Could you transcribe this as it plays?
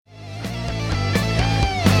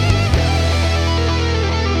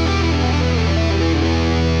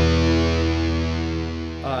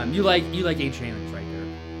You like Ancient Aliens right there.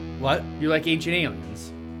 What? You like Ancient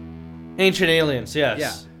Aliens. Ancient Aliens, yes.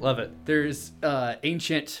 Yeah. Love it. There's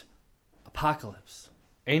Ancient Apocalypse.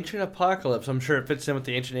 Ancient Apocalypse. I'm sure it fits in with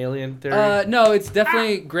the Ancient Alien theory. No, it's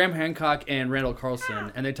definitely Graham Hancock and Randall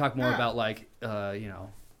Carlson, and they talk more about like,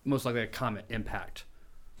 most likely a comet impact,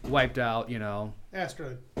 wiped out,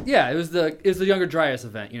 Asteroid. Yeah, it was the Younger Dryas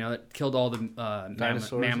event, that killed all the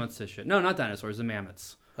Dinosaurs? mammoths and shit. No, not dinosaurs, the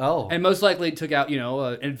mammoths. Oh. And most likely took out,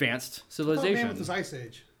 advanced civilization. Mammoth was Ice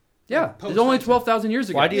Age. Yeah, it was only 12,000 years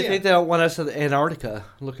ago. Why do you think they don't want us to the Antarctica,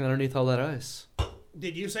 looking underneath all that ice?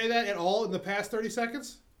 Did you say that at all in the past 30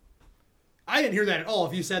 seconds? I didn't hear that at all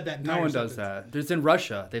if you said that entire No one sentence. does that. It's in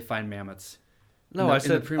Russia. They find mammoths. No, I I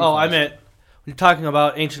said. I meant you're talking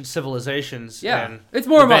about ancient civilizations. Yeah, and it's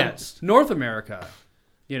more advanced. about North America.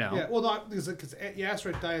 Yeah, well, not because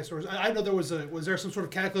asteroid dinosaurs. I know was there some sort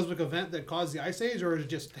of cataclysmic event that caused the Ice Age, or it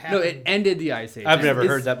just happened? No, it ended the Ice Age. I've never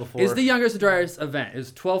heard that before. It's the youngest Dryas event.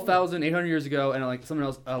 It's 12,800 years ago, and like someone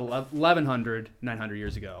else 1,100, 900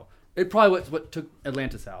 years ago. It probably what took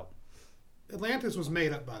Atlantis out. Atlantis was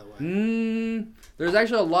made up, by the way. There's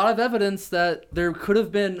actually a lot of evidence that there could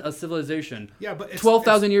have been a civilization. Yeah, but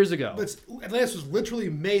 12,000 years ago. But Atlantis was literally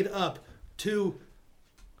made up to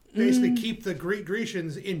basically keep the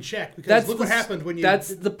Grecians in check. Because look what happened when you.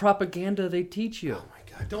 That's the propaganda they teach you. Oh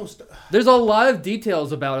my God! Don't. There's a lot of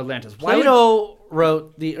details about Atlantis. Plato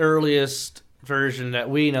wrote the earliest version that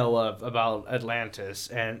we know of about Atlantis,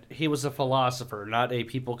 and he was a philosopher, not a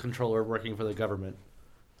people controller working for the government.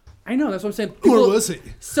 I know, that's what I'm saying. Or was he?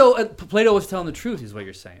 So Plato was telling the truth, is what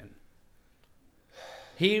you're saying.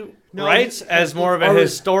 He writes as more of a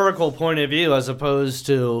historical point of view as opposed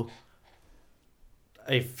to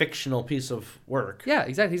a fictional piece of work. Yeah,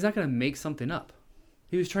 exactly. He's not going to make something up.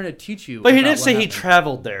 He was trying to teach you. But he didn't say he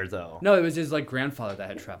traveled there, though. No, it was his grandfather that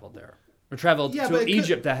had traveled there. Or traveled to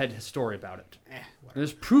Egypt that had a story about it.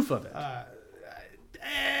 There's proof of it. I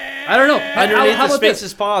don't know. Underneath the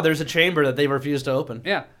Sphinx's paw, there's a chamber that they refuse to open.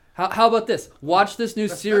 Yeah. How about this? Watch this new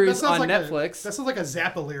series on Netflix. That sounds like a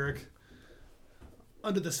Zappa lyric.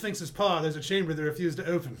 Under the Sphinx's paw, there's a chamber they refuse to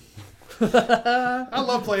open. I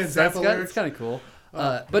love playing Zappa lyrics. It's kind of cool.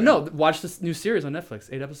 But no, watch this new series on Netflix,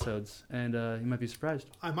 8 episodes, and you might be surprised.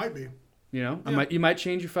 I might be. You might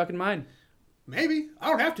change your fucking mind. Maybe. I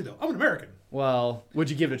don't have to, though. I'm an American. Well, would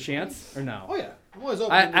you give it a chance or no? Oh, yeah. I'm always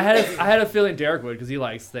open. I had a feeling Derek would because he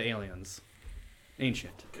likes the aliens.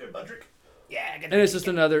 Ancient. Good, Budrick. Yeah, and it's just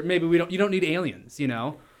another, maybe you don't need aliens,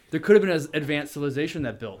 There could have been an advanced civilization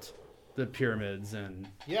that built the pyramids and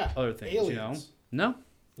other things, aliens. No?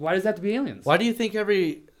 Why does that have to be aliens? Why do you think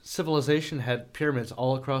every civilization had pyramids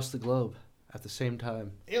all across the globe at the same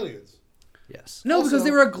time? Aliens. Yes. No, because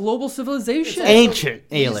they were a global civilization. Ancient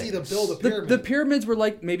aliens. Easy to build a pyramid. The pyramids were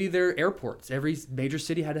like maybe their airports. Every major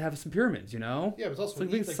city had to have some pyramids, Yeah, but it's also like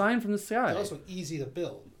a big sign from the sky. It's also easy to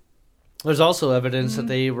build. There's also evidence that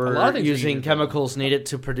they were using to chemicals needed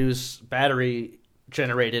to produce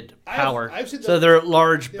battery-generated power. I've seen so they're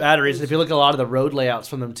large batteries. If you look at a lot of the road layouts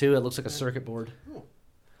from them, too, it looks like a circuit board. Oh.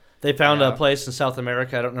 They found a place in South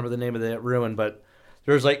America. I don't remember the name of the ruin, but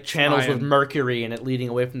there's like channels with mercury in it leading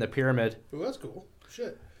away from the pyramid. Oh, that's cool.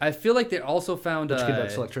 Shit. I feel like they also found... Which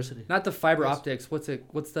conducts electricity. Not the fiber optics. What's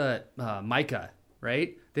the mica,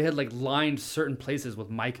 right? They had like lined certain places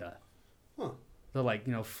with mica. Huh.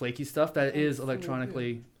 The flaky stuff that is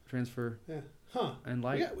electronically transfer and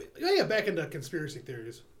light. Yeah, back into conspiracy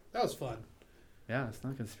theories. That was fun. Yeah, it's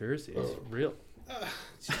not conspiracy. It's real.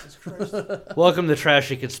 Jesus Christ. Welcome to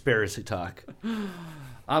Trashy Conspiracy Talk.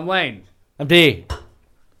 I'm Lane. I'm D.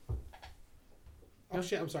 Oh,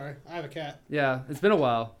 shit, I'm sorry. I have a cat. Yeah, it's been a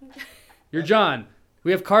while. You're John.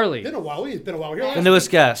 We have Carly. Been a while. It's been a while. Here The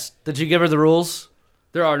newest guest. Did you give her the rules?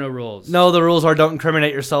 There are no rules. No, the rules are don't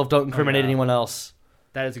incriminate yourself, don't incriminate anyone else.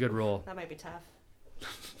 That is a good rule. That might be tough.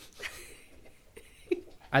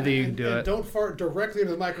 I think you can do it. Don't fart directly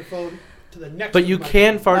into the microphone to the next. But you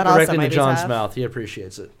can fart That also directly might into be John's tough. mouth. He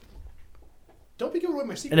appreciates it. Don't be giving away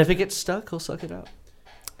my secret. And if it gets stuck, he'll suck it out.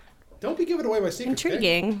 Don't be giving away my secret.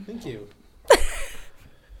 Intriguing. Thank you.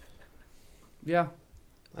 Yeah.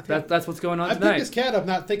 That's what's going on I tonight. picked this cat up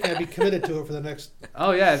not thinking I'd be committed to it for the next...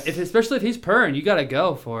 Oh, yeah. Especially if he's purring, you got to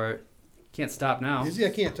go for it. Can't stop now. I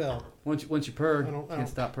can't tell. Once you purr, I don't- can't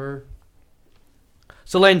stop purr.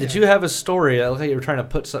 So, Lane, did you have a story? I look like you were trying to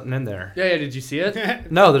put something in there. Yeah, did you see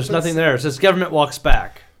it? No, there's nothing there. It says government walks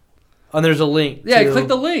back. And there's a link. Yeah, to... click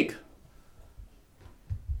the link.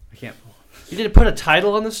 I can't. You didn't put a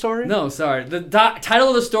title on the story? No, sorry. The title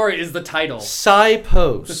of the story is the title. Sci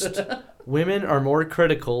Post. women are more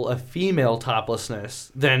critical of female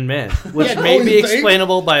toplessness than men, which may be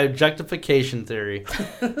explainable by objectification theory.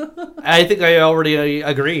 I think I already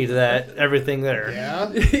agreed that everything there.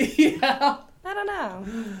 Yeah. Yeah. I don't know.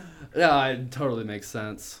 Yeah, it totally makes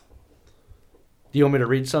sense. Do you want me to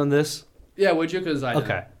read some of this? Yeah, would you? Because I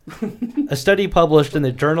Okay. A study published in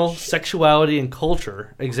the journal Sexuality and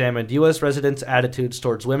Culture examined U.S. residents' attitudes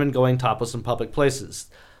towards women going topless in public places.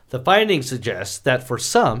 The findings suggest that for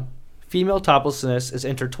some, female toplessness is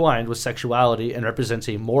intertwined with sexuality and represents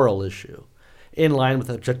a moral issue. In line with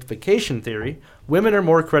objectification theory, women are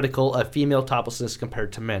more critical of female toplessness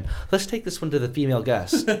compared to men. Let's take this one to the female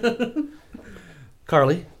guest.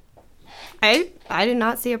 Carly? I do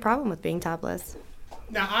not see a problem with being topless.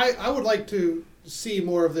 Now, I would like to see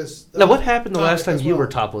more of this. Now, what happened the last time as you well. were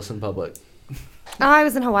topless in public? Oh, I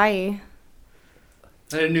was in Hawaii.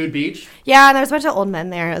 At a nude beach? Yeah, and there was a bunch of old men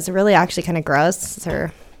there. It was really actually kind of gross.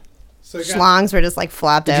 Their So you got- schlongs were just like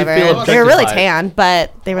flopped Did you over. feel They were really objectified? tan,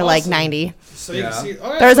 but they were like Awesome. 90. So you Yeah. can see.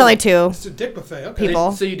 Oh, yeah, There was so only two It's a dick buffet. Okay.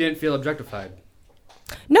 people. So you didn't feel objectified?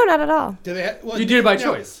 No, not at all. Do they well, You did it by now,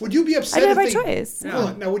 choice. Would you be I upset did it if by they, choice. Yeah. Hold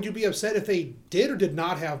on. Now, would you be upset if they did or did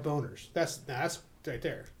not have boners? That's right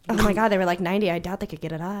there. Oh my god, they were like 90. I doubt they could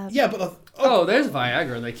get it up. Yeah, but Oh, there's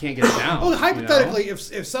Viagra and they can't get it down. oh, you know? hypothetically,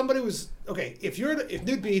 if somebody was okay, if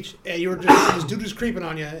nude beach and you were just this dude was creeping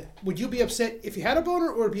on you, would you be upset if you had a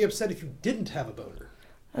boner or be upset if you didn't have a boner?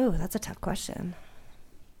 Oh, that's a tough question.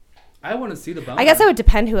 I want to see the boner. I guess it would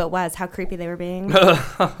depend who it was, how creepy they were being.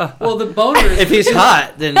 Well, the boner is... If he's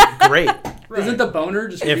hot, then great. Isn't the boner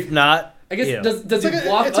just... If not, I guess, ew. does It's he like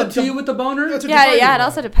walk it's a up to you with the boner? It's a Yeah, dividing yeah. It line.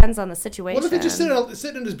 also depends on the situation. What if he just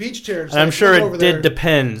sitting in his beach chair? And I'm sure over it did there.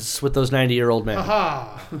 depends with those 90-year-old men.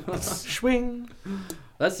 Aha. Swing.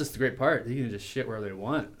 That's just the great part. You can just shit wherever they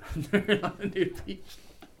want. They're on a nude beach.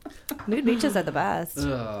 Nude beaches are the best.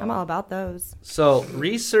 Ugh. I'm all about those. So,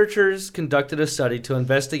 researchers conducted a study to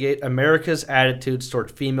investigate America's attitudes toward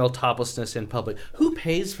female toplessness in public. Who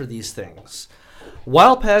pays for these things?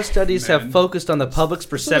 While past studies have Men. focused on the public's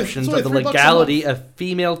perceptions only of the $3 a legality month. of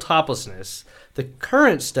female toplessness, the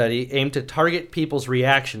current study aimed to target people's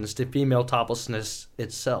reactions to female toplessness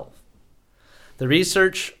itself. The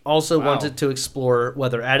research also Wow. wanted to explore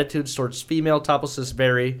whether attitudes towards female toplessness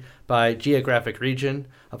vary by geographic region,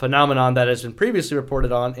 a phenomenon that has been previously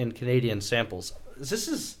reported on in Canadian samples. This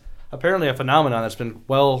is apparently a phenomenon that's been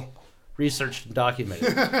well researched and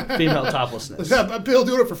documented. Female toplessness. Yeah, Bill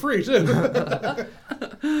doing it for free too.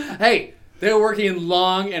 Hey, they were working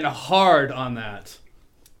long and hard on that.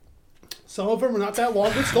 Some of them are not that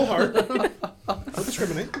long, but still hard. Don't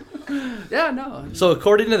discriminate. Yeah, no. So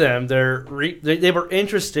according to them, they were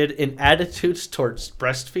interested in attitudes towards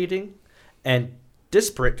breastfeeding and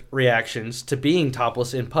disparate reactions to being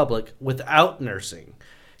topless in public without nursing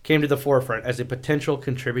came to the forefront as a potential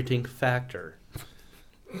contributing factor.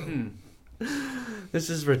 This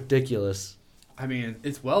is ridiculous. I mean,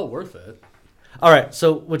 it's well worth it. All right,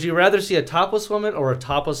 so would you rather see a topless woman or a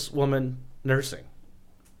topless woman nursing?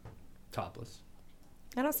 Topless.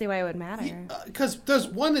 I don't see why it would matter. Because there's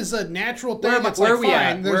one is a natural thing. Where- It's where like we fine.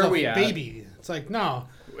 at? There's Where a we at? baby. It's like no.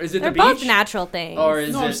 Is it They're the beach? both natural things. Or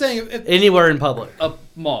is No, it I'm saying it, Anywhere in public. a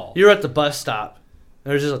mall? You're at the bus stop.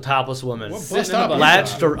 There's just a topless woman. What Sitting bus in the stop? bus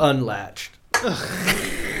Latched or unlatched?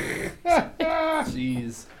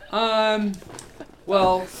 Jeez.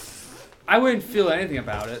 Well, I wouldn't feel anything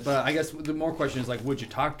about it, but I guess the more question is like, would you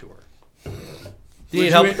talk to her? Do you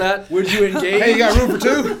need help with that? Would you engage? Hey, you got room for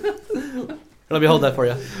two? Let me hold that for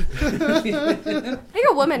you. I think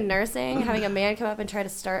a woman nursing, having a man come up and try to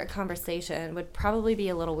start a conversation would probably be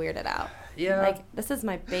a little weirded out. Yeah. Like, this is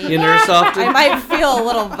my baby. You nurse often? I might feel a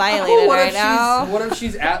little violated right now. What if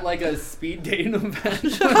she's at like a speed dating event?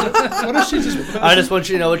 What if she just? I just want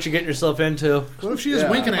you to know what you're getting yourself into. What if she is Yeah.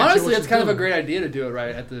 winking at you? Honestly, while it's she's kind of a doing great idea to do it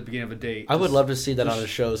right at the beginning of a date. I would love to see that on a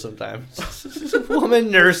show sometime. Woman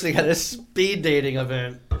nursing at a speed dating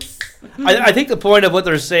event. I think the point of what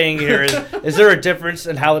they're saying here is there a difference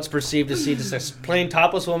in how it's perceived to see just a plain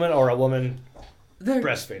topless woman or a woman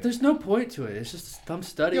breastfeeding? There's no point to it. It's just a dumb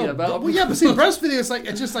study Yo, about. well, yeah, but see, breastfeeding is like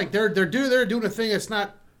it's just like they're doing a thing. It's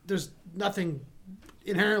not. There's nothing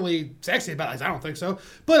inherently sexy about it. I don't think so.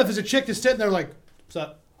 But if there's a chick just sitting there like, what's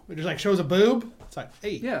up? It just like shows a boob. It's like,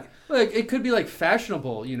 hey, Yeah, like it could be like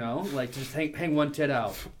fashionable, you know, like just hang one tit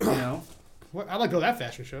out, you know. what, I like to go to that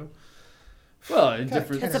fashion show. Well, in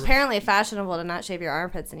different. It's apparently fashionable to not shave your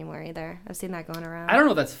armpits anymore either. I've seen that going around. I don't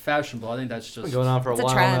know if that's fashionable. I think that's Been just going on for a It's a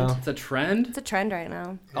while trend. now. It's a trend. It's a trend right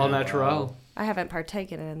now. All Yeah. natural. I haven't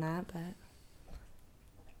partaken in that, but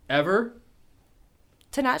Ever?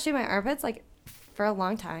 to not shave my armpits, like for a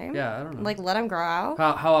long time. Yeah, I don't know. Like, let them grow out.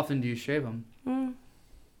 How often do you shave them?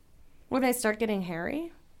 When I start getting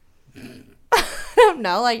hairy? I don't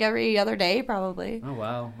know, like every other day, probably. Oh,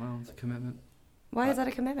 wow. Wow, it's a commitment. Why is that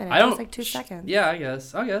a commitment? It I don't... takes like 2 seconds. Yeah, I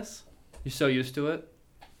guess. You're so used to it.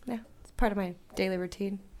 Yeah, it's part of my daily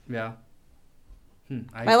routine. Yeah.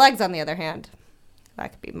 My legs, on the other hand,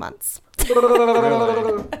 that could be months.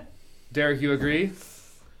 Really? Derek, you agree?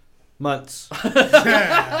 Months.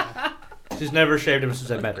 She's never shaved him since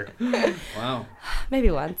I met her. Wow. Maybe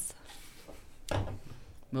once.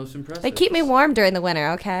 Most impressive. They keep me warm during the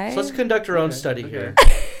winter, okay? So let's conduct our own study here.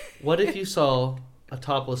 What if you saw a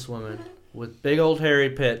topless woman with big old hairy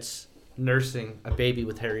pits nursing a baby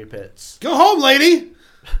with hairy pits? Go home, lady!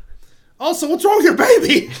 Also, what's wrong with your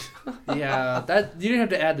baby? Yeah, that you didn't have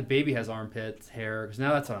to add the baby has armpits, hair, because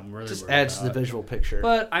now that's what I'm really Just worried adds to about. the visual picture.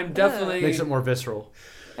 But I'm definitely... Makes it more visceral.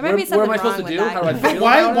 There might be something what am I supposed wrong to with do? that. How do I feel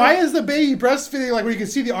Why about it? is the baby breastfeeding like where you can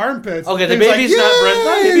see the armpits? Okay, the And he's baby's not "Yay!"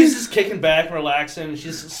 breast. The baby's just kicking back, relaxing.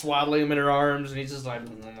 She's swaddling him in her arms, and he's just like,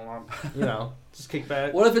 just kick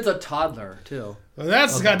back. What if it's a toddler, too? Well,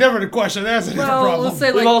 that's got a different question. That's a different problem. Let's say,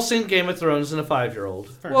 We've like... all seen Game of Thrones and a 5-year-old.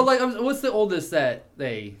 Well, like, what's the oldest that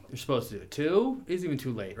they're supposed to do? 2? It's even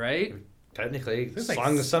too late, right? Technically, It's as like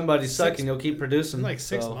long as somebody's 6 sucking, you'll keep producing. like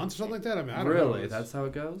 6 So- months or something like that. I mean, I don't Really? know. That's how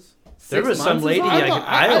it goes? There 6 was some months is lady all? like in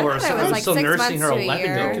I Iowa or thought it something was was like still 6 nursing her months to a 11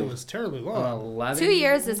 year. I think year it old. was terribly long. 11? 2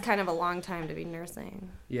 years is kind of a long time to be nursing.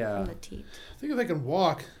 Yeah. From the teat. I think if they can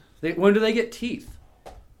walk. When do they get teeth?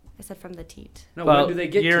 I said from the teat. No, About when do they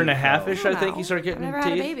get year and a teeth, half-ish, though? I think you start getting I've never teeth.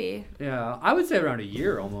 had a baby. Yeah, I would say around a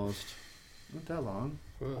year almost. Not that long.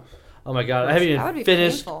 Ugh. Oh my god, I haven't That would even be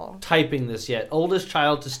finished painful. typing this yet. Oldest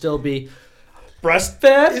child to still be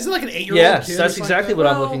breastfed? Is it like an 8-year-old Yes, kid? that's or something exactly like what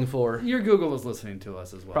I'm Well, looking for. Your Google is listening to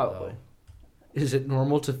us as well. Probably. Is it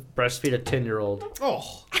normal to breastfeed a 10-year-old? that?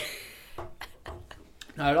 Oh.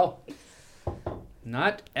 Not at all.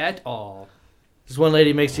 Not at all. This one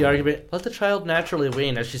lady makes the argument, let the child naturally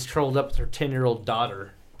wean as she's curled up with her 10-year-old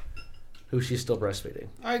daughter, who she's still breastfeeding.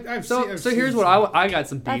 I've So seen here's what I got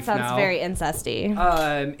some That beef sounds now. very incesty.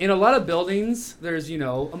 In a lot of buildings, there's,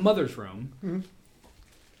 a mother's room.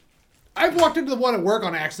 I've walked into the one at work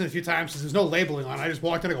on accident a few times because there's no labeling on it. I just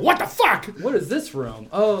walked in and go, what the fuck? What is this room?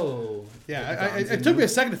 Oh. Yeah, it took me a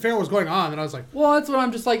second to figure out what was going on, and I was like, Well, that's what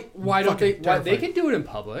I'm just like, why don't they... Fucking Why, they terrifying. can do it in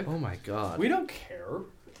public. Oh my god. We don't care.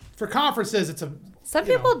 for conferences, it's a... Some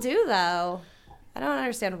you people know. do, though. I don't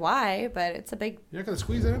understand why, but it's a big... You're not going to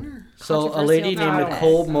squeeze it in there? So a lady Controversial named topic.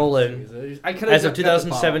 Nicole Mullen, I could've as of got the bottle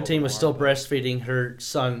 2017, was still more, but- breastfeeding her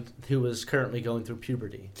son, who was currently going through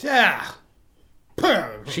puberty. Yeah.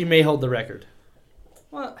 She may hold the record.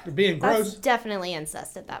 What? You're being That's gross. definitely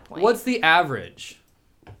incest at that point. What's the average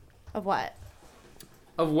Of what?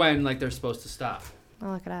 of when they're supposed to stop?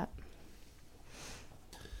 I'll look it up.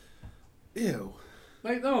 Ew.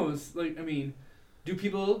 Like those, do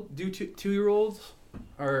people do 2-year-olds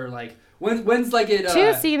or when's it?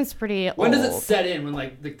 2 seems pretty old. When does it set in?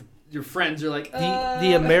 When your friends are like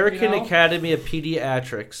The American Academy of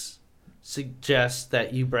Pediatrics suggests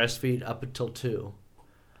that you breastfeed up until 2.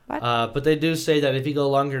 What? But they do say that if you go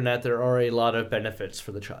longer than that, there are a lot of benefits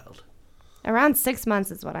for the child. Around 6 months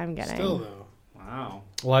is what I'm getting. Still, though. Wow.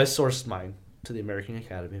 Well, I sourced mine to the American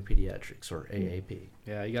Academy of Pediatrics, or AAP.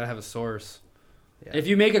 Yeah, you gotta have a source. Yeah. If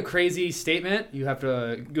you make a crazy statement, you have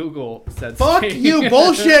to Google said. Fuck statement. you,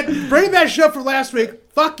 bullshit. Bring that shit up from last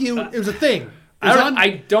week. Fuck you. It was a thing. It was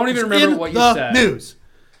I don't even remember what you the said. news.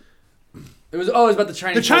 It was about the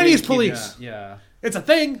Chinese. The Chinese keep- police. Yeah. It's a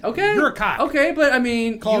thing. Okay. You're a cock. Okay, but Call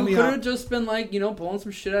me you could out. have just been pulling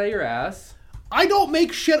some shit out of your ass. I don't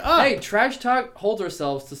make shit up. Hey, Trash Talk holds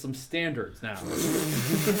ourselves to some standards now.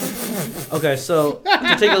 Okay, so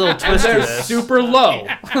to take a little twist to They're this, super low.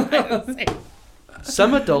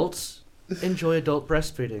 some adults enjoy adult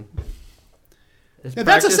breastfeeding. It's Yeah,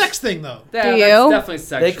 that's a practiced- sex thing, though. Yeah, Do that's you? definitely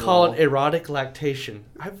sexual. They call it erotic lactation.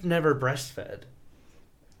 I've never breastfed.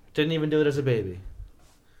 Didn't even do it as a baby.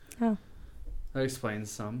 Oh. That explains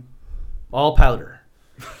some. All powder.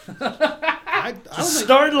 I don't think...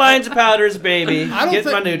 Start lines of powders, baby. I don't Get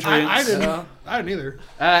think, my nutrients. I didn't. Yeah. I didn't either.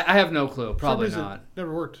 I have no clue. Probably For some reason, not.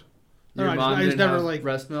 Never worked. Your No, mom I just didn't never have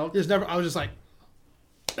breast milk? Just never. I was just like,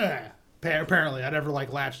 apparently, I never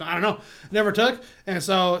latched. I don't know. Never took. And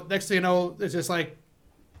so next thing you know, it's just like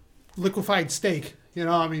liquefied steak. Shit.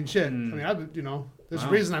 I mean, there's a Wow.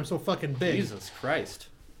 reason I'm so fucking big. Jesus Christ.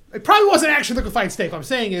 It probably wasn't actually liquefied steak. What I'm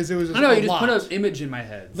saying is it was. Just I know, a you just lot. put an image in my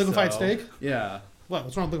head. Liquefied so- steak? Yeah.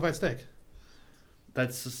 What's wrong with liquefied steak?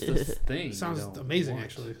 That's just this thing. you Sounds don't amazing, want.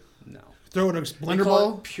 actually. No. Throw in a They blender call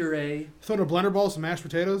bowl. it puree. Throw in a blender bowl, some mashed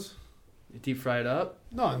potatoes. You deep fry it up?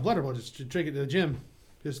 No, in blender bowl. Just drink it to the gym.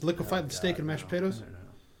 Just liquefy the steak and mashed potatoes. No.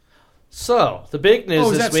 So, the big news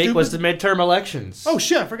is this that week was the stupid? midterm elections. Oh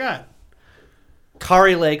shit! I forgot.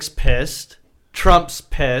 Kari Lake's pissed. Trump's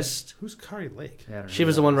pissed. Who's Kari Lake? Yeah, I don't She know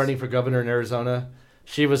was the that. one running for governor in Arizona.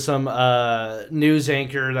 She was some news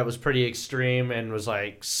anchor that was pretty extreme and was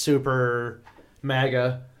like super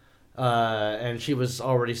MAGA. And she was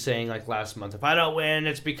already saying like last month, if I don't win,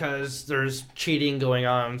 it's because there's cheating going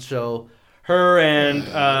on. So her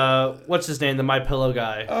and what's his name, the MyPillow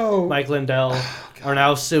guy, Mike Lindell, are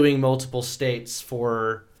now suing multiple states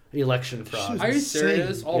for election fraud. Are you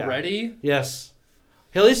serious Insane. already? Yes.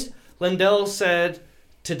 At least Lindell said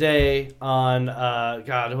today on,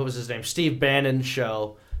 what was his name? Steve Bannon's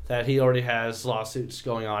show that he already has lawsuits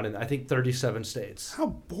going on in, I think, 37 states. How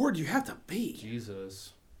bored do you have to be?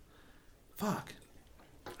 Jesus. Fuck.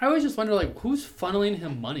 I always just wonder, like, who's funneling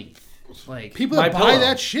him money? Like, People that buy MyPillow.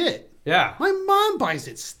 that shit. Yeah. My mom buys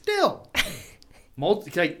it still.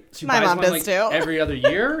 she My buys mom one, does like, too. every other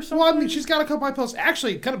year or something? Well, I mean, she's got a couple MyPillows.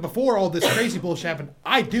 Actually, kind of before all this crazy bullshit happened,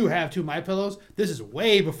 I do have 2 MyPillows. This is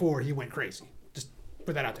way before he went crazy. Just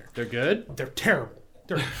put that out there. They're good? They're terrible.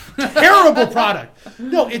 They're terrible product.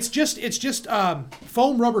 No, it's just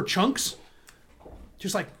foam rubber chunks.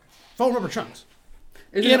 Just like foam rubber chunks.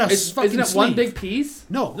 Isn't fucking it one sleeve. big piece?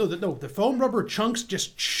 No. The foam rubber chunks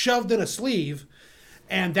just shoved in a sleeve,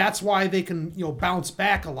 and that's why they can bounce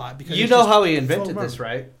back a lot. Because You it's know just how he foam invented rubber. this,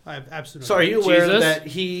 right? I have absolutely. So are you aware Jesus? that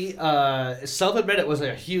he self-admitted was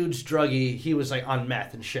a huge druggie? He was like on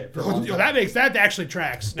meth and shit. For a long time. That actually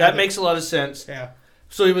tracks. That makes a lot of sense. Yeah.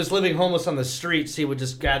 So he was living homeless on the streets. He would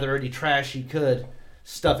just gather any trash he could,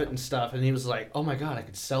 stuff it and stuff. And he was like, oh my God, I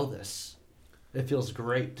could sell this. It feels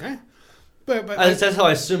great. Eh? But That's how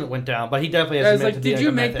I assume it went down. But he definitely has I was admitted like, to being did you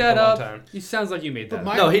a make meth that for a long up? time. It sounds like you made that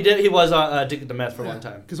But up. No, he did. He was addicted to meth for a long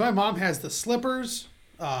time. because my mom has the slippers,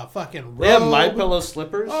 fucking robe. They have MyPillow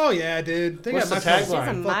slippers. Oh yeah, dude. They What's the got MyPillow. She's a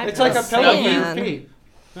tagline? MyPillow It's like a pillow for your fan. feet.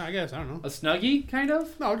 No, I guess I don't know. A Snuggie, kind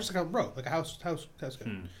of? No, just like a robe, like a house coat.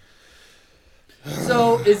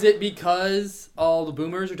 So, is it because all the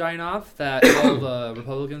boomers are dying off that all the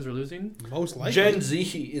Republicans are losing? Most likely. Gen Z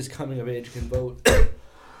is coming of age, can vote.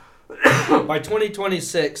 By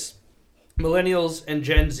 2026, millennials and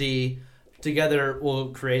Gen Z together will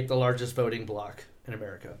create the largest voting bloc in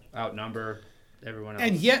America. Outnumber everyone else.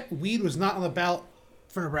 And yet, weed was not on the ballot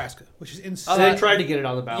for Nebraska, which is insane. So they tried to get it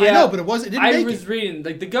on the ballot. I know, but it wasn't. It didn't I make was it. reading,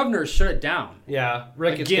 like, the governor shut it down. Yeah,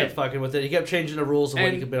 Ricketts Again. kept fucking with it. He kept changing the rules of when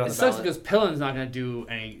And you could be on it the sucks ballot. because Pillen's not going to do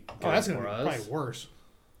any good Oh, that's gonna for be us. probably worse.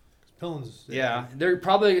 Pillins. Yeah, they're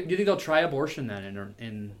probably. Do you think they'll try abortion then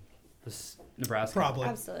in this Nebraska? Probably.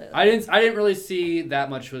 Absolutely. I didn't really see that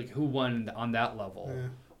much like who won on that level. Yeah.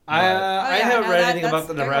 I yeah, haven't no, read that- anything about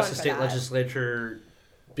the they're Nebraska going for state that. legislature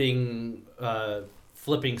being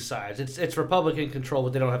flipping sides. It's Republican control,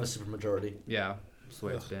 but they don't have a supermajority. Yeah, that's the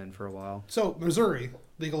way it's been for a while. So Missouri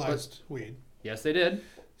legalized weed. Yes, they did.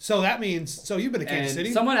 So that means. So you've been to Kansas And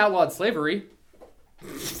City. someone outlawed slavery.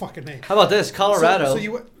 Fucking name. How about this? Colorado So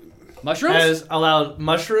you. Mushrooms? has allowed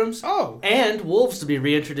mushrooms Oh. and wolves to be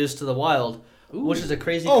reintroduced to the wild, which is a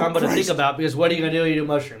crazy Oh, combo to Christ. think about because what are you going to do when you do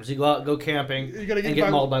mushrooms? You go out, go camping, You're gonna and get get by-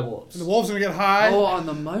 mauled by wolves. And the wolves are gonna get high. Oh, on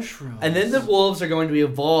the mushrooms. And then the wolves are going to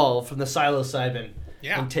evolve from the psilocybin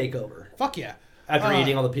Yeah. and take over Fuck yeah. after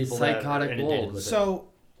eating all the people that are psychotic inundated wolves. with it. So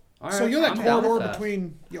All so right, you're that I'm down with corridor that.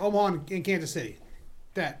 between Omaha and Kansas City,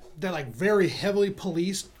 that like very heavily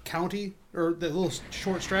policed county or the little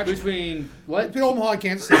short stretch Between what? between Omaha and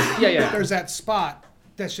Kansas City. Yeah. There's that spot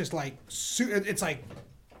that's just like it's like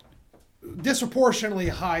disproportionately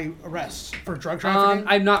high arrests for drug trafficking.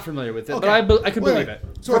 I'm not familiar with it, Okay. but I could Wait, believe wait. it.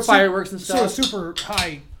 So For it's fireworks and stuff. So super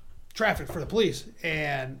high traffic for the police,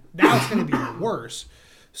 and now it's going to be worse.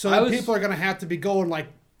 So I was- people are going to have to be going like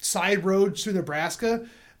side roads through Nebraska.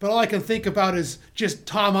 But all I can think about is just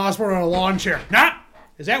Tom Osborne on a lawn chair. Nah,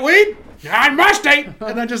 is that weed? Nah, it must ain't.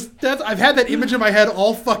 And I've had that image in my head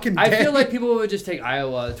all fucking day. I feel like people would just take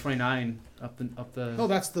Iowa 29 up the. Oh,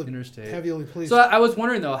 that's the interstate. heavily policed. So I was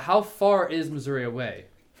wondering though, how far is Missouri away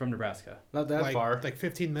from Nebraska? Not that like, far. like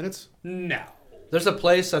 15 minutes. No. There's a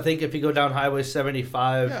place, I think, if you go down Highway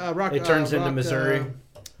 75, it turns into Missouri.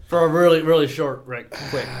 For a really, really short, right,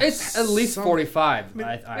 quick. It's at least 45.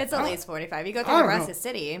 It's at least 45. You go I through don't Nebraska know.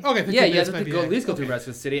 City. Okay, 15 Yeah, you minutes have to might be go, at accurate. least go through Okay.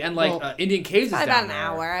 Nebraska City, and like Well, Indian Caves is Probably down about an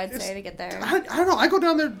hour, I'd say, to get there. I don't know. I go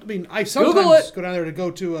down there. I mean, I Google sometimes it. go down there to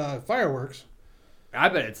go to fireworks. I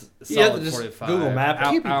bet it's a You have solid to just 45. Google Map it.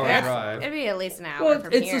 Keep it hour that drive. It'd be at least an hour Well,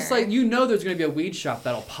 from it's here. just like there's going to be a weed shop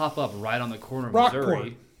that'll pop up right on the corner of Rockport.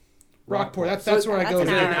 Missouri. Rockport. That's So where I that's go. an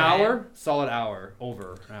Is it to. an hour. hour? Solid hour.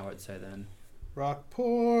 Over an hour, I'd say then.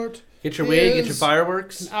 Rockport. Get your weed, get your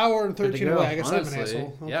fireworks. An hour and 13 away. I guess Honestly, I'm an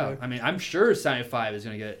asshole. Okay. Yeah, I mean, I'm sure 75 is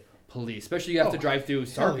going to get police, especially you have to drive through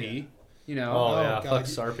Sarpy. Yeah. You know. Oh, yeah, God. fuck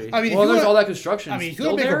Sarpy. I mean, well, there's all that construction. I mean, if you still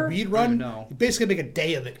want to make there? a weed run, No. you basically make a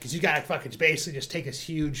day of it because you got to fucking basically just take this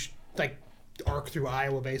huge like arc through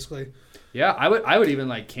Iowa, basically. Yeah, I would even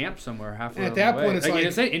like camp somewhere halfway. And at that way. point,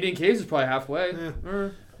 it's like Indian Caves is probably halfway. Yeah.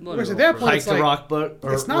 Or Whereas at that point, Hike it's to like, rock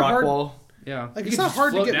hard. wall. Yeah, Like, you it's can not just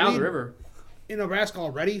hard to float get down weed. the river. in Nebraska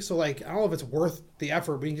already, so like I don't know if it's worth the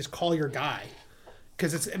effort, but you can just call your guy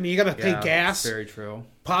because it's. I mean, you got to pay gas, Very true.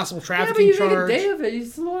 possible Yeah, but trafficking you charge. make a day of it.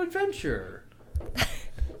 It's a little adventure.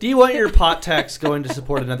 Do you want your pot tax going to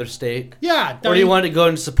support another state? Yeah, Or do you want to go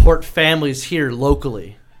and support families here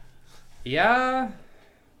locally? Yeah,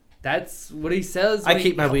 that's what he says. I when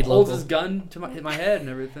keep he my weed holds local. his gun to my head and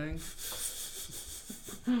everything.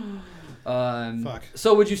 Fuck.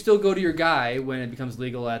 So would you still go to your guy when it becomes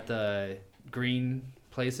legal at the green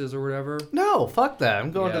places or whatever, No, fuck that.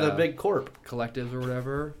 I'm going to the Yeah. big corp. collectives or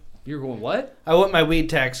whatever? You're going what? I want my weed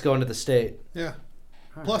tax going to the state. Yeah.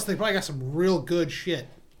 Plus, they probably got some real good shit.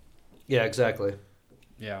 Yeah, exactly.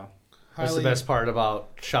 Yeah. That's the best part about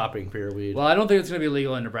shopping for your weed. Well, I don't think it's going to be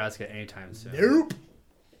legal in Nebraska anytime soon. Nope.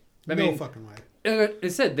 I No mean, fucking way.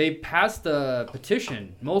 it said they passed the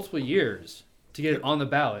petition multiple years to get it on the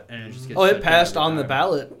ballot, and it just gets Oh, shut it down passed every on the time.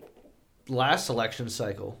 ballot last election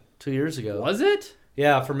cycle 2 years ago. Was it?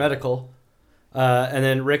 Yeah, for medical. And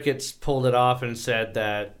then Ricketts pulled it off and said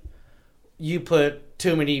that you put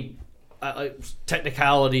too many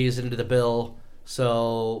technicalities into the bill,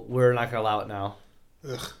 so we're not going to allow it now.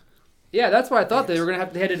 Ugh. Yeah, that's why I thought they were gonna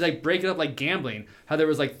have. They had to like break it up like gambling. How there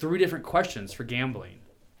was like 3 different questions for gambling.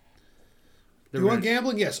 You want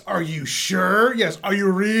gambling? Yes. Are you sure? Yes. Are you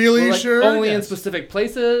really like, sure? Only in Yes. specific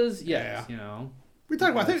places. Yes, Yeah. you know. We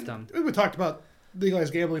talked about. I That's dumb. think we talked about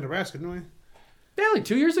legalized gambling in Nebraska, didn't we? Yeah, like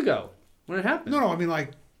 2 years ago when it happened. No. I mean,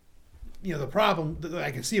 like, you know, the problem that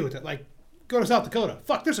I can see with it, like, go to South Dakota.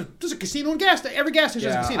 Fuck, there's a casino and gas station. Every gas station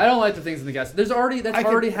has a Yeah, casino. I don't like the things in the gas. That's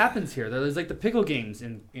already happens here. There's like the pickle games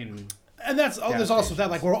in. And that's there's also stations.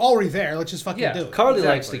 that like we're already there. Let's just fucking Yeah. do it. Carly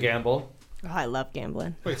Exactly. likes to gamble. Oh, I love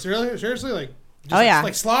gambling. Wait, seriously, like. Just Oh, yeah.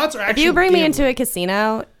 Like slots or If actually. you bring me into a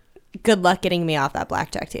casino, good luck getting me off that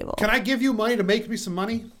blackjack table. Can I give you money to make me some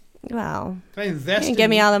money? Well, Can I you invest? can give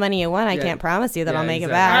me all the money you want. I Yeah. can't promise you that Yeah, I'll make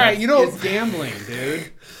exactly. it back. All right, you know. It's gambling,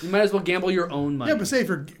 dude. You might as well gamble your own money. Yeah, but say if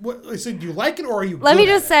you're. What, say, do you like it or are you? Let good me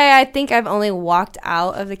at just it? say, I think I've only walked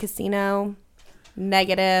out of the casino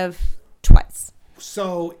negative twice.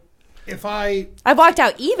 So, if I. I've walked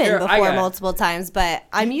out even Here, I before got it. multiple times, but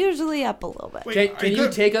I'm usually up a little bit. Wait, Can are you you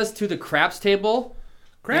good? take us to the craps table?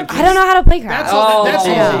 Crap. I don't know how to play craps. That's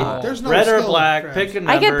Oh. easy. There's no Red or skill black, in pick a craps.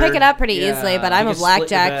 number. I could pick it up pretty Yeah, easily, but you I'm a can split your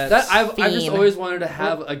blackjack bets. That I've just fiend. always wanted to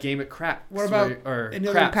have a game at craps. What about or any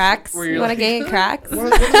other craps? cracks. Where You you're want a like, game at cracks?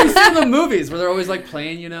 What You see in the movies where they're always like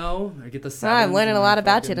playing, you know, or get the. Oh, I'm sevens learning a and lot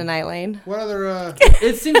about you fucking- tonight, Lane. What other?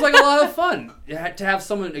 It seems like a lot of fun to have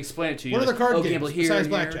someone explain it to you. What like, other card oh, games gamble here, besides here.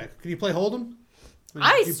 blackjack? Can you play Hold'em?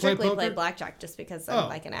 I Do you strictly play poker? blackjack just because I'm Oh.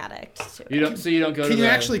 like an addict. To You it. don't. So you don't go. Can to you the,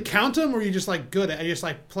 actually count them, or are you just like good at? Are you just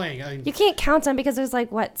like playing? I mean, You can't count them because there's like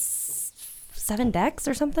what 7 decks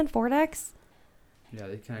or something, 4 decks, Yeah,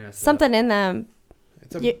 they kind of something in them.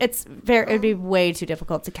 it's a, It's very. It'd be way too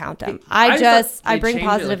difficult to count them. I I bring changed it,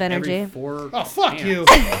 positive like, every energy. 4 oh fuck hands. you!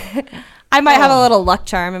 I might have a Oh. little luck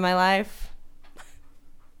charm in my life.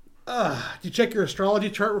 Do you check your astrology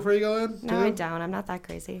chart before you go in? No, I don't. I'm not that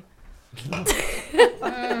crazy.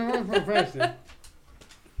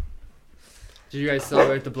 Did you guys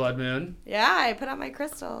celebrate the blood moon? Yeah, I put on my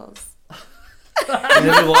crystals. And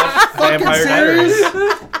then we watched Vampire Diaries.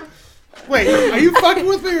 Wait, are you fucking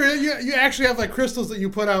with me, or you actually have like crystals that you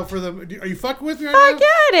put out for them? Are you fucking with me right Fuck now?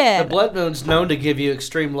 yeah, I The did. blood moon's known to give you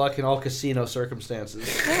extreme luck in all casino circumstances.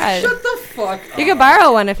 Yeah. Shut the fuck up. You could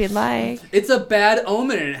borrow one if you'd like. It's a bad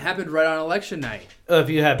omen, and it happened right on election night. If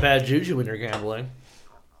you have bad juju when you're gambling.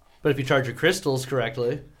 But if you charge your crystals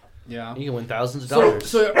correctly, Yeah. you can win thousands of So, dollars.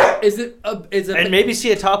 so is it and maybe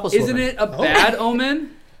see a topless isn't woman. it a bad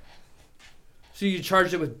omen? So you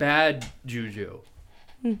charged it with bad juju.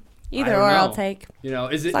 Either I don't or, I'll know. take. You know,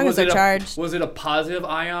 is it As long was as they're it charged. Was it a positive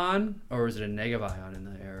ion or was it a negative ion in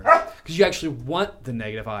the air? Because you actually want the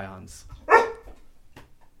negative ions.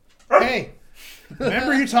 Hey,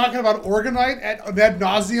 remember you talking about Organite at ad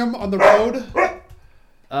nauseum on the road?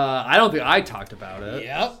 I don't think I talked about it.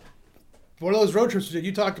 Yep. one of those road trips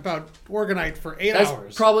you talked about Organite for 8 That's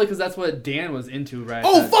hours. probably because that's what Dan was into, right?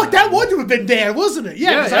 Oh, fuck, that would have been Dan, wasn't it?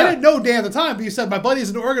 Yeah, because Yeah. I didn't know Dan at the time, but you said my buddy's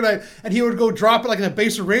into Organite, and he would go drop it like in the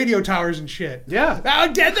base of radio towers and shit. Yeah.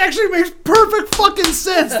 That actually makes perfect fucking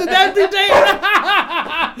sense that that'd be Dan.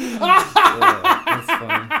 That's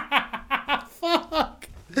fun. Fuck.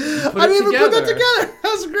 Put I it didn't even put that together. together.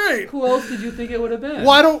 That's great. Who else did you think it would have been?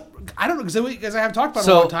 Well, I don't know, because I haven't talked about it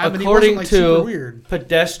in a So, long time, and he wasn't according like super to weird.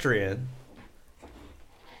 Pedestrian,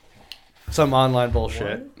 some online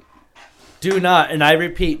bullshit. Do not, and I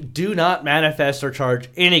repeat, do not manifest or charge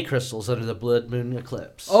any crystals under the blood moon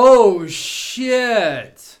eclipse. Oh,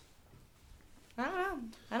 shit. I don't know.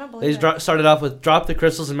 I don't believe They it. started off with drop the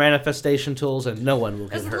crystals and manifestation tools, and no one will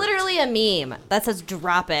get There's hurt. literally a meme that says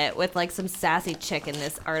 "drop it" with like some sassy chick in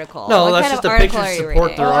this article. No, What that's kind just of a picture article to are you support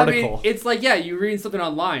reading? their Well, article. I mean, it's like, yeah, you're reading something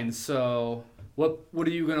online, so what are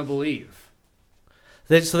you going to believe?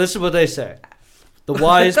 So this is what they say. The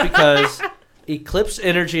why is because eclipse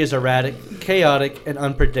energy is erratic, chaotic, and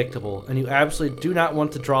unpredictable, and you absolutely do not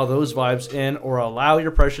want to draw those vibes in or allow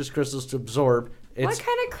your precious crystals to absorb its What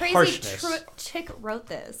kind of crazy harshness. chick wrote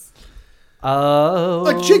this? Oh,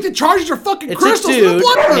 A chick that charges her fucking it's crystals a to the dude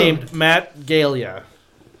blood moon. named Matt Galia.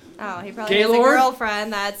 Oh, he probably has a Gaylord?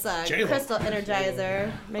 girlfriend that's a J-Lo. crystal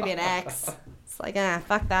energizer, maybe an ex. It's like,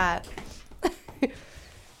 fuck that.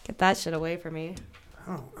 Get that shit away from me.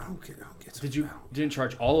 I don't get Didn't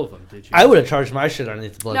charge all of them, did you? I would have charged my shit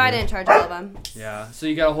underneath the blood. No, I moon. didn't charge all of them. Yeah, so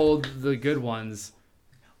you got to hold the good ones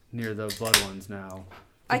near the blood ones now.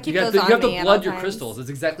 I keep you those on you have me to at blood all your times. crystals. It's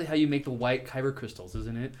exactly how you make the white kyber crystals,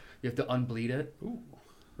 isn't it? You have to unbleed it. Ooh.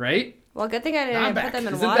 Right? Well, good thing I I'm didn't back. put them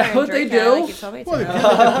in Isn't water that and what they drink it do? like you told me Well, they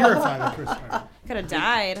to. purify the crystal. Could have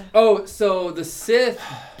died. Oh, so the Sith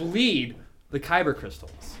bleed the kyber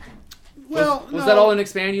crystals. Well, was no, that all in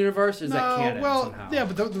Expand Universe? Or is no, that canon well, somehow? yeah,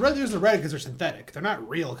 but the red, there's the red because they're synthetic. They're not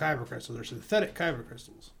real kyber crystals. They're synthetic kyber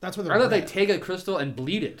crystals. That's what they're. I thought they red. take a crystal and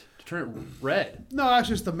bleed it to turn it red. No, that's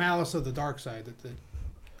just the malice of the dark side that the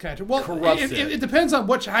catcher. Well, Corrupts it, it. it depends on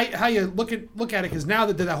how you look at it. Because now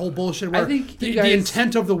that that whole bullshit where I think the, you the guys-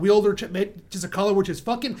 intent of the wielder is a color which is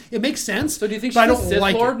fucking. It makes sense. So do you think but she's I a don't Sith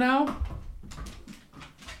like Lord it. now?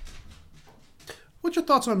 What's your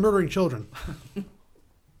thoughts on murdering children?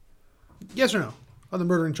 Yes or no on the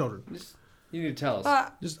murdering children? You need to tell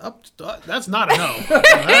us. Just up. That's not a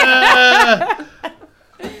no.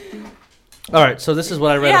 All right, so this is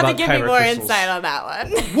what I read You have about to give me kyber more crystals. insight on that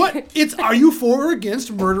one. What? Are you for or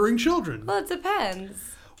against murdering children? Well, it depends.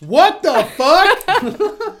 What the fuck?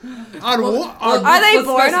 Are they let's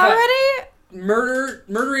born specify. already?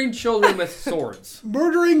 Murdering children with swords.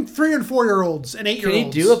 murdering 3 and 4 year olds and 8 year Can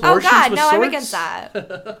olds? he do Oh abortions God, with no, swords? I'm against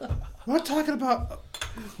that. What talking about?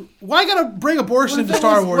 Why gotta bring abortion What if into it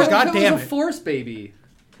Star was- Wars? what if God it damn was a it! force baby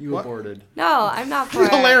you What? aborted. No, I'm not for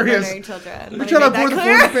Hilarious. murdering children. You're Let me trying to make abort the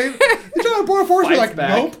that force, clear. baby. You're trying to abort a force. You're like,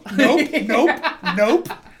 Fights back. nope.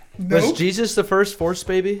 Was Nope. Jesus the first Force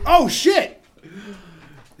baby? Oh shit!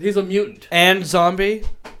 He's a mutant. And zombie?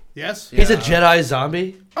 Yes. He's a Yeah. Jedi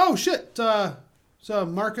zombie? Oh shit. So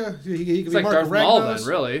Marka, he could He's be like Marka Darth Maul then, Ragnos.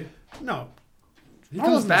 really. No, He Maul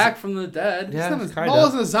comes isn't back from the dead. Yeah. Maul kinda.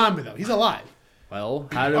 isn't a zombie though. He's alive. Well,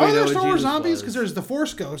 how do we Are know there what Star Wars Jesus zombies? was? Because there's the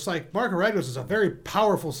Force ghosts. Like Marka Ragnos is a very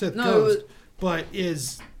powerful Sith No, ghost, it was- but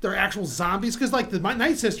they're actual zombies? Because like the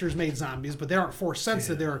Night Sisters made zombies, but they aren't Force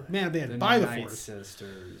sensitive. They're mandated by the Night Force.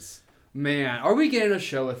 Sisters. Man, are we getting a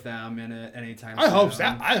show with them in anytime I hope soon?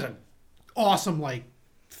 so. That is an awesome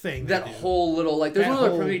thing. That they do. whole little there's That one of the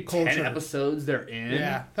whole probably 10 culture. episodes they're in.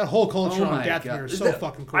 Yeah, that whole culture Oh on my Dathomir God. is so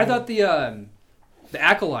fucking cool. I thought the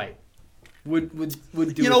acolyte would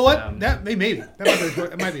do. You know with what? them. That maybe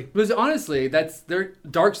that might be. Because honestly, that's their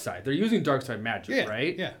dark side. They're using dark side magic, Yeah,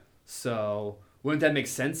 right? yeah. So wouldn't that make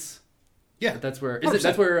sense? Yeah, But that's where 100%.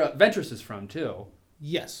 that's where Ventress is from too.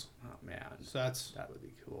 yes. Oh man, So that's that would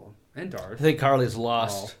be cool. And Darth. I think Carly's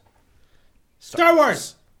lost. Star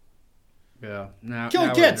Wars. Yeah. Now, Killing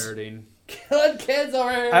now kids. We're nerding. Killing kids over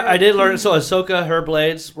here. I did learn. So Ahsoka, her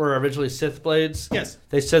blades were originally Sith blades. Yes.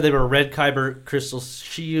 They said they were red kyber crystals.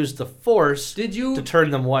 She used the Force Did you to turn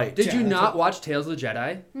them white. did Yeah, you that's not watch Tales of the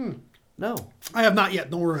Jedi? No. I have not yet.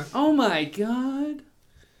 Don't worry. Oh my god.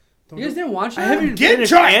 You guys didn't watch I that? haven't Get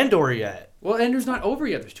finished trying. Andor yet. Well, Ender's not over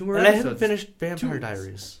yet. There's 2 more And I episodes. haven't finished Vampire weeks.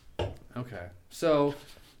 Diaries. Okay. So,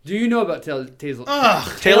 do you know about Taylor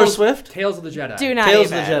Taylor Swift? Tales of the Jedi? Do not Tales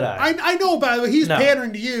even. of the Jedi. I know about it, but he's No.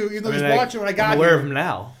 pandering to you, even though I mean, he's watching when I got I'm aware here. of him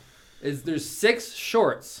now. There's 6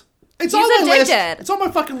 shorts. It's He's on my list. addicted. It's on my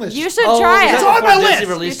fucking list. You should Oh, try is it. that It's on before my Disney list.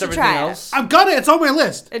 released You should everything try it. else? I've got it. It's on my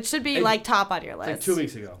list. It should be like top on your list. Like 2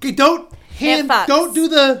 weeks ago. Okay, don't fucks. don't do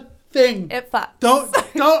the thing. It fucks.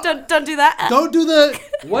 Don't don't do that. Don't do the.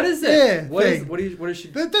 What is it? Yeah, What thing. is she?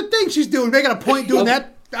 The thing she's doing, making a point doing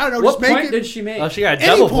that. I don't know. What just make point it. did she make? Oh, she got a Any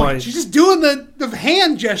double point. point. She's just doing the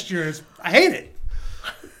hand gestures. I hate it.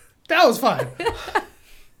 That was fun.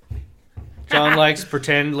 John likes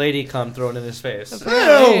pretend lady cum thrown in his face.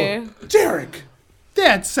 Ew, Derek.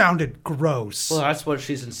 That sounded gross. Well, that's what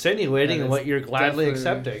she's insinuating That and what you're gladly definitely-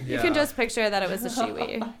 accepting. You can just picture that it was a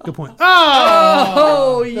shiwi. Good point. Oh,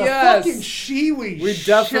 Oh, the yes. fucking shiwi. We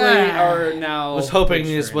definitely shit. are now. I was hoping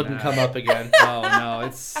this picturing wouldn't that. come up again. Oh no,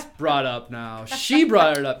 it's brought up now. She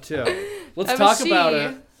brought it up too. Let's I'm a talk she. about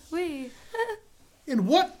it. Wee. In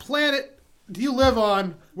what planet do you live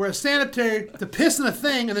on where it's sanitary to piss in a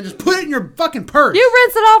thing and then just put it in your fucking purse? You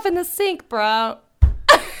rinse it off in the sink, bro.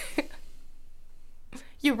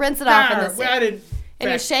 You rinse it off in the sink. I didn't.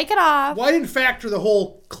 And you shake it off. Well, I didn't factor the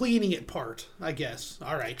whole cleaning it part, I guess.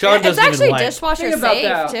 All right. John It's doesn't actually even wipe. dishwasher Think about safe,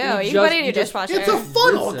 that. too. You You can just- put it in you your just- dishwasher. It's a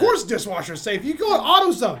funnel. Rinse Of course, dishwasher safe. You go on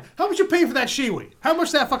AutoZone. How much you pay for that shiwi? How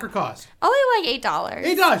much that fucker cost? Only like $8.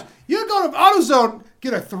 $8. You go to AutoZone,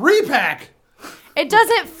 get a 3-pack. It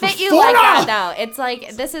doesn't fit you $4. like that, though. It's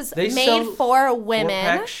like, this is They made sell for women.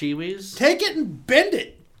 4-pack shiwis. Take it and bend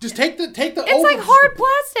it. Just take the. It's like hard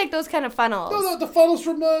plastic, those kind of funnels. No, the funnels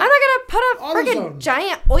from. I'm not gonna put a AutoZone. freaking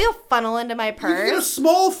giant oil funnel into my You can get a purse.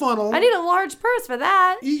 small funnel. I need a large purse for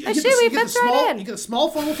that. You A get the- shiwi you get fits the small, right in. You get a small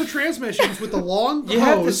funnel for transmissions with the long You hose.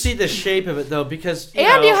 have to see the shape of it though, because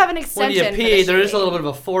And you have an when extension you for pee, the there is a shiwi. little bit of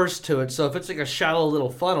a force to it. So if it's like a shallow little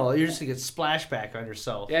funnel, you're just gonna get splashback on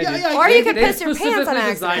yourself. Yeah, dude. yeah, Or you could They piss your pants on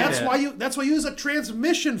specifically designed accident. it. That's why you use a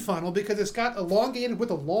transmission funnel because it's got elongated with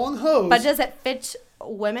a long hose. But does it fit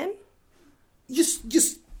women?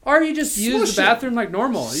 just Or you just use Smush the it. bathroom like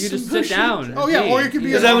normal. You just sit Smush it. down. and Oh, yeah, pee. or you could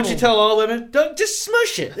be Is a that what you normal- tell all women? Don't just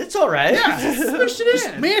smush it. It's all right. Yeah, Smush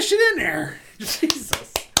it in. mash it in there. Jesus.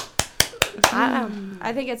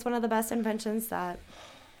 I think it's one of the best inventions that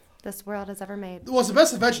this world has ever made. Well, it's the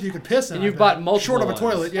best invention you could piss in. And I you've bet. bought multiple short of a ones.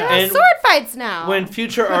 toilet. Yeah. And- Sword fights now. When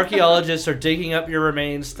future archaeologists are digging up your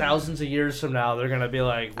remains thousands of years from now, they're gonna be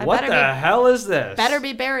like, I "What better the be- hell is this?" Better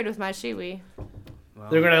be buried with my shiwi.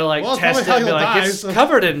 They're gonna like Well, it's test it probably and be how like, you'll "It's die, so-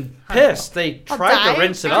 covered in piss." They I'll tried die to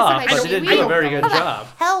rinse it because of off, my but they didn't shiwi? do a very good How the job.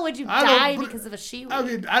 hell would you I don't- die but- because of a shiwi? I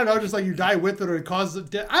mean, I don't know, just like you die with it or it causes of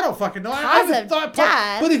death. I don't fucking know. I Cause haven't of thought.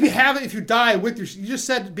 death? But if you have it, if you die with your, you just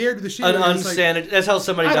said buried with the sheet. That's how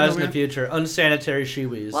somebody I don't dies know, in the man. future. Unsanitary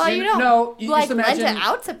shiwis. Well, you don't No, you like just lend it imagine-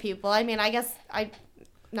 out to people. I mean, I guess I'm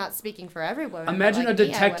not speaking for everyone. but Imagine like a me,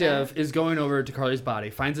 I detective wouldn't. is going over to Carly's body,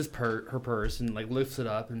 finds her purse, and like lifts it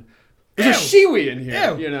up, and there's a shiwi in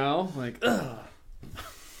here. Ew. You know, like ugh.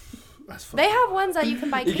 That's fun. They have ones that you can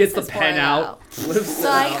buy He cases gets the for, pen though. out, lifts So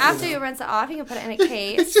it like out. after you rinse it off, you can put it in a It's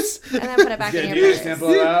case just and then put it back in Get your a purse. sample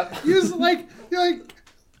of that. you just like you're like,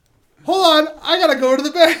 hold on, I gotta go to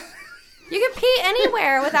the bathroom. You can pee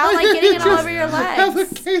anywhere without like getting it all over your Have a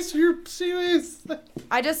legs. case for your seaweeds.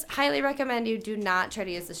 I just highly recommend you do not try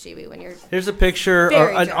to use the shiwi when you're. Here's a picture, or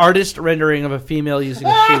Very an drunk. artist rendering of a female using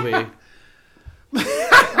a shiwi.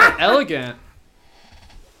 Elegant.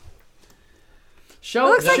 Show, It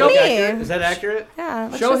looks like show, me. Is that accurate? Yeah, it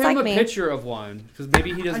looks show just him like a me. picture of one, because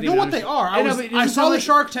maybe he I doesn't know even what they are. know, but it I doesn't saw sound the like-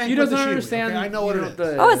 Shark Tank. You with doesn't the shiwi, understand. okay? I know what you it is.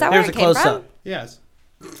 the- Oh, is that where Here's it a came close from? up. Yes.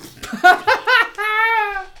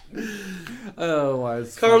 Oh,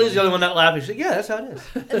 wise. Carly's the only one not laughing. She's like, "Yeah, that's how it is."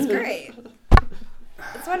 It's great.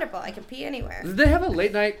 It's wonderful. I can pee anywhere. Did they have a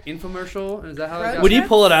late night infomercial? Is that how it Road got? Would you trips?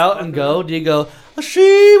 pull it out and go? Do you go a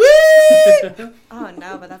shiwi? Oh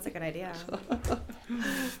no, but that's a good idea.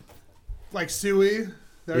 Like suey.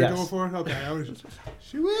 That Yes. you're going for? Okay. I was just,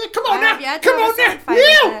 shiwi. Come on I now. have yet to Come have on a sword now. fight with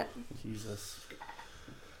Yeah. it. Jesus.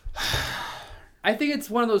 I think it's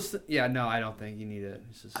one of those. Yeah, no, I don't think you need it.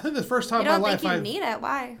 It's just, I think the first time You in my don't life think you I've. need it?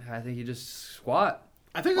 Why? I think you just squat.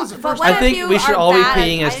 I think that's the But first what time. I if think you we should are all be bad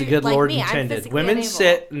peeing at- as the good like Lord me, I'm intended. physically Women unable.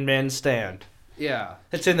 sit and men stand. Yeah.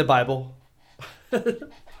 It's in the Bible. This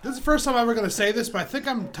is the first time I'm ever going to say this, but I think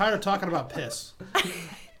I'm tired of talking about piss.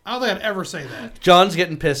 I don't think I'd ever say that. John's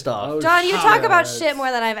getting pissed off. Oh, John, you talk about shit. shit more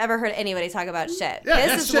than I've ever heard anybody talk about shit. Yeah, Piss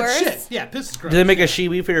that's is shit, worse. shit. Yeah, piss is gross. Did they make a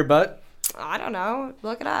shiwi for your butt? I don't know.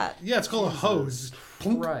 Look it up. Yeah, it's called a hose.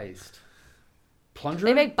 Christ. Plunger?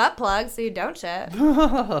 They make butt plugs so you don't shit.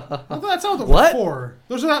 Oh, that's all the What? for.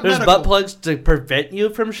 Those are not There's medical. butt plugs to prevent you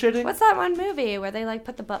from shitting? What's that one movie where they like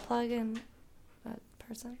put the butt plug in a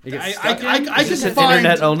person? You get I stuck in? can this an find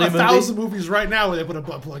internet-only 1,000 movies right now where they put a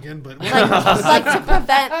butt plug in, but Like to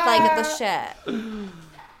prevent like the shit.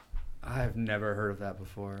 I've never heard of that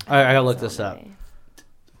before. I gotta look this up.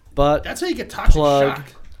 Butt that's how you get toxic Plug.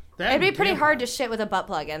 shock. It'd be pretty hard to shit with a butt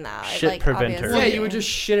plug in that. Shit preventer. Yeah, you would just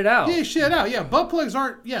shit it out. Yeah, shit it out. Yeah, butt plugs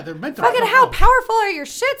aren't. Yeah, they're meant to. Fucking how powerful are your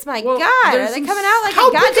shits? My God, are they coming out like How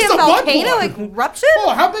a big is goddamn the butt volcano plug? eruption? Hold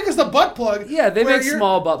on, how big is the butt plug? Yeah, they make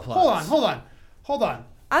small butt plugs. Hold on.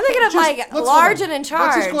 I'm thinking of like large and in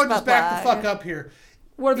charge. Let's just go ahead and just back the butt fuck up here.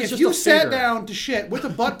 What if If you sat down to shit with the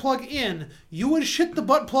butt plug in, you would shit the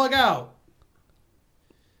butt plug out.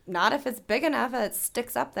 Not if it's big enough that it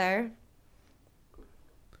sticks up there.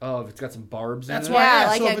 Oh, if it's got some barbs in it? That's why. Yeah, Yeah,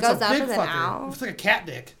 like so it if it's goes a up big and then fucker, out. if it's like a cat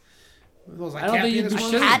dick. Those like I don't cat think you'd penis be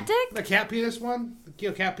ones? shitting. Cat dick? The cat penis one? You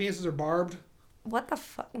know, cat penises are barbed. What the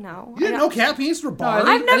fuck? No. You didn't know cat penises were barbed?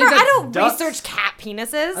 I I've never. think I don't that's ducks. research cat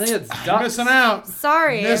penises. I think it's You're ducks. missing out.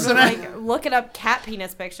 Sorry, Missing I'm out. like looking up cat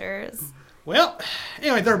penis pictures. Well,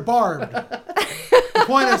 anyway, they're barbed. The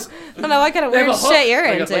point is, I don't know what kind of They have weird a hook, shit you're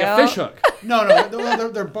like into. like a fish hook. no,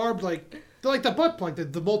 they're barbed like they're like the butt plug,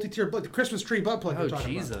 the multi-tier, the Christmas tree butt plug. Oh, you're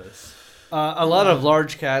talking about. Jesus. A lot of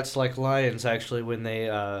large cats, like lions, actually, when they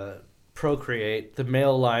procreate, the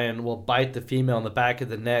male lion will bite the female in the back of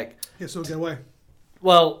the neck. Yeah, so get away.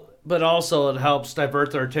 Well, but also it helps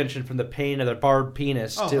divert their attention from the pain of their barbed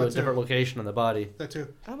penis Oh, to a that too. different location on the body. That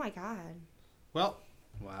too. Oh my God. Well,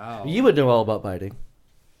 Wow. You would know all about biting.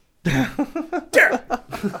 I'm just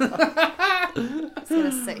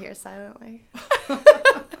gonna sit here silently.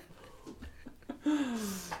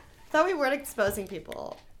 Thought we weren't exposing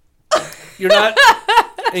people. You're not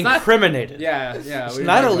incriminated. Yeah. It's we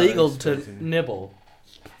not talked about illegal this. to nibble.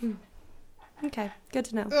 Okay, good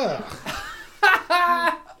to know.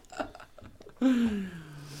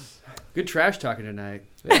 Good trash talking tonight.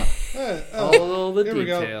 oh, All the here we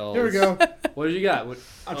go. details. Here we go. What did you got? What,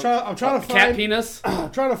 I'm trying to find cat penis?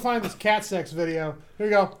 I'm trying to find this cat sex video. Here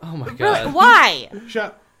we go. Oh my Really? god. Why?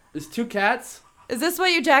 Shut. There's two cats? Is this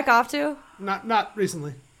what you jack off to? Not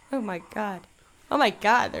recently. Oh my God. Oh my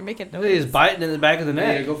God, they're making noise. He's biting in the back of the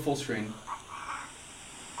neck. go full screen.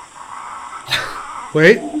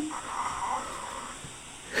 Wait.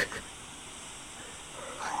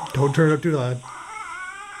 Don't turn it up too loud.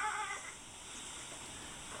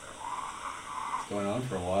 It's going on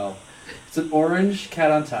for a while. It's an orange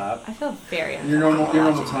cat on top. I feel very Your normal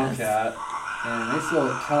uncomfortable watching tomcat. this. And a nice little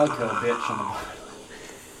calico bitch on the bottom.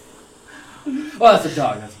 Oh, that's a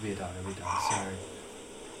dog. That's a dog. That'd be a dog. Sorry.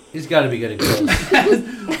 He's got to be getting close.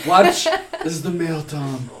 Watch. This is the male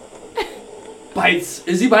Tom. Bites.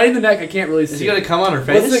 Is he biting the neck? I can't really see. Is he gonna come on her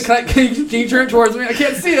What's face? it? Can you turn it towards me? I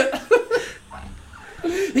can't see it.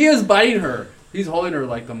 He is biting her. He's holding her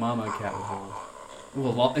like the mama cat would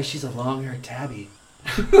hold. Ooh, she's a long-haired tabby.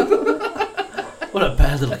 What a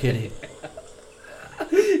bad little kitty.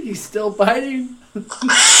 He's still biting.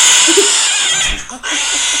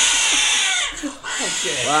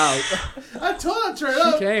 Okay. Wow. I told him to turn it She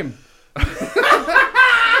up. came.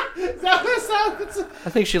 I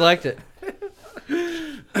think she liked it.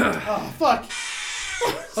 Oh fuck.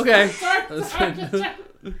 Okay. Sorry.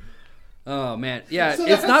 Oh man, yeah. So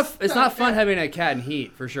It's that's not fun having a cat in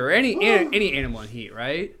heat for sure. Any animal in heat,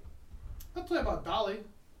 right? I'll tell you about Dolly.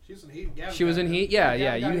 She was in heat. Gavin She was got in that. heat. Yeah.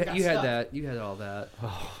 Gavin You got had stuck. that. You had all that.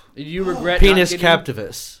 Did you regret Penis not getting,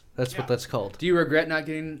 captivus. That's what that's called. Do you regret not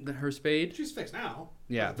getting her spayed? She's fixed now.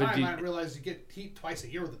 Yeah, At the but time, do you- I didn't realize you get heat twice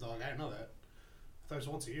a year with the dog. I didn't know that. I thought it was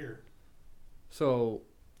once a year. So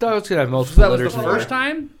Dog's gonna have that multiple was the litters in first there.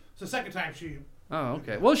 time. So the second time she. Oh,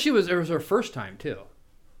 okay. Well, it was her first time too.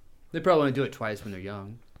 They probably only do it twice when they're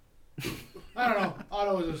young. I don't know.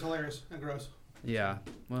 Otto was just hilarious and gross. Yeah.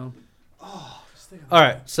 Well, Oh, just think of All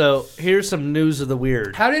right, so here's some news of the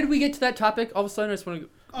weird. how did we get to that topic? All of a sudden, I just want to.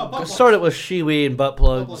 Oh, butt Let's plugs. start it with shiwi and butt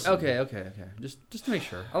plugs. Butt Okay. Just to make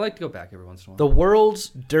sure. I like to go back every once in a The while. world's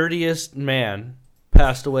dirtiest man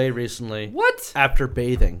passed away recently What? after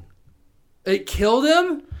bathing. It killed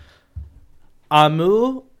him?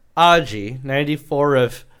 Amu Aji, 94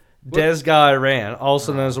 of Dezga, Iran,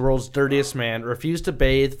 also known as the world's dirtiest man, refused to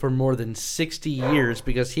bathe for more than 60 years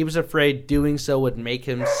because he was afraid doing so would make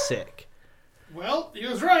him sick. Well, he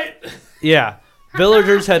was right. Yeah.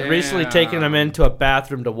 Villagers had recently Damn. taken him into a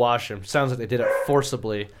bathroom to wash him. Sounds like they did it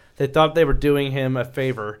forcibly. They thought they were doing him a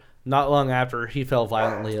favor. Not long after, he fell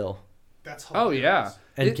violently ill That's Oh, hilarious. yeah.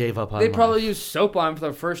 and gave up on They life. probably used soap on him for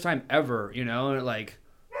the first time ever, you know, and it like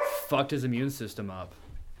fucked his immune system up.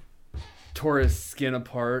 Tore his skin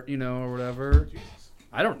apart, you know, or whatever.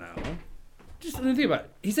 I don't know. Just think about it.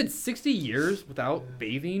 He said 60 years without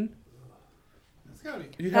bathing. It's gotta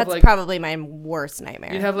be. You'd have That's like probably my worst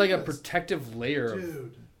nightmare. you'd have like a Yes. protective layer of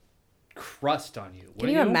Dude. crust on you. Can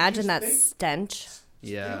wouldn't you imagine You that stink? stench?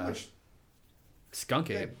 Yeah. How much Skunk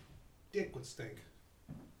ape. dick would stink?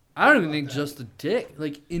 I don't even About think that. just the dick.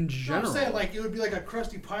 Like in No, general. I'm saying like it would be like a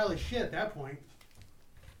crusty pile of shit at that point.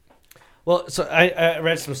 Well, so I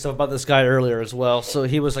read some stuff about this guy earlier as well. So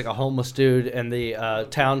he was like a homeless dude, and the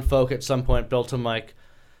town folk at some point built him like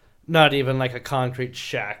not even like a concrete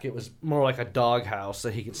shack. It was more like a dog house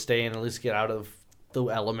that he could stay in and at least get out of the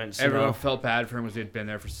elements. You Everyone know? felt bad for him because he'd been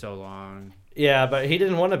there for so long. Yeah, but he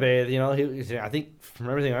didn't want to bathe. You know, I think from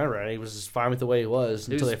everything I read, he was just fine with the way he was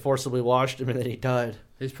until they forcibly washed him and then he died.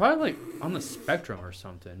 He's probably like on the spectrum or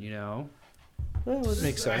something, you know? Well, it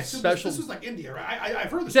makes I sense. assume Special- This was like India, right?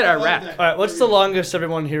 I've heard this. He said before, Iraq. that- All right, what's the longest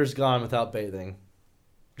everyone here's gone without bathing?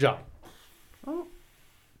 John. Well,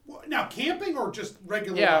 now camping or just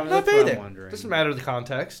regular? Yeah, life? Not That's what I'm bathing. wondering. Doesn't matter the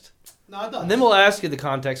context. No, it does. And then we'll ask you the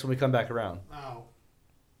context when we come back around. Oh.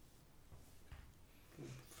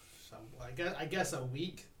 So, I guess a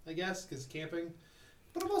week. I guess because camping,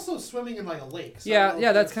 but I'm also swimming in like a lake. So I don't know Yeah,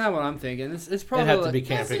 if that's kind of what I'm thinking. It's probably It'd have to like- be That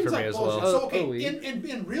camping seems for me like as bullshit. well. So Oh, okay, we-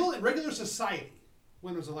 in regular society,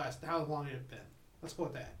 when was the last? How long had it been? Let's go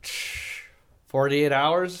with that. 48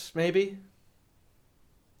 hours, maybe?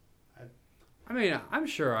 I mean, I'm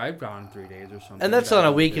sure I've gone 3 days or something. And that's on a back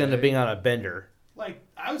in the weekend of day. being on a bender. Like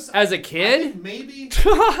I was As a I kid? think maybe.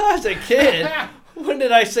 As a kid? When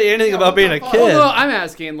did I say anything Yeah, about what being the a fuck? kid? Well, no, I'm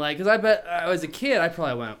asking, like, because I bet as a kid, I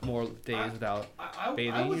probably went more days without.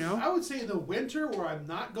 Bathing, would, you know? I would say in the winter where I'm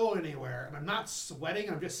not going anywhere and I'm not sweating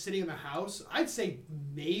and I'm just sitting in the house, I'd say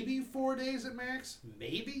maybe 4 days at max.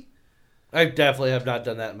 Maybe. I definitely have not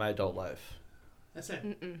done that in my adult life. That's it.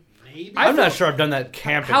 Maybe. I'm not sure I've done that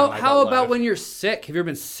camping. How in my how adult about life. when you're sick? Have you ever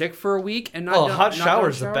been sick for a week and not? Oh, done, hot not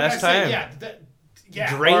shower's done the a shower? best I'd say, time.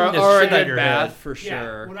 yeah. Drain Or, the or a shit out good of your bath head. for Yeah,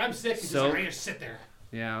 sure. when I'm sick, it's just So- I just sit there.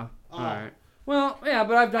 Yeah. Oh. All right. Well, yeah,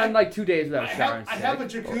 but I've done like 2 days without showering. I have a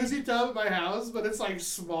jacuzzi tub at my house, but it's like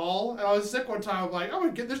small. And I was sick one time. I'm like, I'm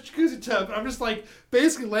gonna get this jacuzzi tub, and I'm just like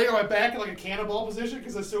basically laying on my back in like a cannonball position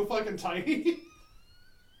because it's so fucking tiny.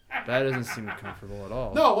 That doesn't seem comfortable at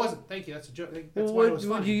all. No, it wasn't. Thank you. That's a joke. That's Well, why it was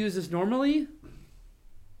would funny. you use this normally?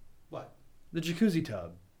 What? The jacuzzi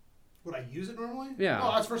tub. Would I use it normally? Yeah.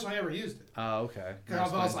 No, that's the first time I ever used it. Oh, okay.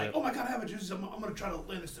 Because I was like, oh my god, I have a jacuzzi. I'm gonna try to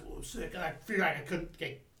land this. I was sick, and I figured I couldn't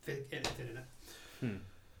get fit in it.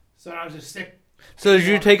 So I was just sick. So did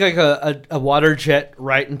you take like a water jet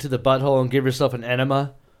right into the butthole and give yourself an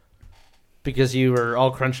enema? Because you were all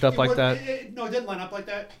crunched up It like would- that? No, it didn't line up like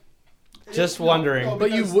that. Just wondering. No, But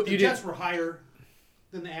you because w- the you jets did- were higher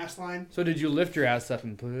than the ass line. So did you lift your ass up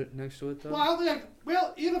and put it next to it though? Well, I don't think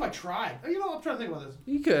well, even if I tried. You know, I'm trying to think about this.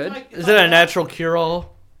 You could. Like, if Is I it a tried- natural cure-all?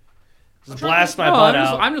 I'm Just trying blast to- my No, butt I'm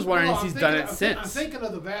out. I'm just wondering No, if he's I'm done thinking- it I'm since. thinking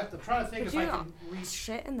of the bath. I'm trying to think Would if I you can reach.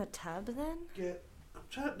 shit in the tub then? Get.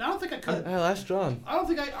 I don't think I could. That's John. I don't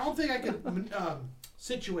think I could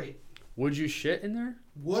situate. Would you shit in there?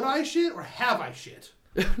 Would I shit or have I shit?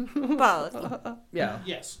 Both. Yeah.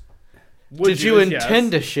 Yes. Did you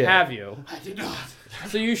intend to shit? Have you? I did not.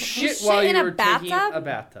 So you shit shit while in you a were taking bathtub? a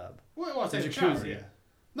bathtub. Well, I was in The a shower. jacuzzi. Yeah.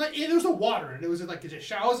 Like, there was no water in it. It was like a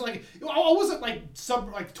shower. I wasn't like I wasn't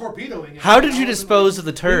like torpedoing it. How did I you wasn't, dispose of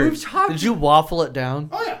the turd? We've talked- Did you waffle it down?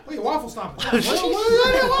 Oh yeah, well, you waffle stomp it.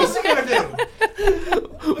 What else you gonna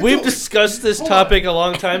do? We've discussed this Hold on. topic a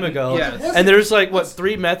long time ago. Yes. And there's like, what,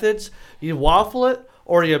 3 methods? You waffle it,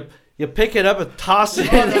 or you pick it up and toss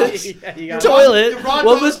it in the Yeah, you got toilet. The rod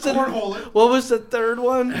What was was the cornhole it. What was the third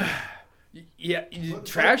one? Yeah, Put-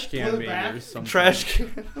 trash put can it maybe back. or something. Trash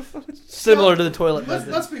can. Similar to the toilet Let's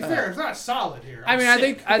method. be fair. It's not solid here. I mean, I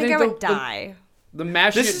think I think I would the, die. the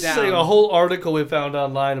mashing This it is down. like a whole article we found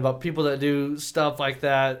online about people that do stuff like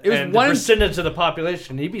that. It was and one- the percentage of the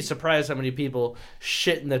population. You'd be surprised how many people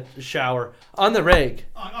shit in the shower on the reg.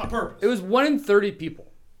 on purpose. It was 1 in 30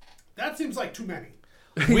 people. That seems like too many.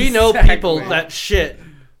 We know Exactly. people that shit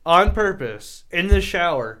on purpose in the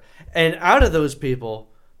shower, and out of those people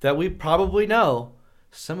that we probably know,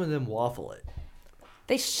 some of them waffle it.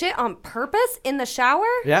 They shit on purpose in the shower?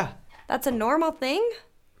 Yeah. That's a normal thing?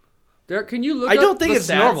 There, can you look? I up don't think the it's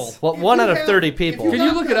stats? normal. Well, If 1 you out of have- 30 if people. you Can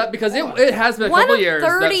you look it up because it has been a One couple of years that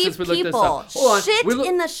 30 since we looked this people up. Hold on, shit we look-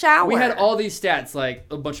 in the shower. We had all these stats, like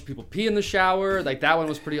a bunch of people pee in the shower. Like that one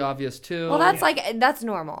was pretty obvious too. Well, that's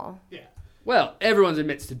normal. Yeah. Well, everyone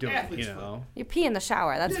admits to doing it, Athlete's you know. You pee in the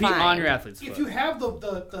shower. That's Pee fine. on your athlete's If foot. you have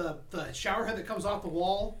the shower head that comes off the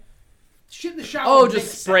wall, shit in the shower. Oh, makes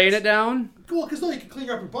just spraying sense. it down. Cool, because you can clean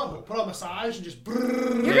up your butthole, put on a massage, and just.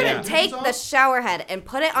 You're Yeah. gonna take the shower head and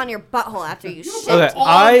put it on your butthole after you shit. Okay, all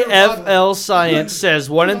on your IFL Science says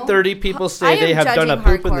 1 in 30 people I say am they have done a judging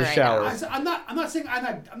poop in hardcore the right shower. I'm not saying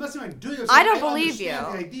I'm doing it. I don't believe understand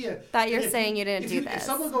you The idea that you're if saying you didn't if do If this.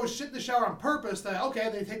 someone goes shit in the shower on purpose, then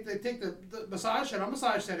okay, they take the massage head on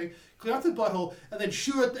massage setting, clean off the butthole, and then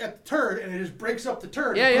shoot it at the turd, and it just breaks up the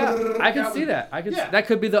turd. Yeah. I can Down see the- that. Yeah. That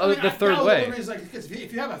could be the third now way. The is like, because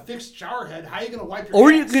if you have a fixed shower head, how are you going to wipe your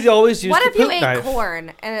Or you ass? could always use What the if you poop ate knife.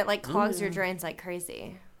 corn and it like clogs your drains like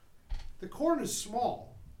crazy? The corn is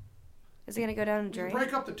small. Is it gonna go down the You drain?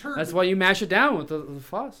 break up the turd. That's why you mash it down with the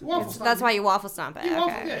faucet. Waffle stomp. That's why you waffle stomp it. You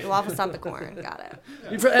waffle- Okay, yeah. you waffle stomp the corn. Got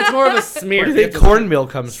it. That's more of a smear. Where do you think cornmeal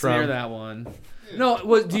comes Smear from? that one.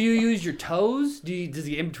 No, do you use your toes? Does it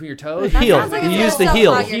get in between your toes? The heel. Sounds like You it's use gonna the still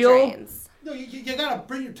heel. clog your Heel? drains. No, you got to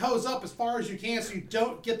bring your toes up as far as you can so you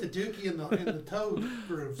don't get the dookie in the toe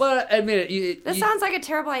grooves. But admit it, This sounds like a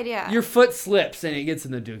terrible idea. your foot slips and it gets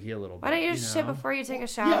in the dookie a little bit. Why don't you just shit know? before you take a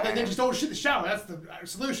shower? yeah, and then just don't shit in the shower. That's the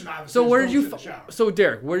solution, obviously. So is where don't did you? shit in the shower. So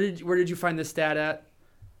Derek, where did you find this stat at?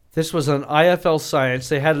 This was on IFL Science.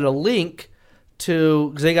 They had a link to,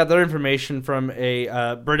 because they got their information from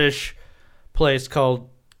a British place called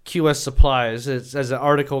QS Supplies. It's as an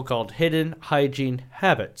article called Hidden Hygiene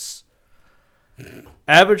Habits.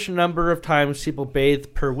 Average number of times people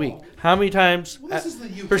bathe per week. How many times? Well, this is the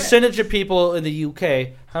UK. Percentage of people in the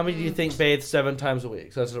UK. How many do you think bathe 7 times a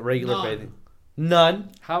week? So that's a regular None. bathing. None.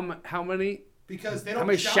 How many? Because they don't How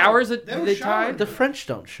many shower. showers they did don't they shower. time? The French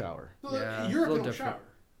don't shower. No, Yeah, Europe a little don't different. shower.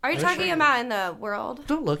 Are you That's talking right. about in the world?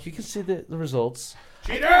 Don't look. You can see the results.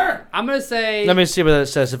 Cheater! I'm gonna say Let me see what it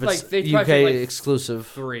says. If Like, it's they UK probably say, like, exclusive.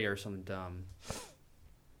 3 or something dumb.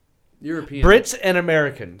 European. Brits and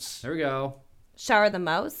Americans. There we go. Shower the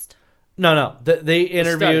most? No. They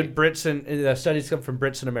interviewed study. Brits and the studies come from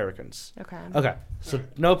Brits and Americans. Okay. Okay, so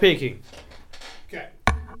no peeking. Okay.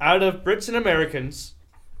 Out of Brits and Americans,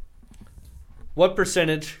 what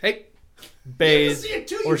percentage Hey, bathe see it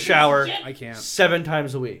too, you or piece of shower shit. I can't. 7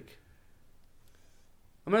 times a week?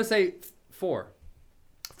 I'm gonna say 4.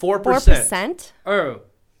 4%. 4%? Oh,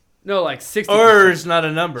 no, like 60%. Or is not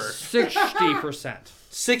a number. 60%.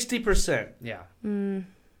 60%. Yeah.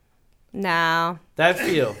 No. That's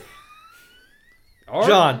you. Or,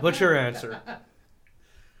 John, what's your answer?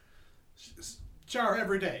 Shower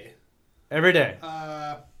every day. Every day.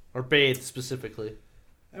 And Or bathe specifically.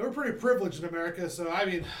 we're pretty privileged in America, so I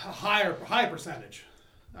mean, a high percentage.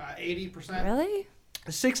 80%. Really?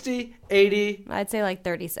 60, 80. I'd say like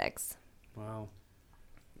 36. Wow.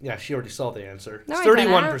 Yeah, she already saw the answer. No, I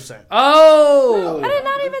 31%. Oh. I did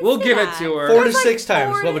not even We'll see give that. it to her. 4 to There's 6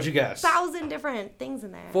 times. like What would you guess? 4,000 different things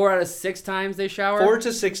in there. 4 out of 6 times they shower. 4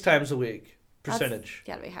 to 6 times a week. That's Percentage.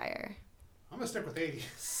 gotta be higher. I'm going to stick with 80.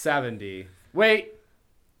 70. Wait.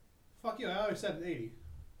 Fuck you, I always said 80.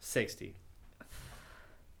 60.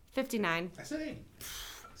 59. I said 80.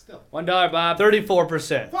 Still. $1, Bob.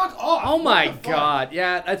 34%. Fuck off. Oh my What the fuck? God.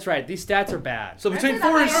 Yeah, that's right. These stats are bad. So between I say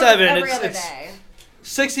 4 and that 7, every other it's day.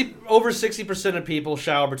 60 over 60% of people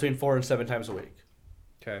shower between 4 and 7 times a week.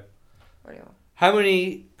 Okay. What do you want? How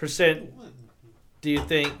many percent do you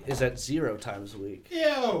think is at 0 times a week?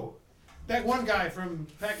 Ew. That one guy from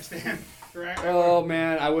Pakistan. Right? Oh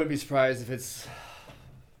man, I wouldn't be surprised if it's.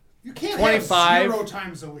 You can't 25. have 0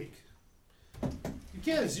 times a week. You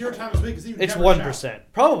can't have 0 times a week because you It's never 1%. shower.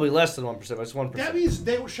 Probably less than 1%, but it's 1%. That means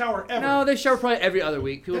they don't shower ever. No, they shower probably every other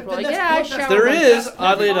week. People are probably like, yeah, I shower. There once." is, That's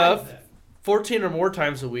oddly fine enough, then. 14 or more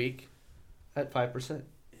times a week at 5%.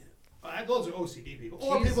 Those are OCD people.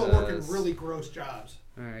 Or people working Jesus. really gross jobs.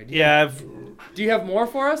 All right. Yeah, Do you have more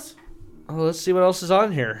for us? let's see what else is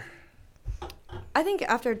on here. I think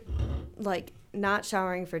after, like, not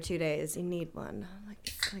showering for 2 days, you need one. Like,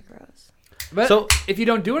 it's kind of gross. But So, if you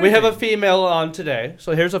don't do We anything, have a female on today,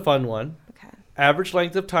 so here's a fun one. Okay. Average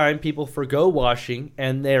length of time people forgo washing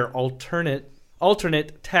and their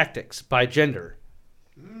alternate tactics by gender.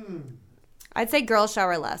 I'd say girls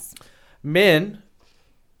shower less. Men,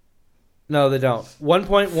 no, they don't.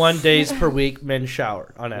 1.1 days per week men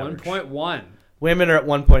shower on average. 1.1. Women are at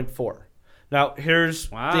 1.4. Now, here's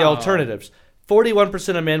the Wow. alternatives.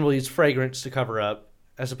 41% of men will use fragrance to cover up,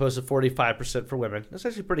 as opposed to 45% for women. That's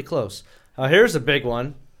actually pretty close. Here's a big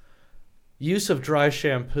one. Use of dry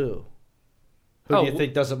shampoo. Who do you Oh,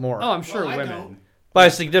 think does it more? Oh, I'm sure Well, I women. don't. By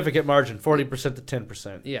a significant margin, 40% to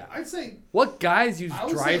 10%. Yeah. I'd say What guys use I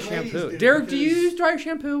would dry say ladies shampoo? do, Derek, do you because- use dry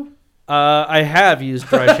shampoo? I have used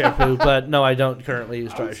dry shampoo, but no, I don't currently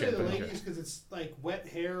use I dry would say the shampoo. ladies, because it's like wet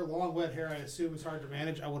hair, long wet hair. I assume it's hard to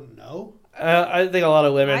manage. I wouldn't know. I think a lot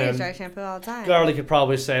of women I use and dry shampoo all the time. Garlic could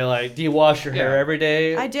probably say like, "Do you wash your hair Yeah. every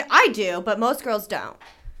day?" I do, but most girls don't.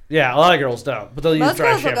 Yeah, a lot of girls don't, but they'll use Most dry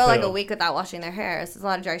girls will shampoo. go like a week without washing their hair. So it's a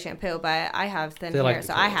lot of dry shampoo, but I have thin They hair, like the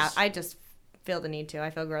so curls. I just feel the need to. I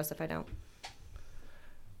feel gross if I don't.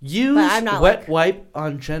 Use But I'm not wet like- wipe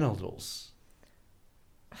on genitals.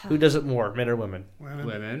 Who does it more, men or women?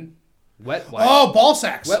 Women. Wet wipe. Oh, ball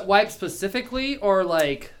sacks. Wet wipe specifically, or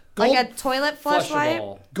like Gold, Like a toilet flush wipe.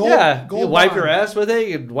 flushable? gold, Yeah, gold you wipe bond. your ass with it.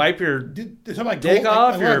 You wipe your They're talking about dick gold,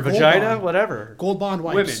 off, like your gold vagina, bond. whatever. Gold bond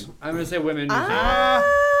wipes. Women. I'm gonna say women. I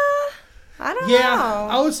don't Yeah, know.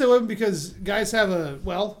 I would say women because guys have an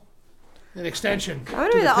extension. I'm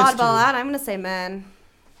gonna to be the piss oddball tube. out. I'm gonna say men.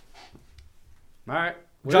 All right.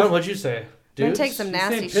 John, what'd you say? Men Dudes? take some He's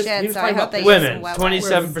nasty saying piss- shit, he's so I talking hope about they use some Women, wet wipes.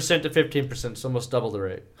 27% to 15%, so almost double the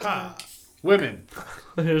rate. Ah, Women.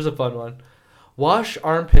 Here's a fun one. Wash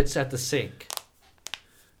armpits at the sink.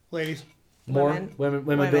 ladies. More Women.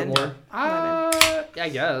 women do it more. I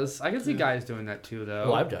guess I can see guys doing that too, though.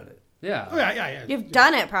 Well, I've done it. Yeah. Oh yeah. You've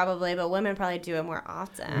done it probably, but women probably do it more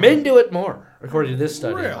often. Men do it more, according to this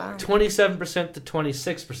study. Really? Wow. 27% to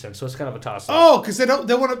 26%, so it's kind of a toss up. Oh, because they don't.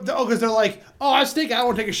 They want to. Oh, because they're like, oh, I stink. I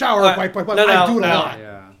want to take a shower. Wipe. no, I do it a no. lot.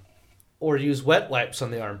 Yeah. Or use wet wipes on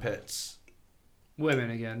the armpits. Women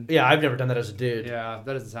again. Yeah, I've never done that as a dude. Yeah,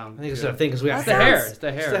 that doesn't sound. I think it's good. a thing because we have It's That the hair. hair. It's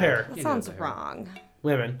the hair. It's the hair. That You know sounds it's the hair. wrong.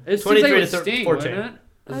 Women. It seems 23 like it to would 14. sting, wouldn't it?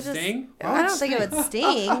 Does I it just- sting? I don't think it would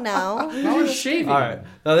sting. No. How is shaving? All right.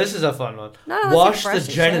 Now this is a fun one. Not unless you Wash brush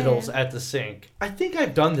the your genitals shit. at the sink. I think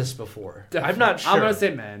I've done this before. I'm Definitely. not sure. I'm gonna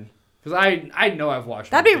say men because I know I've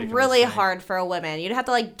washed. That'd my be dick in the really sink. hard for a woman. You'd have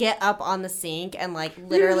to like get up on the sink and like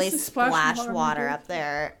literally just splash splash water water on up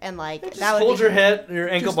there, and like Just that would hold be your head, your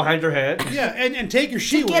ankle behind your head. Yeah, and take your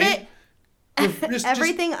shiwi. get it Just,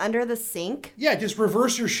 everything under the sink. yeah, just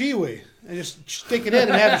reverse your shiwi and just stick it in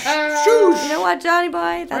and have it shoosh. You know what, Johnny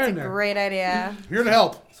boy? That's Right a in there. great idea. Here to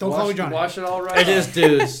help. Don't call me Wash, Johnny. wash it all right. It is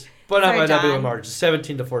dudes, but not Sorry, by that big of a John. margin.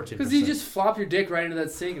 17 to 14%. Because you just flop your dick right into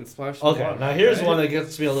that sink and splash. the Okay, water, now here's right? one that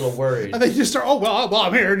gets me a little worried. And then you just start. Oh well,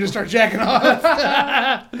 I'm here. And just start jacking off.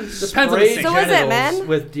 Depends on the Spray sink. So is it genitals men?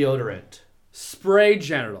 with deodorant. Spray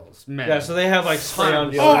genitals, men. Yeah, so they have like spray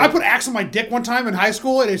on deodorant. Oh, I put Axe on my dick one time in high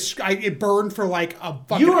school, and it burned for like a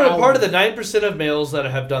fucking You are a hour. part of the 9% of males that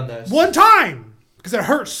have done this. One time because it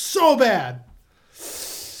hurt so bad.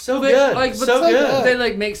 So They, good. like, but so good. They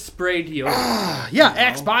like make spray deodorant. Yeah,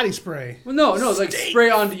 Axe body spray. Well, no, like spray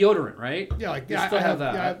on deodorant, right? Yeah, like You yeah, still I have have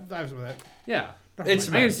that. Yeah, I have some of that. Yeah. It's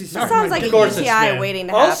I can men. see That some. sounds like Of a course it's UTI men. waiting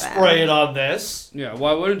to I'll happen. spray it on this. Yeah,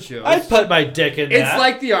 why wouldn't you? I'd put my dick in It's that.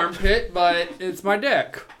 like the armpit, but it's my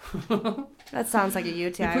dick. You That sounds like a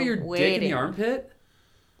UTI put your dick in waiting. the armpit?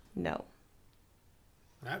 No.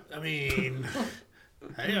 I mean,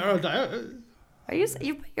 I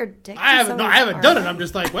You put your dick? in haven't. No, I someone's haven't done it. arm? I'm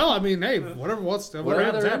just like, well, I mean, hey, whatever. Whatever Whatever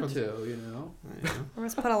happens, they're happens. into, you know. Or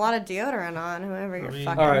just put a lot of deodorant on whoever you're mean-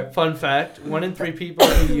 fucking. All right, fun fact. 1 in 3 people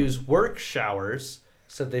who use work showers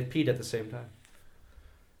said they peed at the same time.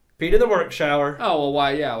 Peed in the work shower. Oh well,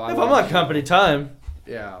 why? Yeah, why? If I'm on company time.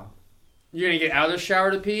 Yeah. You're gonna get out of the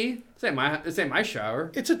shower to pee? This ain't my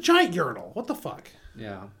shower. It's a giant urinal. What the fuck?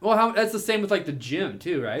 Yeah. Well, that's the same with like the gym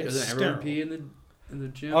too, right? It's Doesn't everyone sterile. pee in the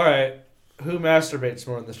gym? All right, who masturbates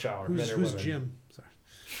more in the shower? men or Who's women? Jim? Sorry.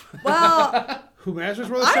 Well, Who masters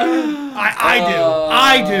where the shower?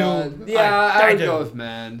 I do. Yeah, I would do. go with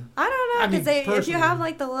men. I don't know I mean, because if you personally. have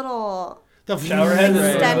like the little The Shower head?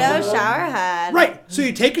 extendo shower head, Right. So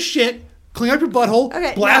you take a shit, clean up your butthole,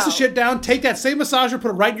 Okay, blast no. the shit down, take that same massager, put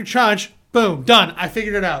it right in your chunch. Boom, done. I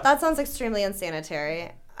figured it out. That sounds extremely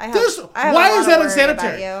unsanitary. I have, This, I have a why lot is of that worry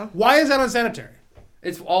unsanitary? about you. Why is that unsanitary?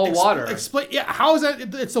 It's all water. Explain. Yeah. How is that?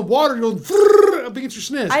 It's the water going up against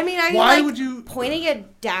your sniz. I mean, are you why like would you? pointing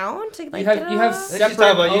it down to like You have- get it you have off? I think she's Separate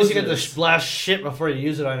talking about using it to hoses. splash shit before you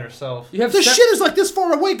use it on yourself. You have The sep- shit is like this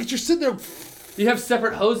far away because you're sitting there. You have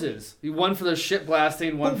separate hoses. One for the shit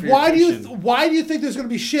blasting, one for Why your do you? fishing. Why do you think there's going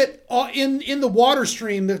to be shit in the water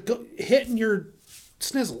stream that hitting your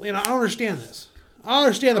snizzle? You know, I don't understand this. I don't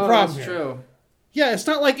understand the problem that's here. true. Yeah, it's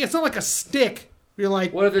not like a stick. You're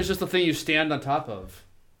like, What if there's just a thing you stand on top of?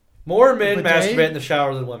 More men Bidet? masturbate in the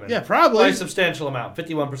shower than women. yeah, probably. By a substantial amount.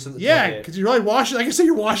 51% of the Yeah, 28. because you're really washing. Like I said,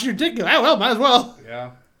 you're washing your dick. Ah, well, might as well.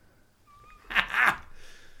 Yeah.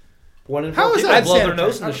 1 in 4 How is people that blow their sanitary?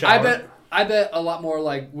 nose in the shower. I bet a lot more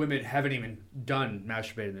like women haven't even done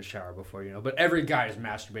masturbating in the shower before, you know. But every guy is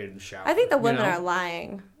masturbating in the shower. I think the you women know? are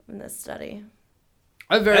lying in this study.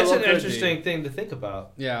 I very That's well an could interesting be. thing to think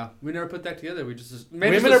about. Yeah, we never put that together. We just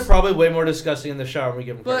Women are probably way more disgusting in the shower than we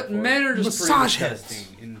give them credit but for. men are just Massage pretty heads.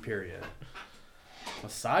 disgusting in period.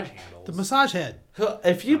 Massage handles. The massage head.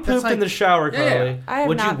 If you That's pooped like- in the shower, Yeah, yeah. Carly, I have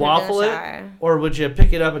would not you pooped in the waffle it, shower. or would you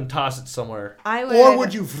pick it up and toss it somewhere? I would. Or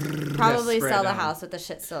would you? probably spray sell it the down. house with the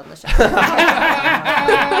shit still in the shower?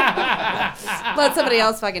 Let somebody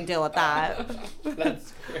else fucking deal with that.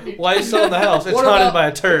 That's great. Why are you selling the house? It's What haunted about- by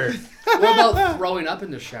a turd. What about throwing up in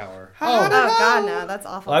the shower? Oh God, no, that's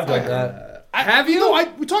awful. I've done too. that. Have you? No,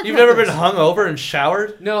 we talked. You've about never this. been hung over and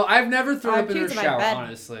showered? No, I've never thrown I up in puked the in my shower, bed.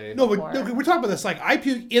 honestly. No, before. we're talking about this. Like I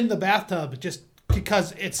puke in the bathtub just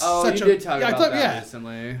because it's Oh, such you a. did talk yeah, about I thought, that yeah.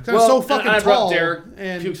 recently. I'm so fucking and I brought tall, Derek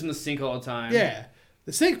and- pukes in the sink all the time. Yeah,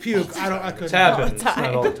 the sink puke. I don't. I couldn't. It's happened. It's time.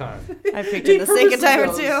 not all the time. I puked in the sink a time or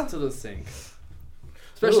two. To the sink.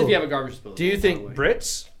 Especially if you have a garbage disposal. Do you think by the way.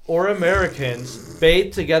 Brits or Americans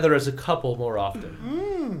bathe together as a couple more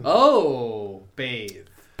often? Oh, bathe.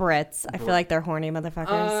 Brits. I feel like they're horny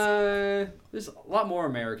motherfuckers. There's a lot more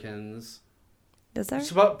Americans. Is there? It's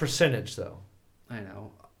about percentage, though. I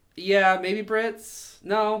know. Yeah, maybe Brits.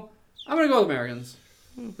 No, I'm gonna go with Americans.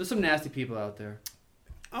 There's some nasty people out there.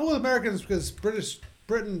 I'm with Americans because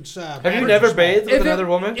Britain's. Have you never bathed with another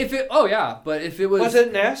woman? Oh yeah, but if it was Was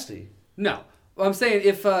it nasty? no. Well, I'm saying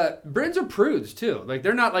if Britons are prudes too, like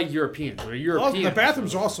they're not like Europeans. They're Well, Europeans. the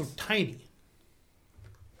bathrooms are also tiny.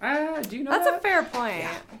 Do you know That's that? a fair point.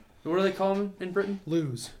 What do they call them in Britain?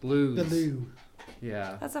 Loos. Blues. The loo.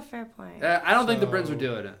 Yeah. That's a fair point. I don't think the So- Brits would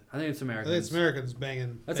do it. I think it's I Americans. think it's Americans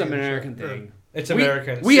banging. That's an banging American shit. thing. It's We-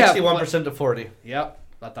 American. we have- 61% to 40. Yep,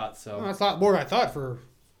 I thought so. Well, that's a lot more than I thought for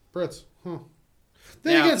Brits. Huh.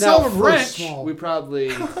 Then Now, again, some of them are really French, small. we probably.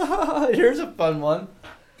 Here's a fun one.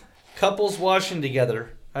 Couples washing together.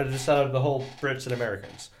 I just out of the whole Brits and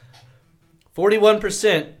Americans.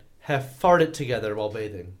 41% have farted together while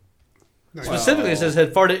bathing. Nice. Specifically, it says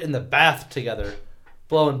had farted in the bath together,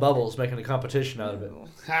 blowing bubbles, making a competition out of it.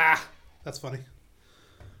 Ah, that's funny.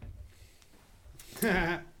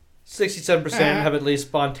 67% have at least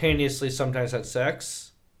spontaneously sometimes had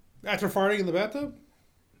sex. After farting in the bathtub?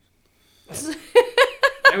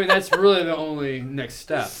 I mean, that's really the only next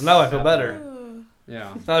step. Now I feel better.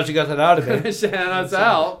 Yeah. Now that you got that out of me. Shannon's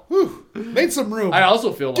out. Whew, made some room. I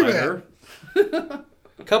also feel Give me lighter.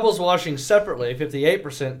 Couples washing separately,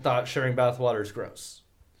 58% thought sharing bath water is gross.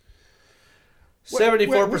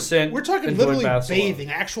 74% We're talking enjoyed literally baths alone. bathing,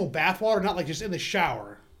 actual bath water, not like just in the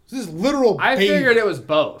shower. This is literal I bathing. figured it was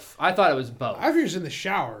both. I thought it was both. I figured it's in the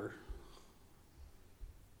shower.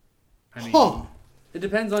 I mean, Huh. it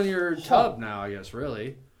depends on your tub now, I guess,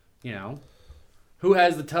 really. You know, who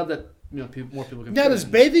has the tub that more people can Now, fit does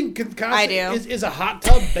in? bathing concept I do. Is a hot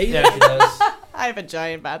tub bathing? Yeah, she does. I have a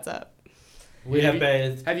giant bathtub. We have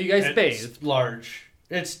bathed. Have you guys It's bathed? large.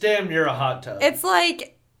 It's damn near a hot tub. It's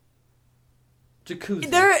like Jacuzzi.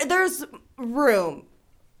 there's room.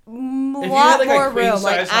 A If you lot had like more a queen room. size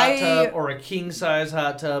Like hot tub or a king size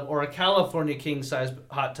hot tub or a California king size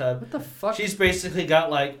hot tub, What the fuck? she's basically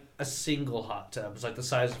got like a single hot tub. It's like the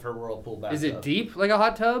size of her whirlpool bathtub. Is it deep like a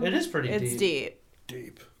hot tub? It is pretty it's deep.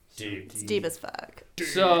 Deep. Deep. It's deep as fuck.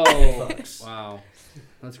 So, Fucks. wow.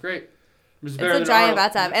 That's great. It's It's a giant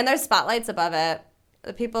bathtub, and there's spotlights above it.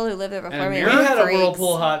 The people who lived there before And me a We mirror? were had a freaks.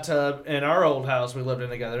 whirlpool hot tub in our old house we lived in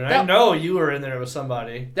together, and I That- know you were in there with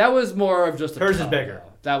somebody. That was more of just a Hers is tub, bigger.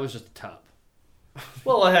 though. That was just a tub.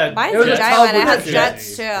 Well, I had. Mine's It was a a giant tub one. It with has a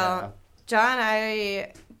jets jacuzzi. too. Yeah. John,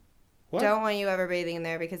 I What? don't want you ever bathing in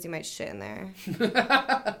there because you might shit in there. and You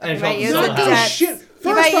felt might use so the Not loud. do jets. shit.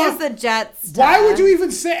 You First might off, use the jets. why to- would you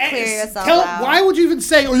even say? clear yourself tell. out. Why would you even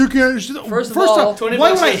say? Oh, you can. First of all, off, 20 why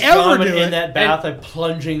bucks would I is ever vomit do in it? that bath and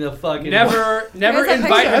plunging the fucking. Never Here's a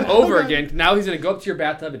invite him picture. over again. Now he's gonna go up to your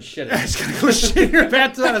bathtub and shit in it. It's gonna go shit in your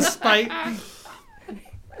bathtub out of spite.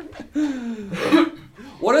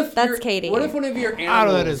 What if That's your- Katie. What if one of your animals I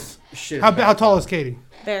don't know that is. shit in How, the how tall bathtub? is Katie?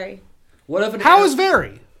 Very. What if an How ani- is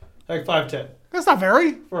very? Like 5'10" That's not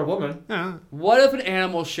very. for a woman. Yeah. What if an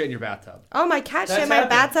animal shit in your bathtub? Oh, my cat shit That's in my happened.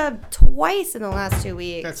 bathtub twice in the last 2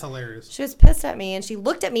 weeks. That's hilarious. She was pissed at me, and she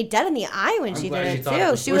looked at me dead in the eye when she glad did she it thought too.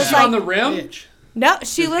 it was She Was was she like, on the rim? Bitch. no,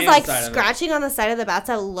 she Just was like inside of it. scratching on the side of the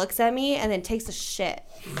bathtub, looks at me, and then takes a shit.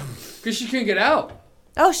 Because she couldn't get out.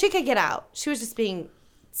 Oh, she could get out. She was just being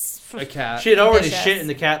A cat. She had already Vicious. shit in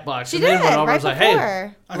the cat box. She and did then went over right and was like, before.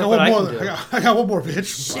 hey, I look got what one I more. can do. I got one more,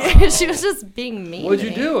 bitch. She was just being mean. What'd to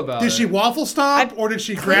you me. do about Did it? she waffle stomp or did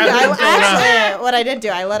she grab it? I, and throw it out? actually, what I did do,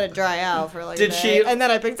 I let it dry out for like Did a she- day, and then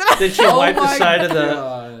I picked it up. Did she Oh wipe the my side of the...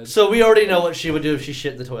 God. So we already know what she would do if she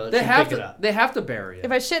shit in the toilet. They She'd have pick it to. up. They have to bury it.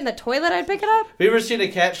 If I shit in the toilet, I'd pick it up. Have you ever seen a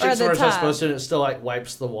cat Or shit the somewhere it's not tub. supposed to and it still like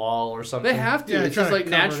wipes the wall or something? They have to. Yeah, It's try just to like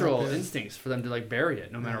cover it up, natural yeah. instincts for them to like bury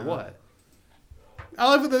it, no matter what. I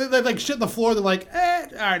love it. They like shit on the floor. They're like, all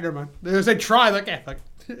right, never mind. They try, like, fuck.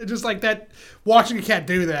 It's just like that, watching a cat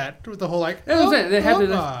do that with the whole, like, That's what I'm saying. They have to.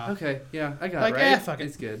 ah. Okay, yeah, I got Like, it right. fuck it.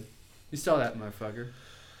 It's good. You saw that, motherfucker.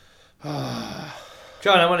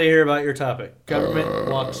 John, I want to hear about your topic. Government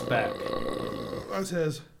walks back. That's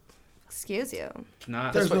his. Excuse you.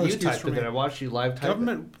 Not. There's That's what no you excuse typed for in me. there. I watched you live type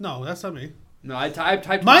Government? No, that's not me. No, I typed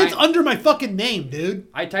Mine's mine. under my fucking name, dude.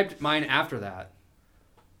 I typed mine after that.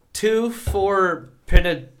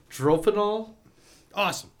 2,4-penadrophenol.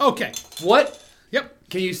 Awesome. Okay. What? Yep.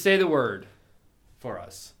 Can you say the word for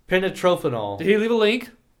us? Penadrophenol. Did he leave a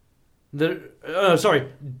link? Sorry,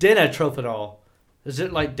 denatrophenol. Is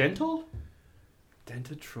it like dental?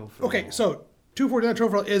 Dentatrophenol. Okay, so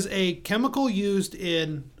 2,4-denatrophenol is a chemical used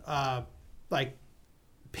in, like,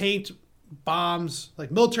 paint, bombs,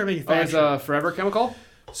 like military Oh, it's manufacturing. a forever chemical.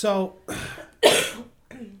 So,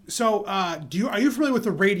 are you familiar with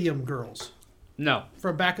the Radium Girls No.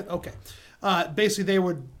 from back? Okay, basically they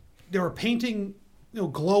were painting,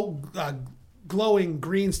 glowing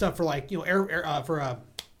green stuff for like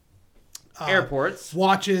Airports.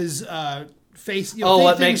 watches, face.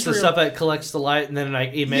 What things makes for the your- stuff that collects the light and then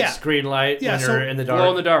like emits Yeah. green light Yeah, when so you're in the dark? Glow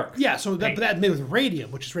in the dark. Yeah, so that, but that made with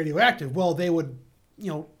radium, which is radioactive. Well, they would,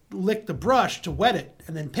 lick the brush to wet it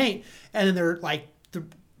and then paint, and then they're like,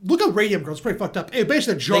 look at Radium Girls, it's pretty fucked up. Hey,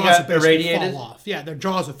 basically, their jaws got would basically irradiated? fall off. Yeah, their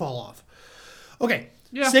jaws would fall off. Okay,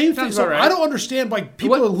 Yeah, same thing. sounds So about right. I don't understand why people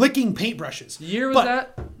What- are licking paintbrushes. Year was But,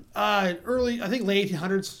 that? Early, I think late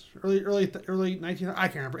 1800s, early 1900s. I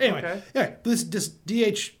can't remember. Anyway, Okay. this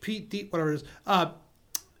DHP, whatever it is.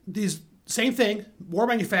 These same thing. War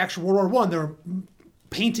manufacturer, World War I. They're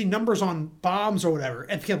painting numbers on bombs or whatever,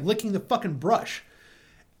 and kept licking the fucking brush,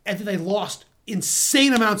 and then they lost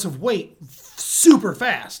insane amounts of weight super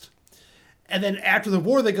fast. And then after the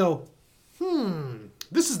war, they go,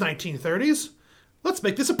 this is 1930s. Let's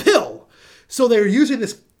make this a pill. So they're using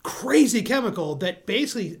this crazy chemical that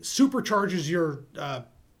basically supercharges your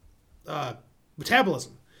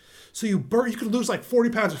metabolism. So you could lose like 40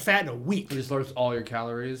 pounds of fat in a week. It just lowers all your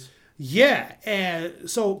calories. Yeah, and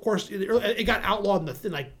so of course it got outlawed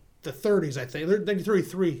in like the 30s, I think.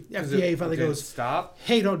 1933, FDA finally goes, Stop.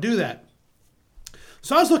 "Hey, don't do that."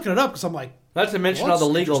 So I was looking it up because I'm like, Not to mention Well, all the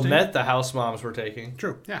that's legal interesting. meth the house moms were taking.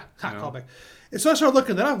 true, yeah, hot No. callback. And so I started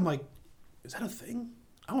looking that up. I'm like, is that a thing?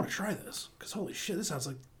 I want to try this because holy shit, this sounds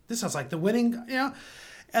like the winning,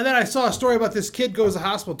 And then I saw a story about this kid goes to the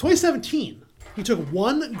hospital. 2017, he took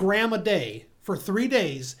 1 gram a day for 3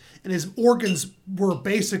 days, and his organs were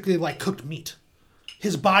basically like cooked meat.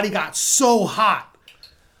 His body got so hot.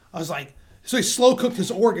 I was like, so he slow cooked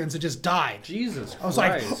his organs and just died. Jesus I was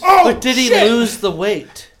like, Christ. oh, But did he shit! lose the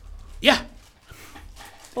weight? Yeah.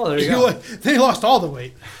 Well, there you go. Then he lost all the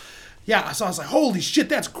weight. Yeah, so I was like, holy shit,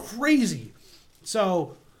 that's crazy.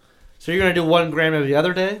 So So you're gonna do 1 gram every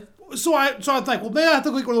other day? I was like, well, maybe I have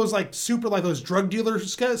to like one of those like super like those drug dealer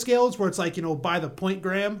scales where it's like by the point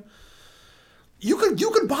gram. You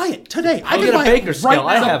could buy it today. I I'll can get a buy Baker it scale.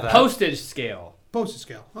 I now. have that. Postage scale. Postage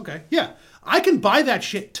scale. Okay, yeah, I can buy that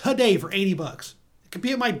shit today for $80. It could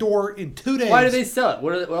be at my door in 2 days. Why do they sell it?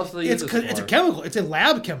 What else do they use It's it for? it's a chemical. It's a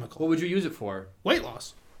lab chemical. What would you use it for? Weight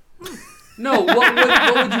loss. No, what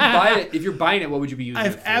would you buy it? If you're buying it, what would you be using I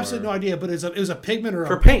it have for? absolutely no idea, but it was a pigment or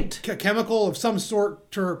For a paint. chemical of some sort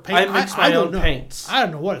to paint. I mix my don't own know. paints. I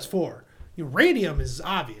don't know what it's for. Radium is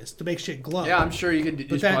obvious to make shit glow. Yeah, I'm sure you could.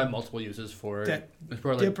 There's that- probably multiple uses for it. that There's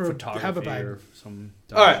probably like dipper photography habibide. or some.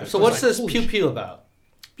 dumb All right. shit. So was what's like, this holy pew shit. pew about?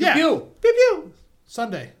 yeah. pew. Pew pew.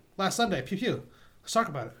 Last Sunday. Pew pew. Let's talk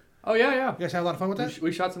about it. Oh yeah, yeah. You guys have a lot of fun with that?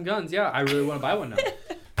 We shot some guns. Yeah, I really want to buy one now.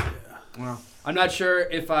 Well, I'm not sure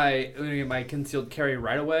if I'm gonna get my concealed carry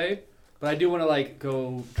right away, but I do want to like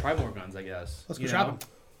go try more guns. I guess. Let's go You shopping.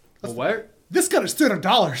 know? Well, what? This gun is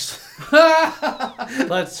 $300.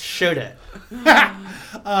 Let's shoot it.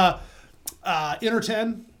 Inner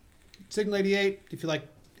 10, Signal 88. If you like,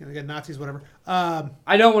 again, Nazis, whatever.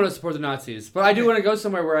 I don't want to support the Nazis, but I do want to go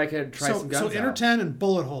somewhere where I could try some guns. So Inner out. 10 and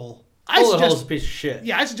Bullet Hole. Bullet hole's a piece of shit.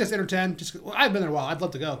 Yeah, I suggest Inner 10. I've been there a while. I'd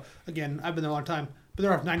love to go. Again, I've been there a long time. But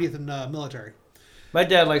they're off 90th and military. My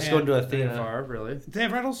dad likes going to They Athena. are really. Do they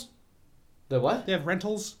have rentals? The what? They have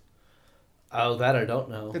rentals? Oh, that I don't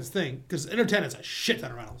know. It's a thing because Inter 10 is a shit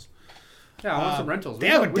ton of rentals. Yeah, I want some rentals. They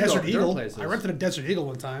We have go- a we go Desert to different Eagle. places. I rented a Desert Eagle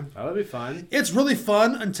one time. That would be fun. It's really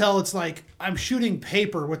fun until it's like I'm shooting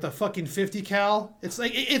paper with a fucking 50 cal. It's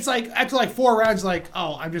like after like 4 rounds, like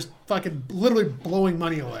I'm just fucking literally blowing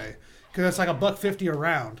money away because it's like $1.50 a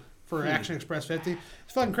round for Action Express 50.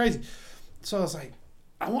 It's fucking crazy. So I was like,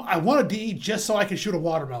 I want a DE just so I can shoot a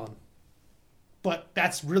watermelon, but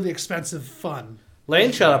that's really expensive fun.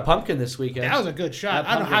 Lane shot a pumpkin this weekend. That was a good shot.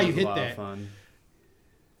 That I don't know how you pumpkin was hit a lot of that. fun.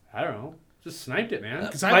 I don't know. Just sniped it, man.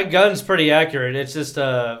 'Cause My gun's pretty accurate. It's just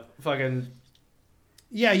fucking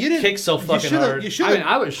yeah, you didn't kick so fucking you hard. You I should. mean,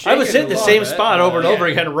 I was shaking I was hitting a the little same bit, spot but- over and yeah. over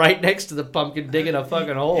again, right next to the pumpkin, digging a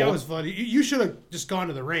fucking hole. It was funny. You should have just gone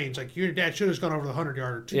to the range. Like your dad should have just gone over the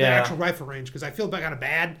 100-yard to the Yeah. actual rifle range because I feel kind of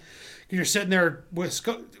bad. You're sitting there with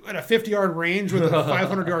at a 50-yard range with a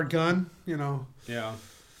 500-yard gun. You know, Yeah.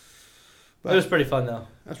 It was pretty fun though.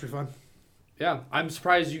 that's pretty fun. Yeah. I'm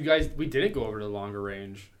surprised you guys, we didn't go over to the longer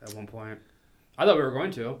range at one point. I thought we were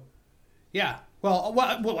going to. Yeah. Well,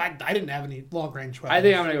 I didn't have any long range weapons. I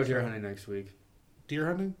think I'm going to go deer hunting next week. Deer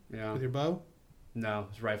hunting Yeah. with your bow. No,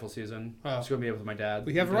 it's rifle season. Oh. It's going to be with my dad.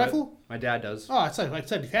 We have a Do it. rifle. My dad does. Oh, it's like I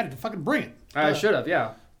said, you had to fucking bring it. I should have,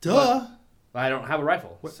 yeah. Duh. But I don't have a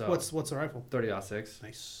rifle. So What's a rifle? 30-06.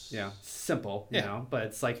 Nice. Yeah. Simple, Yeah. you know. But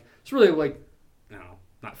it's like, it's really like, no,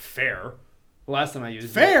 not fair. The last time I used it.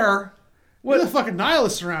 Fair. What the fucking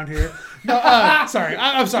nihilists around here? No, sorry.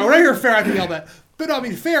 I'm sorry. When I hear fair, I think all that. But no, I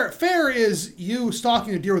mean, fair is you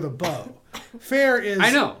stalking a deer with a bow. Fair is.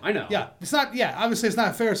 I know. Yeah, it's not. Yeah, obviously it's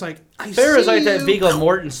not fair. It's like Fair is like that you. Viggo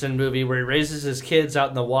Mortensen movie where he raises his kids out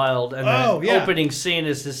in the wild, and the yeah. opening scene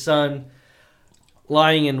is his son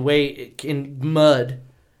lying in wait in mud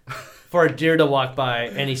for a deer to walk by,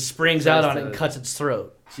 and he springs out on it and cuts its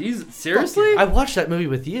throat. Jeez, seriously? I watched that movie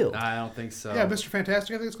with you. I don't think so. Yeah, Mr.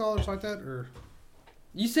 Fantastic, I think it's called, or something like that. Or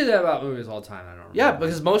You say that about movies all the time. I don't remember. Yeah,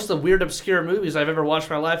 because most of the weird, obscure movies I've ever watched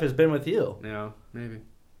in my life has been with you. Yeah, maybe.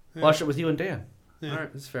 Yeah. Watched it with you and Dan. Yeah. All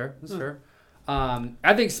right, that's fair. That's fair.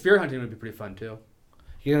 I think spear hunting would be pretty fun too.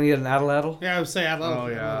 You gonna get an addle? yeah, I would say I love. Oh,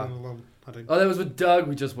 yeah. I think Oh, that was with Doug.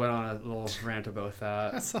 We just went on a little rant about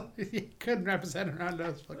that. that's all, you couldn't represent around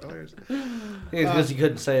us. Fuck hilarious. It's because you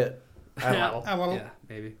couldn't say it. Addle. I want Yeah,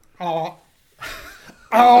 maybe. Oh.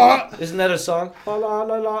 Oh. Isn't that a song? La la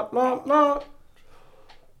la la la la.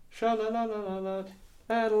 Sha la la la la la.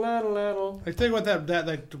 Addle addle addle. I think about that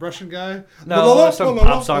like the Russian guy. No, that's some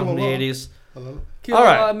pop song from the 80s. Kill All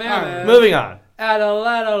right, a mammoth. moving on. Addle,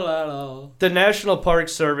 addle, addle. The National Park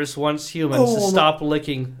Service wants humans Oh, to no. stop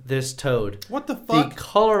licking this toad. What the The fuck?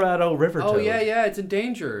 Colorado river Oh toad. yeah, it's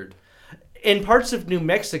endangered. In parts of New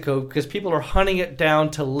Mexico, because people are hunting it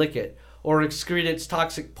down to lick it or excrete its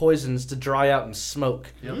toxic poisons to dry out and smoke.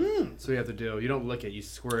 Yep. That's what you have to do. You don't lick it. You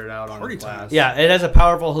squirt it out on Party the glass. time. Yeah, it has a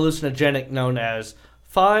powerful hallucinogenic known as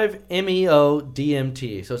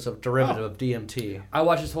 5-MeO-DMT. So it's a derivative of DMT. I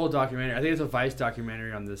watched this whole documentary. I think it's a Vice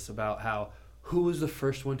documentary on this about who was the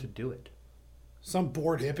first one to do it. Some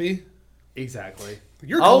bored hippie. Exactly.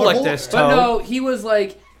 You're I'll lick colorful. this But toad. no, he was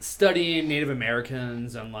like studying Native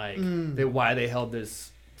Americans and like why they held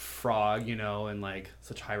this frog, you know, in like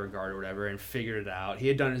such high regard or whatever, and figured it out. He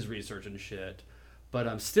had done his research and shit.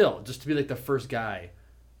 But still, just to be like the first guy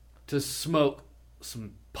to smoke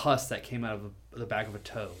some pus that came out of the back of a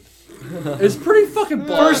toad. It's pretty fucking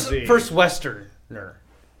ballsy. First Westerner.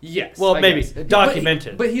 Yes. Well, I maybe. guess.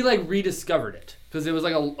 Documented. But he like rediscovered it because it was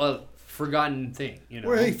like a forgotten thing, you know.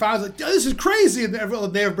 Where he finds like, this is crazy, and the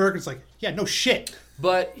Native Americans like, yeah, no shit.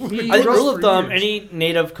 But he I think Gross rule of for thumb, years. any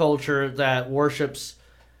native culture that worships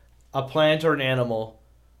a plant or an animal,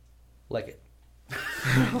 lick it.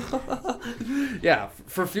 yeah,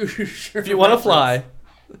 for future. If you want to fly,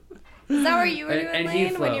 Is that what you were And- doing, and he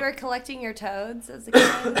Lane, when float. you were collecting your toads as a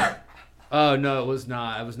kid? Oh no, it was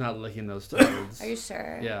not. I was not licking those toads. Are you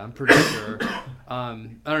sure? Yeah, I'm pretty sure. I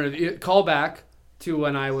don't know. Call back to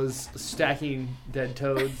when I was stacking dead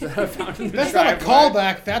toads that I found in the That's not a driveway.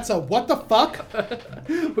 callback. That's a what the fuck?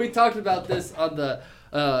 We talked about this on the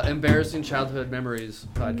Embarrassing Childhood Memories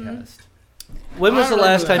podcast. when was I the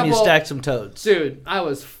remember last that. time you Couple- stacked some toads? Dude, I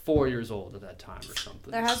was 4 years old at that time or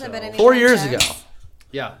something. There hasn't been any 4 years contact. ago.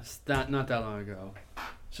 Yeah, it's not that long ago.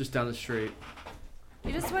 It's just down the street.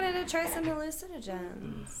 You just wanted to try some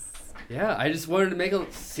hallucinogens. Yeah, I just wanted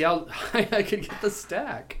to see how high I could get the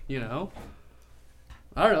stack, you know?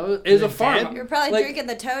 I don't know. It was a farm. You're probably Like, drinking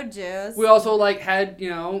the toad juice. We also had,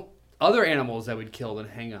 other animals that we'd killed and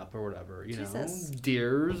hang up or whatever, Jesus.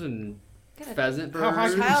 Deers and Good a pheasant birds. How high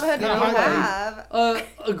childhood No, did you I- have?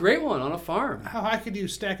 A great one on a farm. How high could you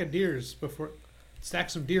stack a deers before? stack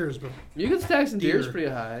some deers, but You can stack some deers Deer. pretty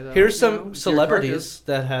high. Though, Here's you know, some deer celebrities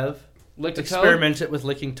that have carcass. Licked a toad. experimented with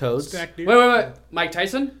licking toads. stack deer. Wait. Mike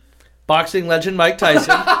Tyson? Boxing legend Mike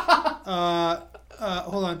Tyson.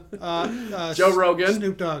 Hold on. Joe Rogan?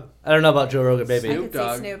 Snoop Dogg. I don't know about Joe Rogan, baby. Snoop could see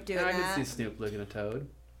Dogg. Snoop doing Yeah, I that. can see Snoop licking a toad.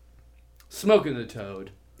 Smoking the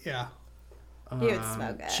toad. Yeah. He would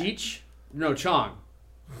smoke it. Cheech? No, Chong.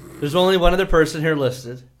 There's only one other person here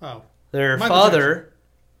listed. Oh. Their Michael father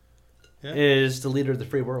Yeah. is the leader of the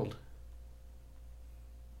free world.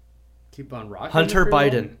 Keep on rocking. Hunter the free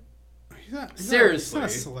Biden. world? He's Seriously. not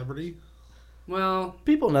a celebrity. Well,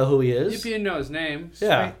 People know who he is. if you know his name.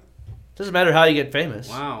 Yeah. Doesn't matter how you get famous.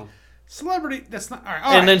 Wow. Celebrity. That's not. All right.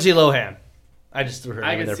 And Lindsay Lohan. I just threw her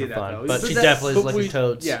I name in can there see for that, fun. though. But But she that- definitely is but licking we-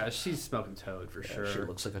 toads. Yeah, she's smoking toad for sure. She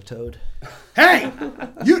looks like a toad. Hey,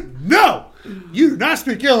 you do not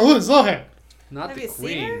speak ill of Lindsay Lohan. Not Have the you seen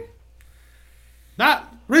queen. her?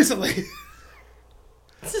 Not recently.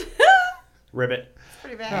 Ribbit.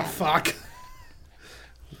 Pretty Ah, bad. fuck.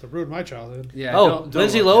 To ruin my childhood. Yeah. Oh, don't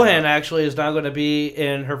Lindsay look that Lohan up. actually is now going to be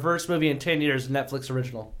in her first movie in 10 years, Netflix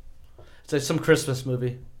original. It's like some Christmas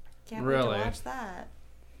movie. Can't wait Really? to watch that.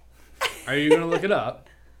 Are you gonna look it up?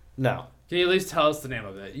 No. Can you at least tell us the name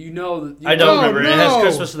of it? You know. I don't Oh, remember. It has no.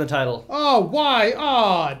 Christmas in the title. Oh, why?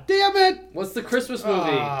 Oh, damn it. What's the Christmas movie?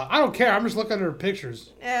 I don't care. I'm just looking at her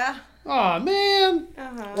pictures. Yeah. Oh, man.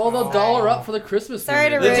 Uh-huh. Well, they'll dollar up for the Christmas Sorry movie.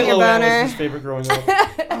 to ruin Lindsay your Lohan boner. was his favorite growing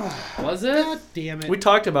up. Was it? God damn it. We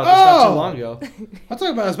talked about this not Oh. too long ago. I'll talk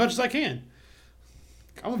about it as much as I can.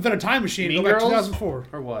 I'm gonna invent a time machine and Mean go back to Girls? 2004.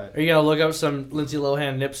 Or what? Are you going to look up some Lindsay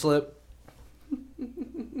Lohan nip slip?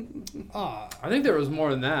 Ah, I think there was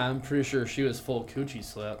more than that. I'm pretty sure she was full coochie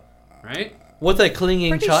slip, right? With a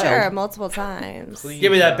clinging Pretty child. sure multiple times. Clean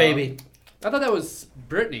Give me that child. baby. I thought that was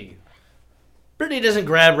Britney. Brittany doesn't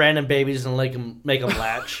grab random babies and make them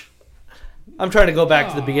latch. I'm trying to go back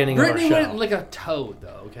to the beginning of our Britney show. went like a toad,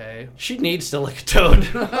 though. Okay. She needs to lick a toad.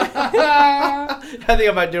 I think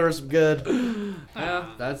I might do her some good. Yeah,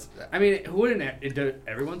 that's. I mean, who wouldn't it do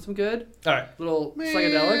everyone some good? All right. Little Man.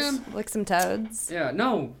 psychedelics. Lick some toads. Yeah,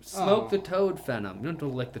 no, smoke Oh. the toad venom. You don't have to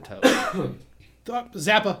lick the toad.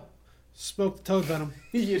 Zappa. Smoke the toad venom.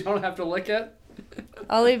 You don't have to lick it.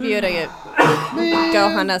 I'll leave you to Man. go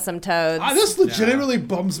hunt us some toads. This legitimately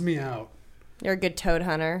bums me out. You're a good toad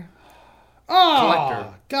hunter. Oh,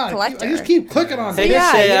 Collector. God. Collector. I just keep clicking on They it. just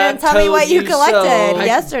Yeah, say, you "I didn't tell me told what you you collected so."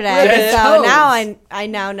 yesterday. Red So toads. now I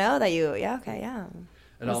now know that you. Yeah, okay, yeah.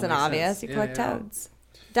 It all Wasn't makes obvious. sense. You Yeah, collect yeah. toads.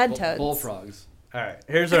 Dead toads. Bullfrogs. All right.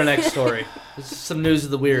 Here's our next story. This is some news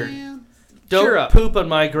of the weird. Man. Don't Cheer up. poop on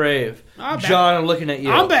my grave. I'm back. John, I'm looking at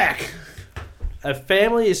you. I'm back. A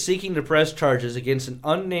family is seeking to press charges against an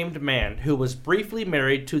unnamed man who was briefly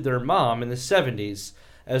married to their mom in the 70s,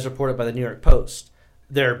 as reported by the New York Post.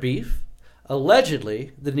 Their beef?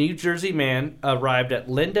 Allegedly, the New Jersey man arrived at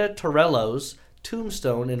Linda Torello's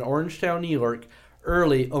tombstone in Orangetown, New York,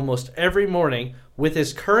 early almost every morning with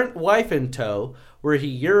his current wife in tow, where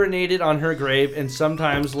he urinated on her grave and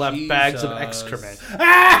sometimes left bags of Jesus. excrement.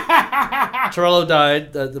 Torello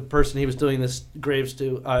died, the person he was doing this graves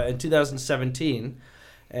to, in 2017,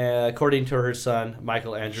 according to her son,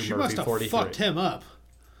 Michael Andrew She Murphy, must have 43. fucked him up.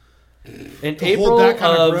 In To hold April that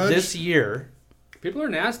kind of of grudge? this year, People are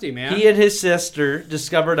nasty, man. he and his sister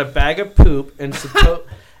discovered a bag of poop and,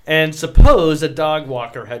 and supposed a dog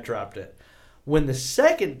walker had dropped it. When the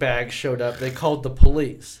second bag showed up, they called the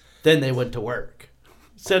police. Then they went to work,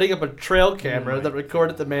 setting up a trail camera that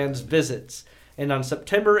recorded the man's visits. And on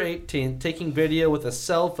September 18th, taking video with a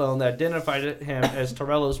cell phone that identified him as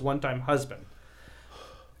Torello's one-time husband.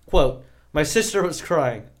 Quote, "My sister was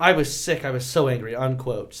crying. I was sick. I was so angry,"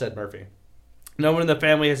 unquote, said Murphy. No one in the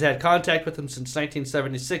family has had contact with him since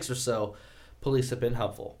 1976 or so. Police have been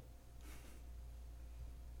helpful.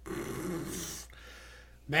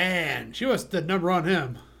 Man, she was the number on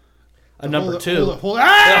him. A number Hold it, two. hold it, hold it.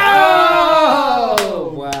 Ah! Oh,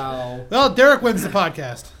 wow. Well, Derek wins the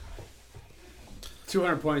podcast.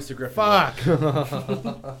 200 points to Griffin. Fuck.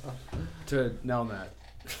 To Nelnet.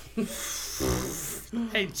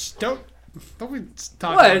 Hey, don't we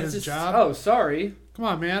talk What? about It's his just, job? Oh, sorry. Come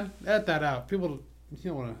on, man. Edit that out. People,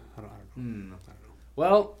 you don't want to. I don't know.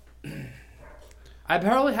 Well,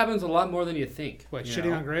 apparently happens a lot more than you think. Wait, you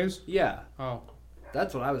shitting know? on graves? Yeah, Oh.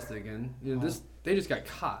 that's what I was thinking. You know, they just got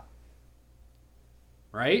caught.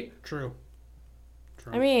 Right? True.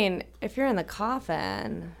 I mean, if you're in the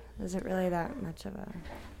coffin, is it really that much of a?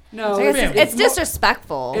 No, I guess it's more-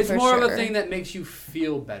 disrespectful. It's for more sure. of a thing that makes you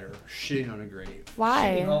feel better shitting on a grave. It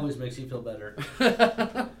Why? always makes you feel better.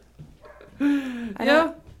 I Yeah.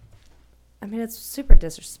 don't- I mean, it's super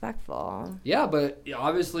disrespectful. Yeah, but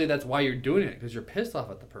obviously that's why you're doing it, because you're pissed off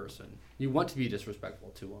at the person. You want to be disrespectful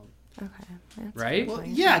to them. Okay. That's Right? a good Well,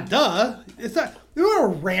 point. yeah, duh. It's not. You're a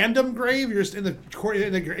random grave. You're just in the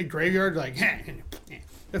graveyard, like.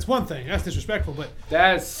 That's one thing. That's disrespectful. But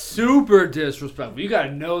That's super disrespectful. You got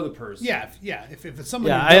to know the person. yeah. If it's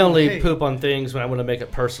somebody. Yeah, you I don't only hate- poop on things when I want to make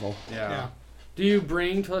it personal. Yeah. Do you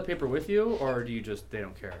bring toilet paper with you, or do you just, they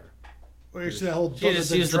don't care? Or you see that whole. You just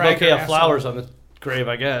the use the drag bouquet your of ass flowers on. on the grave,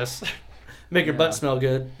 I guess. Make your Yeah. butt smell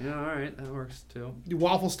good. Yeah, all right. That works, too. You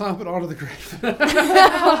waffle stomp it onto the grave.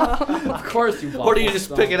 Of course you Or do you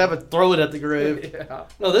just pick it up and throw it at the grave? Yeah.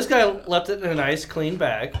 No, this guy left it in a nice, clean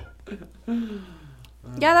bag.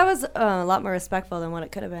 Yeah, that was a lot more respectful than what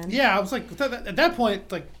it could have been. Yeah, I was like, at that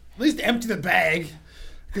point, like, at least empty the bag.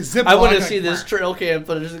 I want to see this trail cam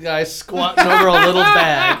footage of the guy squatting over a little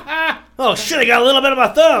bag. Oh shit! I got a little bit of my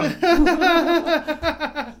thumb.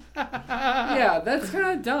 Yeah, that's kind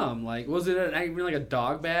of dumb. Like, was it like a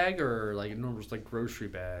dog bag or like a normal just like grocery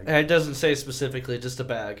bag? It doesn't say specifically, just a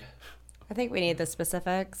bag. I think we need the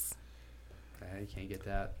specifics. You can't get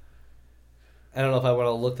that. I don't know if I want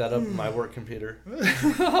to look that up on my work computer.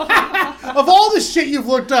 Of all the shit you've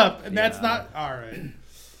looked up, and that's Yeah. not all right.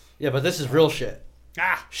 Yeah, but this is real shit.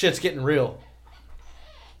 Shit's getting real.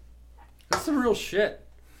 That's some real shit.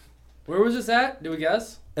 Where was this at? Do we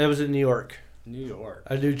guess? It was in New York. New York.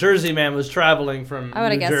 A New Jersey man was traveling from I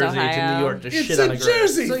would've New guessed Jersey to Ohio. New York to It's shit a on a grave.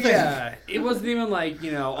 Jersey So thing. yeah, it wasn't even like,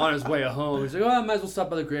 on his way home. He's like, oh, I might as well stop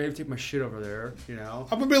by the grave, take my shit over there, I'm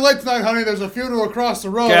gonna be late tonight, honey. There's a funeral across the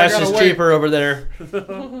road. Gas I gotta is wait. cheaper over there.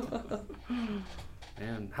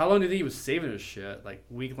 Man, how long do you think he was saving his shit? Like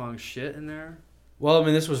week-long shit in there? Well, I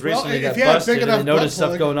mean, this was Well, recently if got you had a busted, big and they enough noticed butt stuff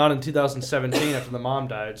plug- going on in 2017 after the mom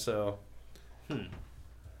died. So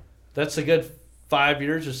that's a good 5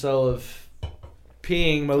 years or so of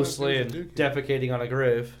peeing mostly and Dookie. defecating on a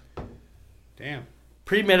grave. Damn.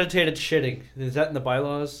 Premeditated shitting. Is that in the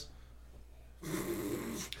bylaws?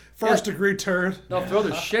 First degree turd. They'll throw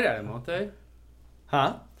their shit at him, won't they?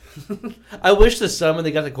 Huh? I wish the son, when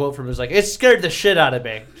they got the quote from him, was like, "It scared the shit out of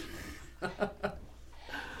me."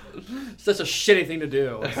 Such a shitty thing to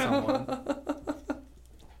do with someone.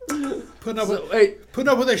 Putting up So, wait, with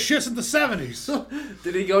their shits in the 70s.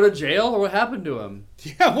 did he go to jail or what happened to him?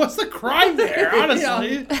 Yeah, what's the crime there?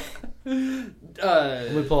 Honestly,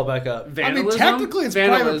 Let me pull it back up. I Vandalism? mean, technically it's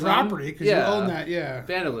private Vandalism? property because you own that. Yeah.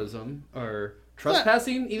 Vandalism or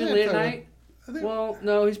trespassing, even yeah, late at totally. night. I think Well,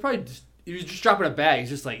 no, he was just dropping a bag. He's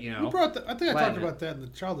just like, we brought I think I talked Latin. about that in the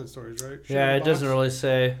childhood stories, right? Shit Yeah, in a it doesn't box. really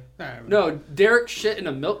say. Nah, No, Derek shit in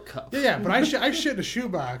a milk cup. Yeah, but I shit in a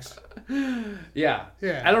shoebox. Yeah.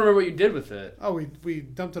 Yeah. I don't remember what you did with it. Oh, we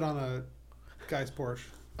dumped it on a guy's Porsche.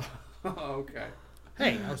 Oh, okay.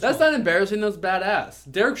 Hey, I was That's told. not embarrassing. That's badass.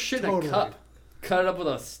 Derek shit in a Totally. cup. Cut it up with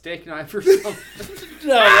a steak knife or something.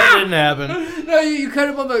 No, that didn't happen. No, you cut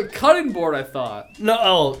it up on the cutting board, I thought.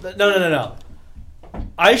 No, no.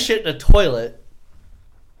 I shit in a toilet.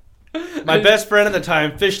 My best friend at the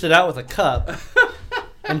time fished it out with a cup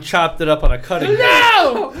and chopped it up on a cutting board.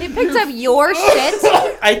 No! He picked up your shit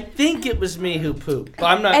I think it was me who pooped, but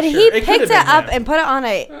I'm not and sure. he It could picked it have been up him. and put it on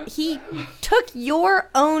he took your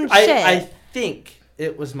own shit. I think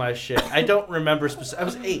it was my shit. I don't remember specific. I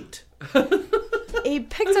was 8. He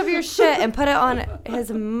picked up your shit and put it on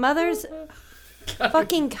his mother's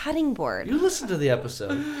fucking cutting board You listened to the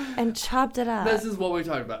episode. and chopped it up. This is what we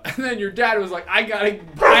talked about. And then your dad was like, I gotta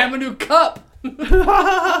buy him a new cup.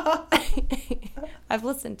 I've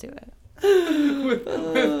listened to it.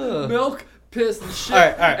 with milk, piss, and shit. All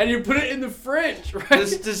right. And you put it in the fridge, right?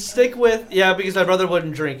 Just stick with, because my brother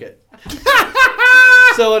wouldn't drink it.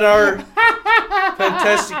 So in our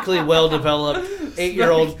fantastically well-developed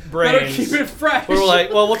 8-year-old Better brains, keep it fresh. we were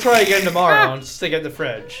like, well, we'll try again tomorrow and stick it in the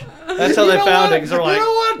fridge. That's how they know found what? it, because they're You like, don't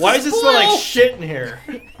want it to why does it smell like spoil." shit in here?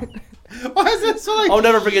 Why is it so like I'll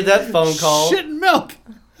never forget that phone call. shit and milk?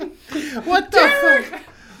 What the fuck?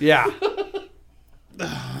 Yeah.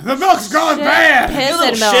 The milk's gone Shit, bad. piss little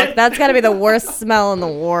and milk. shit. That's got to be the worst smell in the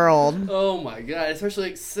world. Oh my god! Especially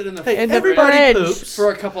like sit in the Hey, In the everybody fridge. poops.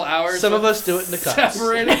 for a couple hours. Some of like, us do it in the cups.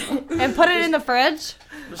 Separate it. And put it in the fridge?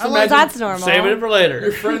 Just I imagine That's normal. Saving it for later.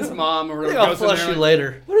 your friend's mom or I whatever. think I'll goes in flush there you like,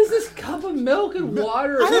 later. What is this cup of milk and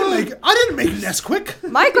water? I didn't make Nesquik.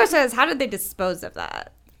 My question is, how did they dispose of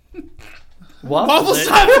that? Waffle They-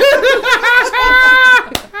 stop.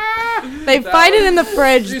 They find it in the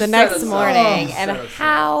fridge You the set next us up. morning, Oh, and set us up.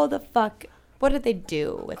 how the fuck? What did they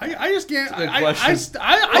do with it? I just can't. good I question. still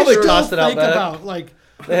Probably tossed it out think back. about like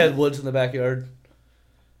They had woods in the backyard.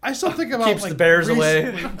 I still think about Keeps the bears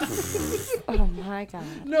away. Oh my god.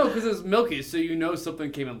 No, because it was milky, so you know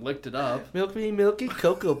something came and licked it up. Milk me, milky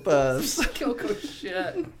Cocoa Puffs. Cocoa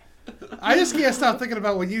shit. I just can't stop thinking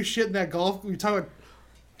about when you shit in that golf. We talk about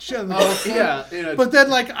shit in the golf. Yeah, you know, But then,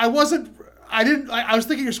 like, I was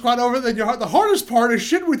thinking you're squatting over, then the hardest part is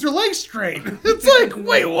shitting with your legs straight. It's like,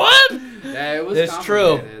 wait, what? yeah, it was It's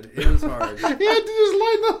true. complicated. It was hard. You had to just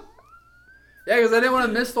line up. Yeah, because I didn't want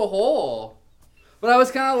to miss the hole. But I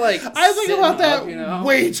was kind of like, I think sitting about that up, you know?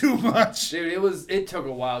 way too much. Dude, it took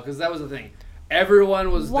a while because that was the thing.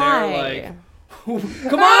 Everyone was Why? there like,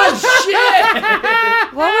 come on,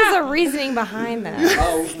 shit! What was the reasoning behind that?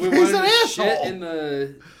 Oh, we He's wanted an to shit asshole. in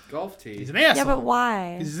the golf tee. He's an asshole. Yeah, but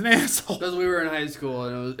why? He's an asshole. Because we were in high school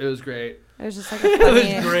and it was great. It was just like a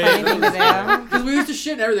funny, great. funny thing to do. Because we used to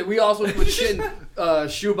shit in everything. We also would shit in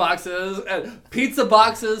shoe boxes and pizza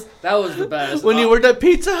boxes. That was the best. When you worked at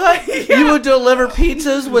Pizza Hut, you would deliver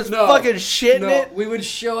pizzas with No. fucking shit in it. we would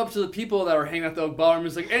show up to the people that were hanging out the Oak Ballroom.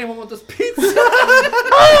 It's like, anyone want this pizza?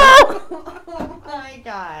 Oh my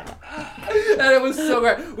god. And it was so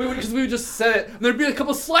great. Because we would just set it. And there'd be a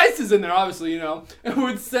couple slices in there, obviously, you know. And we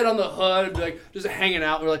would sit on the hood and be like, just hanging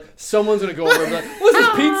out. We're like, someone's going to go over and be like, what's this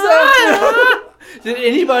pizza? Did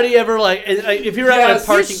anybody ever, like, if you were at Yes. a You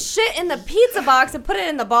parking... shit in the pizza box and put it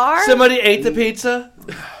in the bar? Somebody ate the pizza?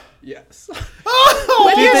 Yes.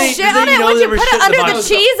 Would Do you they- shit do they on it? know Would they you were put shitting it under the the box?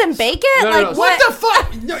 cheese and bake it? No, like no, What the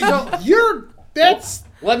fuck? No, you're... That's...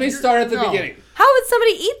 Let me start at the No. beginning. How would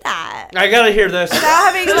somebody eat that? I gotta hear this.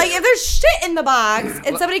 Without having, like, if there's shit in the box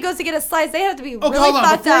and somebody goes to get a slice, they have to be Okay, really hold on.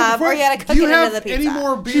 fucked up, or you gotta cook do you it have into the pizza. any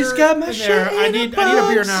more beer She's got my in shit there? in I a need a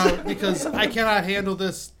beer box. now because I cannot handle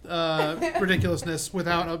this ridiculousness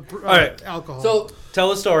without right. alcohol. So, Tell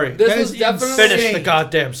the story. this That was is definitely... Finish the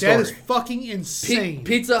goddamn story. that is fucking insane.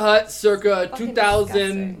 Pizza Hut circa Fucking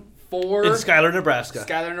 2004. In Schuyler, Nebraska.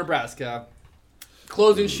 Schuyler, Nebraska.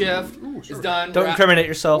 Closing shift is done. Don't We're incriminate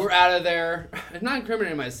yourself. We're out of there. I'm not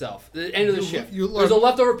incriminating myself. The end of the shift. you There's a learn-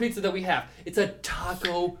 leftover pizza that we have. It's a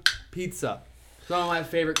taco pizza. Some of my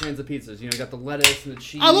favorite kinds of pizzas. You know, you got the lettuce and the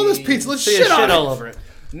cheese. I love this pizza. Let's See, shit shit on it. all over it.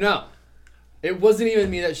 No. It wasn't even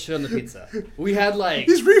me that shit on the pizza. We had like...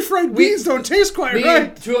 These refried beans don't taste quite Me right.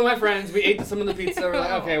 and two of my friends, we ate some of the pizza. We're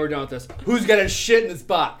like, okay, we're done with this. Who's got a shit in this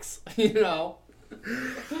box? You know?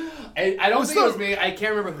 I don't think it was me. I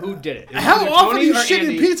can't remember who did it. It was How either often are Tony you or shitting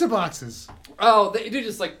Andy. in pizza boxes? Oh, they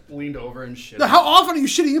just like leaned over and shit. How often are you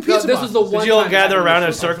shitting in No, pizza this boxes? was the one Did you all time gather I around in a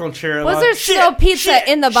was so- circle and cheer? Was like, there shit, still pizza shit,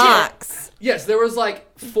 in the shit. box? Yes, there was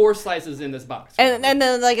like 4 slices in this box. And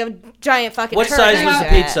then like a giant fucking What turd size next was to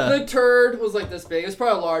the it. pizza? The turd was like this big. It was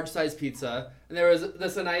probably a large size pizza, and there was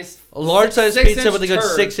a nice A large size 6-inch pizza with a good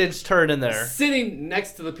turd 6-inch turd in there. sitting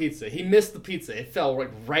next to the pizza. He missed the pizza. It fell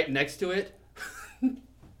like right next to it.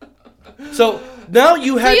 So now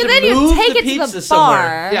you had you- to then you move take the it to the pizza bar.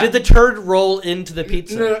 somewhere. Yeah. Did the turd roll into the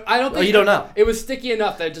pizza? No, I don't think. Oh, you don't know. It was sticky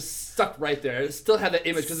enough that it just stuck right there. It still had that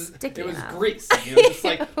image because Sticky it was enough. grease. You know, just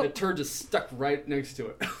like the turd just stuck right next to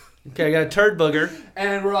it. Okay, I got a turd booger.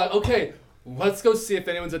 And we're like, okay, let's go see if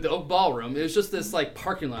anyone's at the Oak Ballroom. It was just this like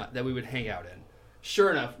parking lot that we would hang out in.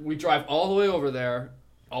 Sure enough, we drive all the way over there.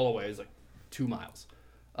 All the way is like 2 miles.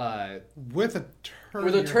 With a turd.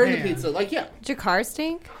 With a turd in the pizza, like yeah. Did your car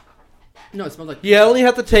stink? No, it smelled like. You only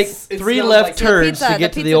have to take It 3 smells left like- turds Pizza, to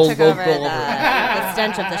get to the pizza old took Oak over Ballroom. the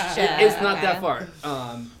stench of the shit. It's not Okay. that far.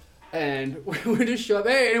 And we just show up.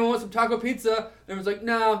 Hey, anyone want some taco pizza? Everyone's like,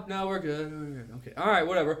 no, we're good. Okay, all right,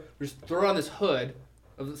 whatever. We just throw on this hood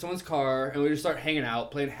of someone's car, and we just start hanging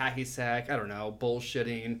out, playing hacky sack. I don't know,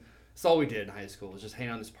 bullshitting. That's all we did in high school was just hang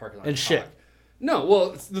out in this parking lot And shit. talk. No,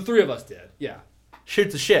 well, the 3 of us did. Yeah.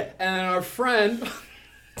 Shoot the shit. And then our friend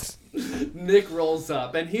Nick rolls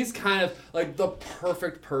up, and he's kind of like the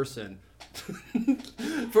perfect person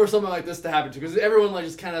for something like this to happen to, because everyone like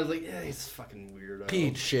just kind of like, yeah, he's fucking weirdo.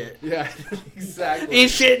 Eat shit. Yeah, exactly. Eat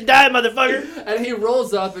shit and die, motherfucker. And he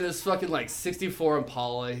rolls up in his fucking like 64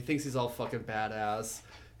 Impala. He thinks he's all fucking badass.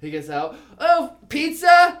 He gets out. Oh,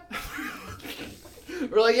 pizza.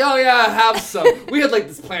 We're like, oh yeah, have some. We had like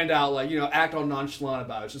this planned out, like, you know, act all nonchalant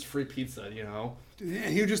about it. It's just free pizza, you know. Yeah,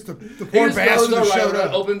 he was just the He poor just bastard goes that over, showed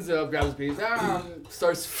up. opens it up, grabs a piece,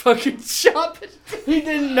 starts fucking chopping. He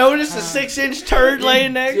didn't notice the 6-inch turd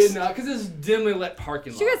laying Did next. not, because it's dimly lit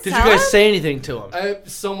parking lot. Did you guys Did tell you guys him? say anything to him?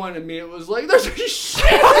 Someone immediately was like, "There's a shit."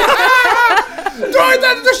 Throw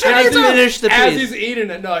that the shit As he pizza! finished the As piece. he's eating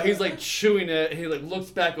it, no, he's like chewing it. He like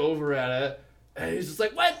looks back over at it, and he's just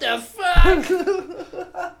like, "What the fuck?"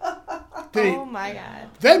 Did he, Oh my god.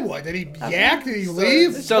 then what? Did he yak? Did he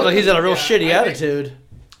leave? Sounds like he's got a real Yeah, shitty I think- attitude.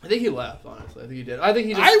 I think he left, honestly. I think he did. I think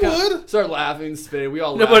he just I kinda would. started laughing, spitting. We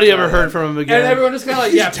all Nobody laughed ever at heard him. from him And again. everyone just kind of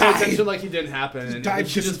like, He yeah, pay died. attention like he didn't happen. And died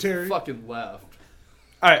he just dysentery. fucking left.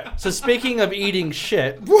 All right. So speaking of eating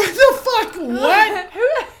shit, What the fuck? What?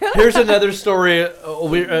 here's another story.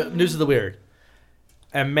 News of the weird.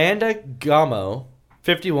 Amanda Gamo,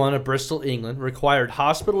 51, of Bristol, England, required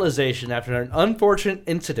hospitalization after an unfortunate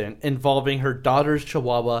incident involving her daughter's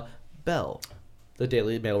Chihuahua, Belle. The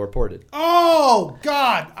Daily Mail reported. Oh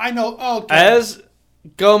God, I know. Okay. As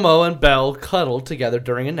Gomo and Belle cuddled together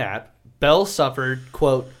during a nap, Belle suffered,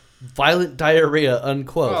 quote, violent diarrhea,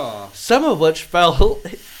 unquote, Oh. some of which fell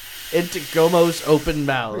into Gomo's open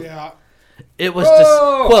mouth. Yeah. It was,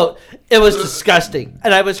 Oh! quote, it was disgusting,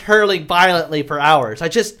 and I was hurling violently for hours. I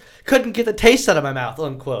just couldn't get the taste out of my mouth,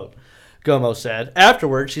 unquote, Gomo said.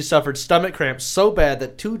 Afterwards, she suffered stomach cramps so bad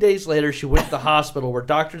that 2 days later she went to the hospital where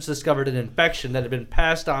doctors discovered an infection that had been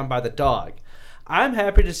passed on by the dog. I'm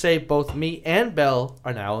happy to say both me and Belle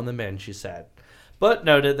are now on the mend, she said, but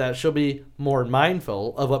noted that she'll be more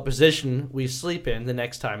mindful of what position we sleep in the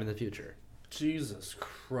next time in the future. Jesus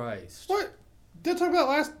Christ. What? Did I talk about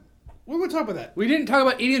last? When did we talk about that? We didn't talk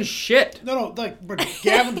about eating shit. No, like but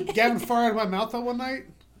Gavin farted out of my mouth that one night.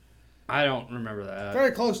 I don't remember that.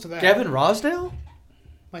 Very close to that. Gavin Rosdale?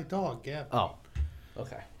 My dog, Gavin. Oh,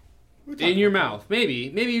 okay. We talked In your about mouth.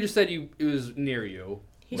 Maybe you just said it was near you.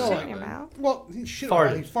 He No, shit I- in your mouth. that. Well, he shit.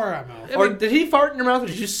 Farted. He farted out of my mouth. Or did he fart in your mouth, or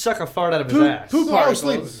did you suck a fart out of his ass? Poop while I was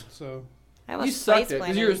particles. sleeping. So I You almost sucked face it because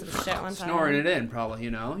planted you were some shit one time. snoring it in, probably.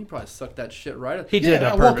 You know, you probably sucked that shit right up. He did it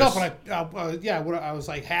I on woke purpose. up and I was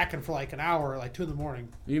like hacking for like an hour, like 2 a.m.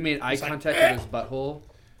 You made eye It's like, contact with his butthole.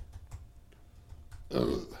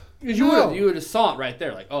 Because No. you would have saw it right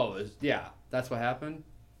there, like, oh, yeah, that's what happened.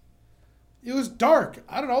 It was dark.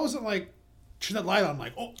 I don't know. It wasn't like turn that light on.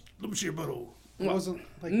 Like, oh, let me see your butthole. It wasn't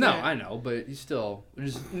like No, that. I know, but you still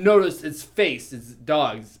just noticed its face, its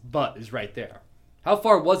dog's butt is right there. How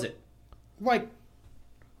far was it? Like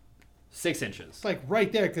 6 inches. like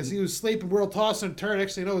right there because he was sleeping, real tossing and turning.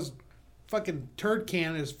 Next thing you know, his fucking turd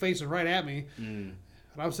can is facing right at me, and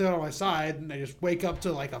I'm sitting on my side, and I just wake up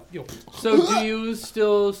to like a So do you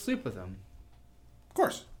still sleep with him? Of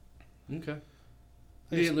course, Okay.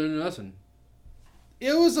 You didn't learn a lesson.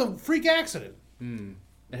 it was a freak accident.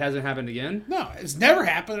 It hasn't happened again? No, it's never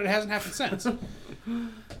happened. And it hasn't happened since.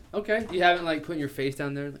 Okay. You haven't, like, put your face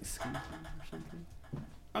down there, like, squeezing or something?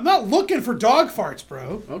 I'm not looking for dog farts,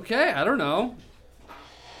 bro. Okay, I don't know.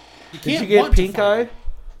 Did can't you get want to pink fart.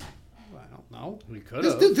 eye? I don't know. We could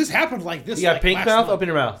This, have. this, this happened like this. You got like, pink last mouth? month. Open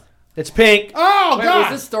your mouth. It's pink. Oh Wait, God!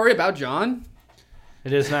 was this story about John?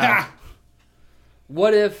 It is now. Ha!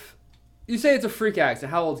 What if... You say it's a freak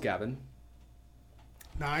accident. How old's Gavin?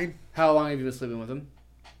 9 How long have you been sleeping with him?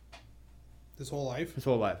 this whole life. His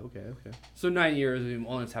whole life. Okay. So 9 years, and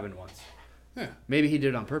only it's happened once. Yeah. Maybe he did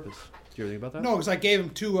it on purpose. Did you ever think about that? No, because I gave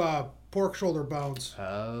him 2 pork shoulder bones.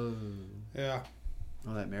 Oh. Yeah.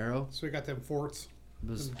 Oh, that marrow? So we got them forts.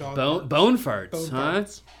 Those Them dog bone, farts. bone farts, Bone huh?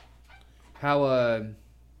 farts. How,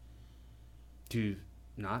 do you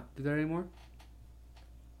not do that anymore?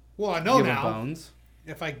 Well, I know Give him now. bones.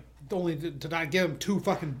 If I only to not give him 2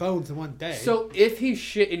 fucking bones in one day. So if he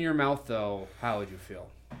shit in your mouth, though, how would you feel?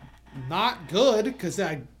 not good because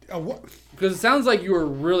I. Because it sounds like you were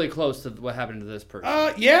really close to what happened to this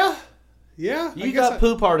person. Yeah. I You guess got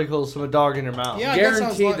poo particles from a dog in your mouth. Yeah. I guess I was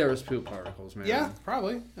Guaranteed like- there was poop particles, man. Yeah,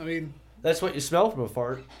 probably. I mean, That's what you smell from a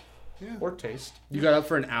fart. Yeah. Or taste. You got up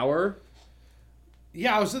for an hour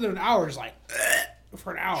yeah, I was sitting there an hour, just like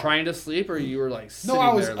for an hour. trying to sleep, or you were like sitting no,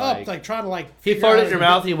 I was there up, like trying to like. He figure farted out in your how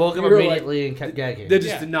to- mouth, he woke up You were like- immediately and kept gagging. That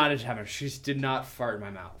just Yeah. did not happen. She just did not fart in my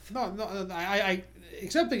mouth. No, I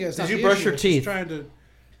accepting it. It's Did not you the brush issue, your it's just teeth? Trying to.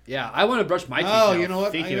 Yeah, I want to brush my teeth Oh, now, you know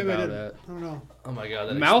what? thinking maybe I about didn't. it. I don't know. Oh my god,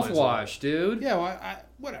 that explains a lot. Mouthwash, dude. Yeah, well,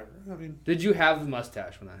 whatever. I mean, Did you have the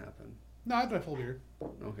mustache when that happened? no, I had my full beard.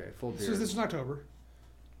 Okay, full This beard. is October.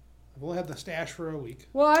 I've only had the stash for a week.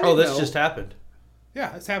 Well, I Oh, didn't this know. just happened.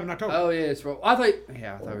 Yeah, it's happened in October. Oh yeah, it's. I thought.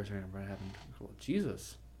 Yeah, I thought we were talking about what happened. Cool.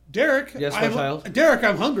 Jesus. Derek. Yes, my I'm, child? Derek,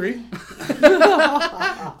 I'm hungry.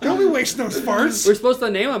 Don't be wasting those farts. We're supposed to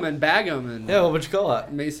name them and bag them and Yeah, what would you call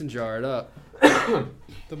it? mason jar it up.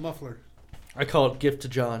 The muffler. I call it gift to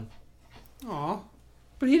John. Aw,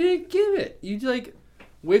 But he didn't give it. You like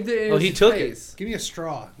waved it in Oh, his he took face. give me a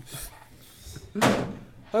straw.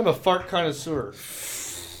 I'm a fart connoisseur.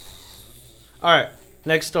 All right,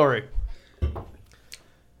 next story.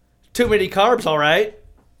 Too many carbs, all right.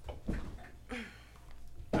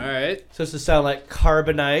 All right. Supposed to sound like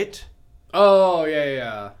carbonite. Oh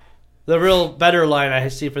yeah. The real better line I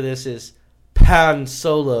see for this is pan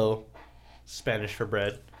solo, Spanish for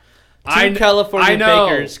bread. Two California I know.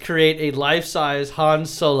 bakers create a life-size Han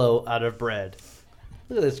Solo out of bread.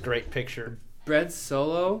 Look at this great picture. Bread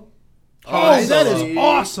Solo. Oh, that Solo. is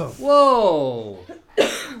awesome. Whoa.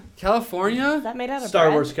 Is California? that made out of Star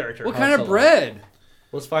bread? Wars character. What Han kind of Solo. bread?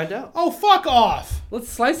 Let's find out. Oh, fuck off. Let's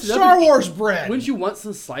slice it up. Star and Wars bread. Wouldn't you want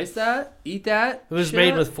some slice that? Eat that? It was shit?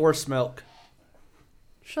 made with forced milk.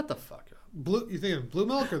 Shut the fuck up. Blue? You thinking blue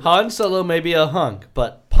milk or? Han Solo may be a hunk,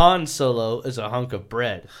 but Pan Solo is a hunk of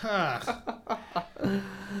bread.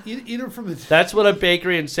 Eat them from the. That's what a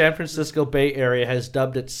bakery in San Francisco Bay Area has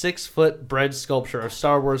dubbed its 6-foot bread sculpture of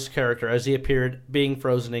Star Wars character as he appeared being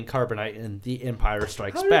frozen in carbonite in The Empire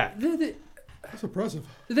Strikes How Back. That's impressive.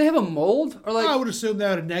 Did they have a mold or like? I would assume they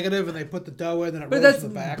had a negative and they put the dough in and it But rolls that's to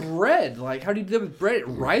the back. bread. Like, how do you do that with bread? It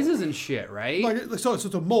rises and shit, right? So it's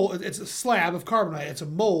a mold. It's a slab of carbonite. It's a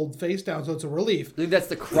mold face down, so it's a relief. I think that's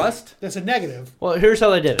the crust. That's a negative. Well, here's how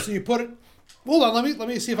they did it. So you put it. Hold on. Let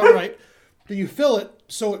me see if I'm right. Then you fill it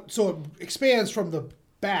so it expands from the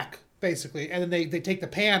back basically, and then they take the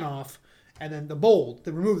pan off, and then the mold.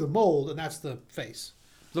 They remove the mold, and that's the face.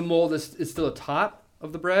 The mold is still the top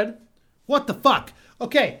of the bread. What the fuck?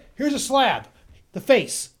 Okay, here's a slab, the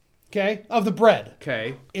face, okay, of the bread.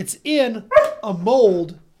 Okay, It's in a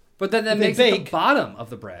mold. but then that They makes it the bake. bottom of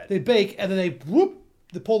the bread. They bake, and then they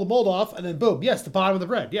pull the mold off, and then boom, yes, the bottom of the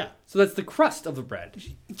bread. Yeah. So that's the crust of the bread.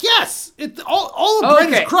 Yes, all the bread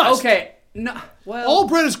Okay, is crust. okay. No, well, All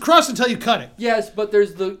bread is crust until you cut it. yes, but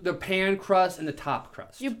there's the pan crust and the top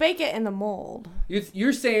crust. You bake it in the mold.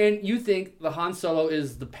 You're saying you think the Han Solo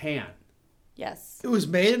is the pan. Yes. It was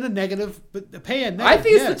made in a negative, but the pan. I Negative,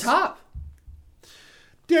 think yes. it's the top.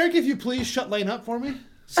 Derek, if you please shut Lane up for me.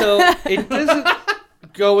 So it doesn't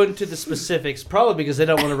go into the specifics, probably because they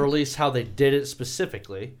don't want to release how they did it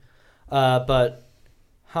specifically. But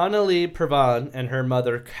Hanali Pravan and her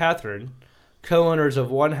mother, Catherine, co-owners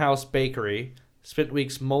of One House Bakery, spent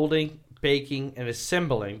weeks molding, baking, and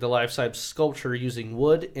assembling the life-size sculpture using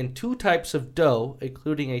wood and 2 types of dough,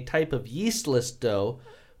 including a type of yeastless dough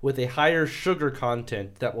with a higher sugar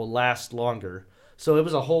content that will last longer. So it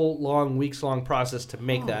was a whole weeks-long process to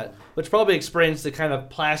make that, which probably explains the kind of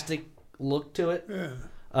plastic look to it. Yeah.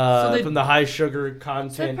 So they- From the high sugar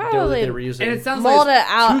content dough that probably- they were using. And it sounds Mold like it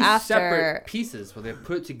out two after- separate pieces where they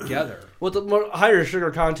put it together. Well, the more higher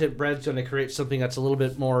sugar content bread's going to create something that's a little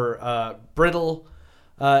bit more brittle,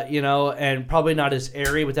 and probably not as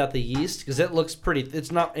airy without the yeast because it looks pretty.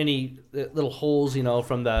 It's not any little holes,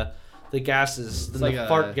 from the gases, the like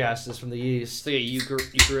fart gases from the yeast. It's like a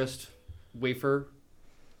Eucharist wafer.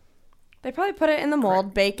 They probably put it in the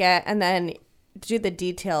mold, bake it, and then do the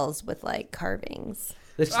details with like carvings.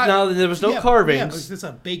 No, there was no carvings. Yeah, but it's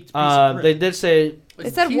a baked piece of bread. They did say They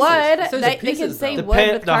It's said pieces. wood. It says They pieces, can say though.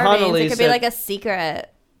 wood with the carvings. Hanali It could be said- like a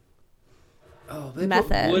secret. Oh, they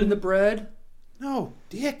Method. put wood in the bread. No,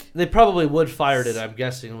 Dick. they probably wood fired it. I'm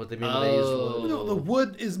guessing what they mean when they used wood. No, the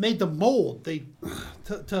wood is made to mold. They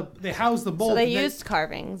they house the mold. So they and used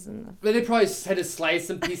carvings. And But they probably had to slice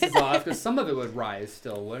some pieces off because some of it would rise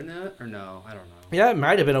still, wouldn't it? Or no, I don't know. Yeah, it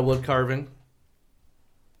might have been a wood carving.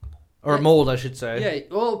 Or Yeah. mold, I should say.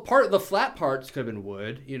 Yeah, well, part of the flat parts could have been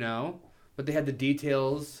wood, but they had the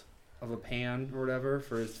details of a pan or whatever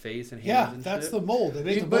for his face and hands. Yeah, and that's shit. the mold. They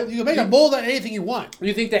make You- the but mold. You can make you- a mold out of anything you want. Do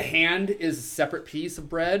you think the hand is a separate piece of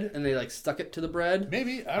bread and they like stuck it to the bread?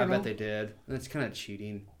 Maybe I I don't know. bet they did. That's kind of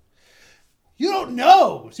cheating. You don't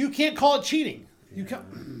know, so you can't call it cheating. You can't.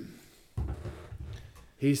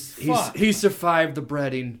 He Fuck. survived the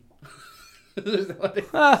breading.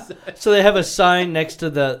 So they have a sign next to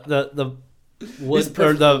the wood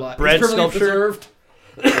or the bread sculpture.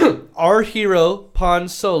 Our hero Pan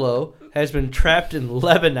Solo has been trapped in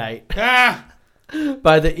Lebanite Ah,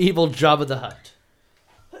 by the evil Jabba the Hutt.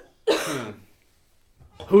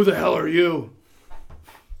 Who the hell are you?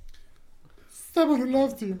 someone who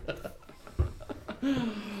loves you.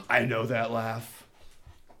 I know that laugh.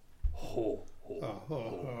 Ho, ho, Oh,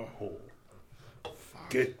 oh, ho.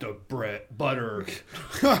 Get the bread, butter.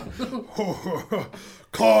 oh.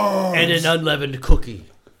 Cars. And an unleavened cookie.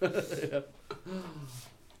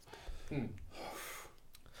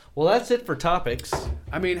 Well, that's it for topics.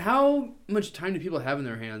 I mean, how much time do people have in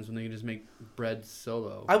their hands when they can just make bread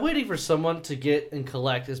solo? I'm waiting for someone to get and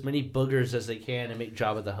collect as many boogers as they can and make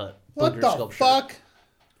Jabba the Hutt What booger the sculpture. fuck?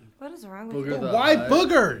 what is wrong with Booger you? the Why Hut.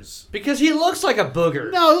 boogers? Because he looks like a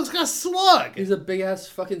booger. No, it looks like a slug. He's a big ass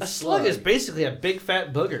fucking A slug is basically a big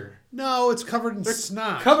fat booger. No, it's covered in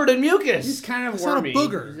snot. Covered in mucus. He's kind of It's not a wormy.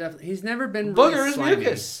 booger. He's never been really Booger is slimy.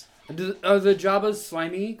 mucus. Are the Jabbas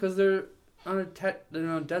slimy because they're on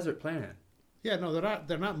a desert planet? Yeah, no, they're not.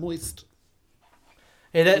 They're not moist.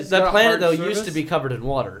 Hey, He's got that a planet hard though surface? used to be covered in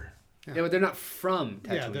water. Yeah, but they're not from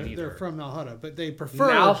Tatooine Yeah, they're either. from Nal Hutta, but they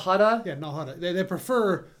prefer Nal Hutta? Yeah, Nal Hutta. They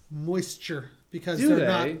prefer moisture because Do they're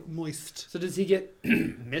they? not moist. So does he get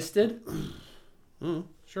misted?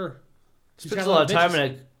 Sure. Spends a lot of time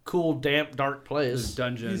in a cool, damp, dark His place.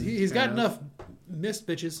 dungeon. He's got you know? enough mist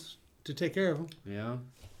bitches to take care of him. Yeah.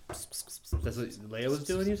 That's what Leia was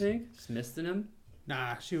doing, you think? Just misting him?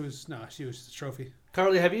 Nah, she was just a trophy.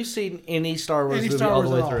 Carly, have you seen any Star Wars Any movie Star all the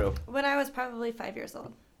Wars way at all? through? When I was probably 5 years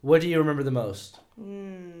old. What do you remember the most?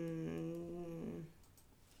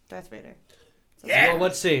 Darth Vader. Well,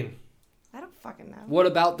 what scene? I don't fucking know. What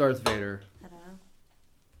about Darth Vader? I don't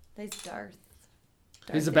know. He's Darth.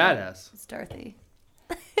 He's a Darth. badass. It's Dorothy.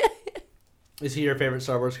 Is he your favorite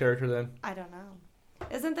Star Wars character then? I don't know.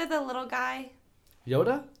 Isn't there the little guy?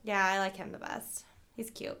 Yoda? Yeah, I like him the best. He's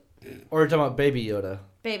cute. Or are you talking about Baby Yoda?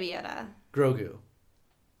 Baby Yoda. Grogu?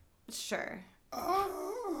 Sure.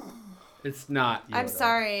 It's not Yoda. I'm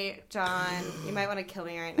sorry, John. You might want to kill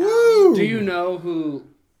me right now. Do you know who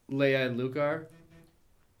Leia and Luke are?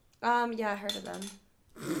 Yeah, I heard of them.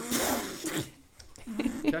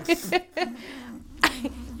 Okay.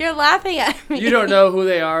 You're laughing at me. You don't know who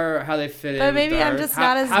they are or how they fit in. But with maybe I'm Darth? just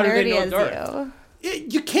not as how do they nerdy know as Darth? you.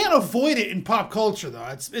 You can't avoid it in pop culture though.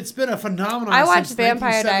 It's been a phenomenon. I watch since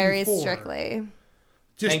Vampire Diaries 1974. strictly.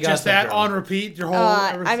 Just And Gossip that Girl. on repeat. Your whole.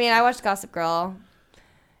 I mean, I watched Gossip Girl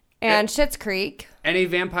and Schitt's Creek. Any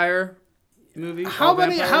vampire movie? how All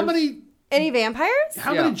many? How vampires? many? Any vampires?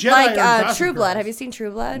 How Yeah. many Jedi Like are Gossip True Blood. Girls? Have you seen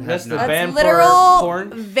True Blood? That's the not. vampire Literal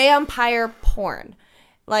porn? vampire porn.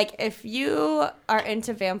 Like if you are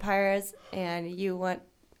into vampires and you want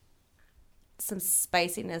some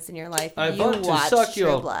spiciness in your life, I you want to watch suck True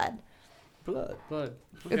your Blood. Blood. Blood.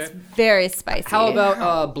 Okay. It's very spicy. How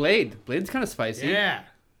about Blade? Blade's kind of spicy. Yeah.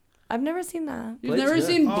 I've never seen that. You've Blade's never good.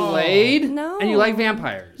 seen Oh. Blade? No. And you like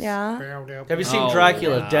vampires? Yeah. Have you seen Oh,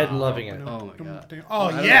 Dracula, wow. Dead and Loving It? Oh my god. Oh I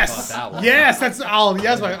don't know yes, about that one. yes. That's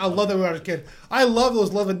yes. I love that when I was a kid. I love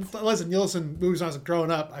those Leslie Nielsen movies when I was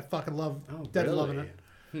growing up. I fucking love Oh, Dead and really? Loving It.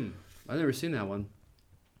 I've never seen that one.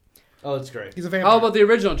 Oh, it's great. He's a vampire. How about the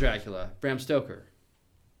original Dracula? Bram Stoker.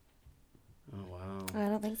 Oh wow. I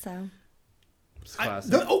don't think so. It's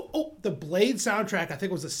classic. The Blade soundtrack I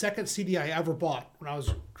think was the second CD I ever bought when I was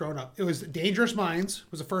growing up. It was Dangerous Minds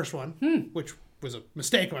was the first one, which was a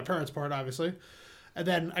mistake on my parents' part, obviously. And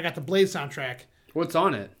then I got the Blade soundtrack. What's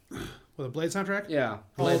on it? With a Blade soundtrack? Yeah.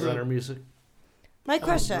 Blade the- Runner music. My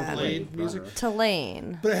question Blade music. to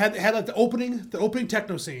Lane. But it had like the opening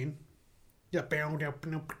techno scene. Yeah,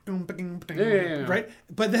 Yeah. right.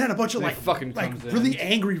 But they had a bunch of They like fucking like comes in. really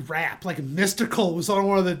angry rap, like Mystical was on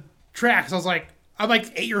one of the tracks. I was like, I'm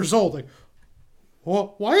like 8 years old. Like,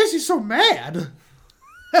 well, why is he so mad?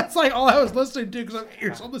 That's like all I was listening to because I'm 8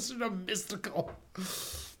 years old listening to Mystical.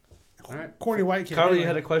 All right. Corny white kid. Carly, you anyway.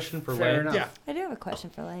 had a question for Fair Lane? enough. Yeah. I do have a question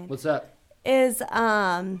for Lane. What's that? Is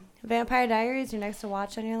Vampire Diaries your next to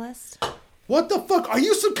watch on your list? What the fuck? Are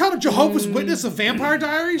you some kind of Jehovah's Witness of Vampire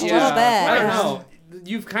Diaries? A little bit. I don't know.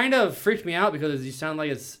 You've kind of freaked me out because you sound like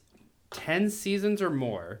it's 10 seasons or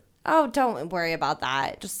more. Oh, don't worry about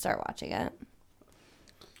that. Just start watching it.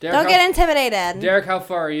 Derek, Don't get intimidated. Derek, how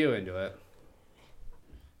far are you into it?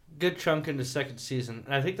 Good chunk in the second season.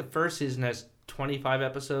 And I think the first season has 25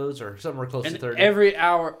 episodes or somewhere close And to 30. every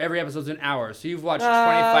episode's an hour, so you've watched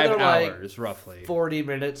they're 25 like hours roughly. 40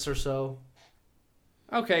 minutes or so.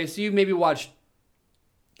 Okay, so you maybe watched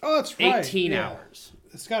Oh, that's right. 18 Yeah. hours.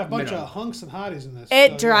 It's got a bunch Minimum. of hunks and hotties in this. It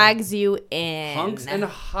so, yeah. drags you in. Hunks and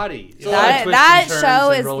hotties. It's a lot of That, twists that and turns show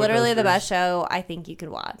and is roller literally the coasters. best show I think you could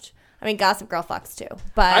watch. I mean, Gossip Girl fucks too,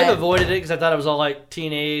 but I've avoided it because I thought it was all like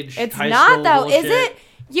teenage. it's high not school though. bullshit. Is it?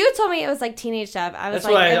 You told me it was like teenage stuff. I was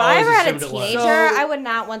That's what like, I if I always ever had a assumed it was. teenager, So- I would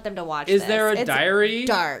not want them to watch. Is this. there a It's diary?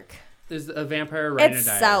 Dark. Is a vampire writing It's a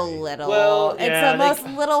diary? so little. Well, it's yeah, the most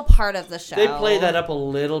little part of the show. They play that up a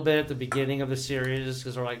little bit at the beginning of the series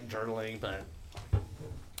because they're like journaling, but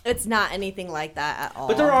It's not anything like that at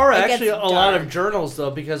all. there are It actually gets a lot dark. of journals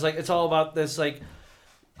though because like it's all about this like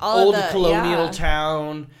All of old the- colonial yeah.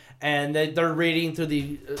 town. And they're reading through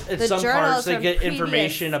in The some journals parts they from get previous-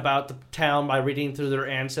 information about the town by reading through their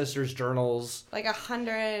ancestors' journals. Like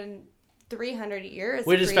 100, 300 years.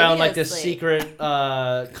 We just found like this previously. secret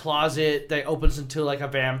closet that opens into like a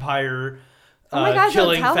vampire Oh my gosh, don't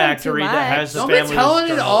killing tell them too factory that much. has the Don't be family's telling it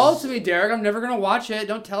journals. all to me, Derek. I'm never gonna watch it.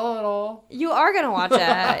 Don't tell it all. You are gonna watch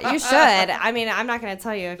it. You should. I mean, I'm not gonna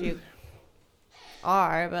tell you if you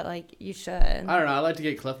are, but like you should. I don't know. I like to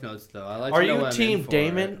get cliff notes though. I like. Are to know you what I'm Team in for.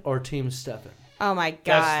 Damon or Team Stefan? Oh my That's the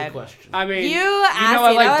god. question. I mean, You know asked I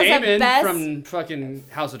me, like that was the Damon best- from fucking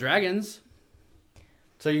House of Dragons.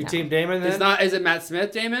 So you Team Damon then? It's not. Is it Matt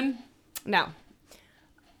Smith, Damon? No.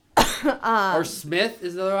 Or Smith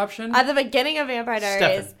is the other option. At the beginning of Vampire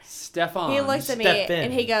Diaries, Stefan. he looks at me Step in.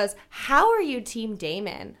 and he goes, "How are you Team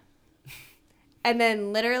Damon?" And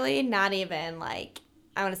then literally not even like,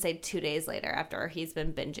 I want to say 2 days later after he's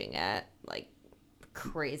been binging it like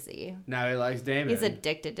crazy. Now he likes Damon. He's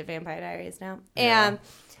addicted to Vampire Diaries now. Yeah. And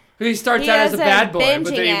He starts he out as has a bad boy, been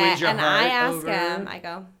but then he binging wins it, your and heart I ask over. him, I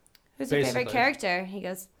go, "Who's your favorite Basically. character?" He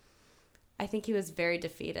goes, "I think he was very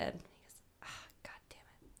defeated." He goes, "God damn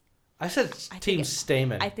it. I said Team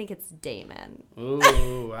Stamen. I think it's Damon.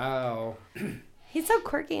 Ooh, wow. He's so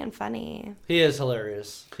quirky and funny. He is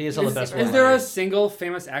hilarious. He is on the best super one. Is there a single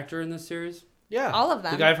famous actor in this series? Yeah. All of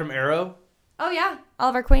them. The guy from Arrow. Oh, yeah.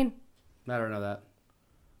 Oliver Queen. I don't know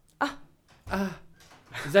that.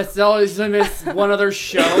 That's always it's one other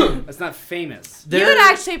show that's not famous. You would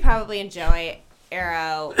actually probably enjoy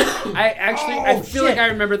Arrow. I feel like shit. I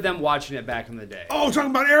remember them watching it back in the day. Oh, talking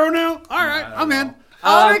about Arrow now? All right, I'm in.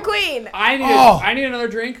 Oliver Queen. I need another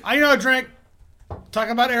drink. I know a drink.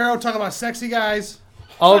 Talking about Arrow, talking about sexy guys.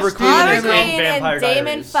 Oliver Queen Oliver is in Queen Vampire and Damon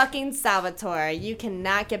Diaries. fucking Salvatore. You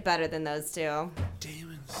cannot get better than those two.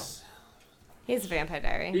 Demons. He's a Vampire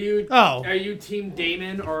Diary. Are you Team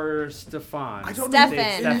Damon or Stefan? I don't Stefan.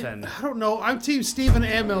 know. Stefan. I don't know. I'm Team Stephen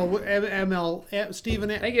ML. Stephen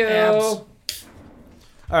Thank you. Abs.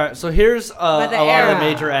 All right, so here's a lot of Arrow. the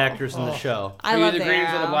major actors in the show. I Are you love the the greens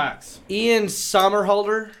or the Arrow. blacks? Ian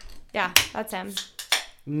Somerhalder, Yeah, that's him.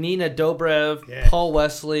 Nina Dobrev, Yeah. Paul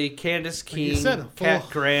Wesley, Candace you King, said, full Kat of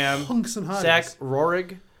Graham, hunks and hotties. Zach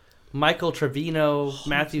Rohrig, Michael Trevino,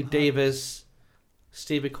 Matthew Davis,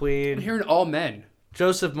 Steve I'm McQueen, hearing all men.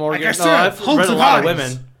 Joseph Morgan. Like I No, said, I've hunks read a and lot of hotties.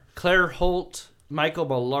 women. Claire Holt, Michael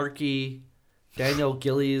Malarkey, Daniel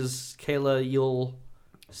Gillies, Kayla Yule,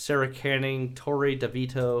 Sarah Canning, Tori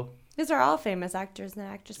DeVito. These are all famous actors and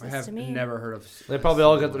actresses I have to me. never heard of. They probably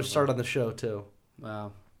all got their start on the show too.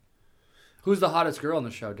 Wow. Who's the hottest girl on the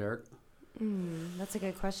show, Derek? That's a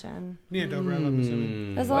good question. Nia Dobrev, I'm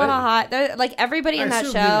assuming. There's a What? lot of hot. There, like everybody I in that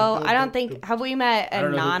show. assume I don't think. Have we met I a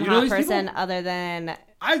don't know who- you know non-hot these person people? other than?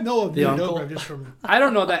 I know of The Nia uncle? Dobrev just from. I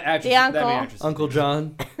don't know that actress. The that many uncle. actresses. Uncle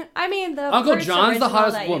John, I mean, the Uncle first John's the original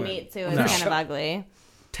hottest that woman. you meet too is No. kind of ugly.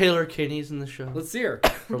 Taylor Kinney's in the show Let's see her.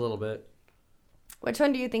 for a little bit. Which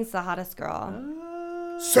one do you think's the hottest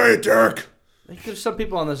girl? Say it, Derek. I think there's some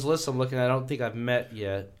people on this list I'm looking at I don't think I've met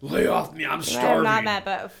yet. Lay off me, I'm I have starving. not met,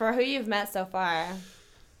 but for who you've met so far,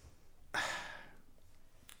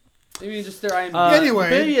 I mean, just their IMDb. Anyway,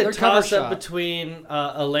 maybe a their cover toss up shot. between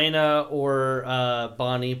Elena or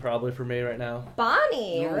Bonnie, probably for me right now.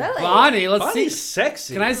 Bonnie, really? Bonnie, let's Bonnie's see.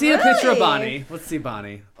 sexy. Can I see a picture of Really? Bonnie? Let's see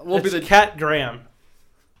Bonnie. We'll It's be the. Kat Graham.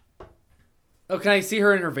 Oh, can I see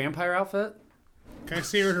her in her vampire outfit? Can I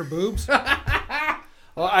see her in her boobs?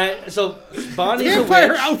 Well, so Bonnie's a Vampire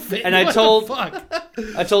witch, outfit. and I What told the fuck?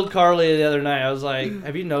 I told Carly the other night. I was like,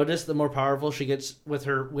 "Have you noticed the more powerful she gets with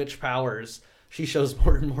her witch powers, she shows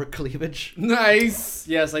more and more cleavage?" Nice.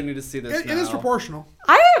 Yes, I need to see this. It is now. proportional.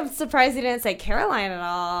 I am surprised you didn't say Caroline at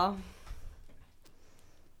all.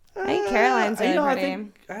 I think Caroline's really I pretty.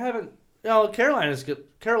 think I haven't. No, Caroline is good.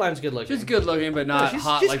 Caroline's good looking. She's good looking, but not she's-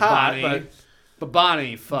 hot she's like hot, Bonnie. But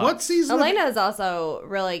Bonnie, fuck. What season? Elena is also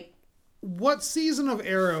really. What season of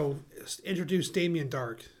Arrow introduced Damien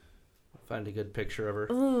Dark? Find a good picture of her.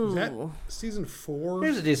 Is that Ooh. season 4?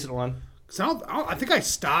 Here's a decent one. 'Cause I think I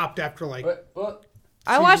stopped after like. What?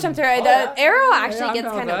 I watched them through. The yeah. Arrow Yeah, actually I'm gets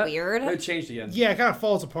down with kind of that. weird. It changed again. Yeah, it kind of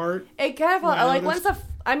falls apart. It kind of Yeah, I like once noticed.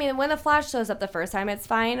 when the Flash shows up the first time, it's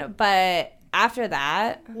fine, but after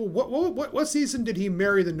that, Well, what season did he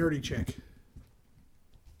marry the nerdy chick?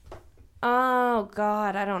 oh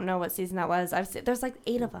god, I don't know what season that was. I've seen there's like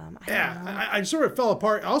 8 of them. I don't Yeah, know. I sort of fell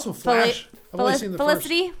apart. Also, Flash. I've only seen the first.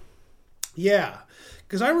 Felicity. Yeah,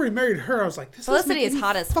 because I already married her. I was like, this doesn't Felicity make is any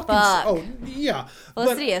hot as fucking fuck. Oh yeah,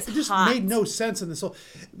 Felicity but is it just hot. made no sense in this whole.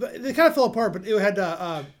 But they kind of fell apart. But it had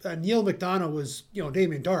Neil McDonough was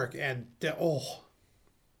Damien Dark, and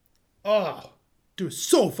dude,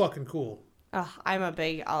 so fucking cool. Oh, I'm a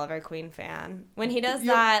big Oliver Queen fan. When he does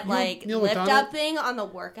Neil- that Neil- like Neil lift McDonough? up thing on the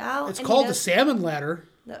workout, It's and called he the does, Salmon Ladder.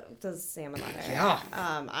 the salmon ladder. Yeah.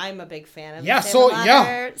 I'm a big fan of Yeah, the salmon so- yeah,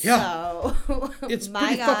 ladder. yeah. So It's my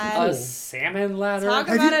pretty fucking God. cool. A salmon ladder. Talk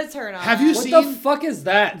Have about you- a turn on. have you What seen- the fuck is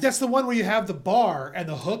that? That's the one where you have the bar and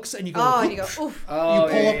the hooks, and you go. Oh, and you whoop. go oof. Oh,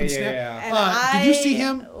 pull yeah, up and yeah, snap. yeah. And did you see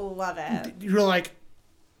him? Love it. You're like,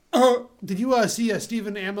 did you see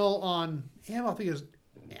Stephen Amell on? I think it was.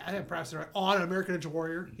 I didn't pronounce it right. On American Ninja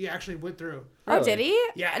Warrior, he actually went through. Oh, did he?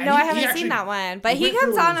 Yeah, and No, he- I haven't he actually- seen that one. But he he went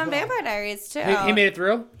comes through it on as well. Vampire Diaries too. He made it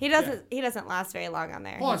through. He doesn't. He doesn't last very long on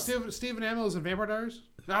there. Hold on, He's- Stephen Amell is in Vampire Diaries.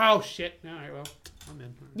 Oh shit! All right, well, I'm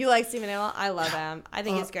in. You like Stephen Amell? I love him. I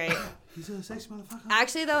think he's great. He's a sexy motherfucker.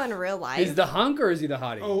 Actually, though, in real life, Is the hunk or is he the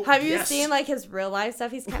hottie? Oh, have you yes. seen like his real life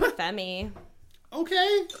stuff? He's kind of femmy.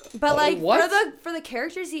 Okay. But like what? for the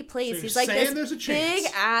characters he plays, So he's you're like saying this there's a chance.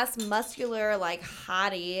 big ass muscular like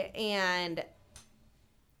hottie, and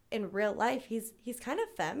in real life he's kind of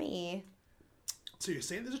femmy. So you're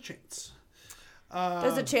saying there's a chance.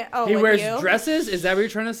 There's a chance. Oh, He with wears you? dresses? Is that what you're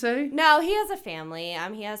trying to say? No, he has a family.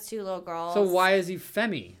 He has 2 little girls. So why is he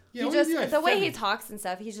femmy? Yeah, He what do just you do, the way he Femi? talks and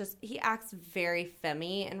stuff. He acts very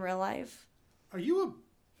femmy in real life. Are you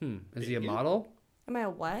Is he a Yeah. model? Am I a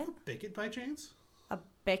what? a bigot by chance? A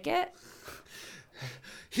bigot?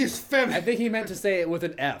 He's feminine. I think he meant to say it with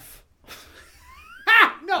an F.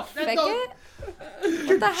 No, Bigot? no.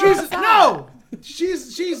 What the hell is Jesus, that? no.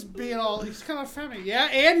 She's being all. He's kind of feminine, yeah,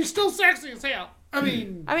 and he's still sexy as hell. I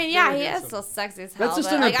mean, Yeah, very he is handsome. still sexy as hell. That's just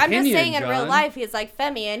but, an like, I'm just opinion, saying in real John. life, he's like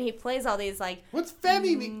femmy, and he plays all these like What's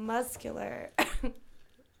femi mean? muscular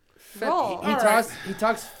He roles.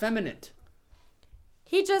 talks feminine.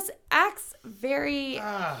 He just acts very.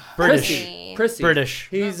 British. Prissy. Prissy. British.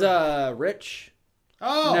 He's rich.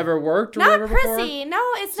 Oh, Never worked or Not whatever before. prissy. No,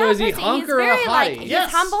 it's So not is he prissy. hunk He's or a very like hottie? he's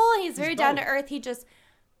Yes. humble. He's very He's down to both. earth. He just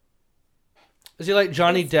Is he like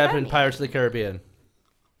Johnny He's Depp in funny. Pirates of the Caribbean?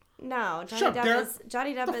 no. Johnny Shut up, Depp Derek. is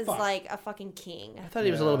Johnny Depp The is fuck? like a fucking king. I thought he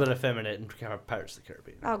was a little bit effeminate in Pirates of the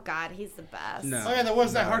Caribbean. Oh God, he's the best. No. Oh yeah, there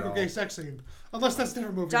was that Not at hardcore all. gay sex scene. Unless that's a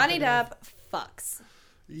different movie. Johnny I'm thinking of. Depp fucks.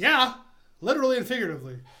 Yeah, literally and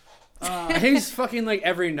figuratively. He's fucking like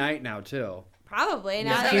every night now too. Probably.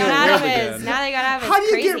 Now Yeah. they got out of Yeah. his. Now they got out of his. How do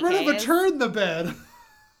you crazy get rid of a case. turd in the bed?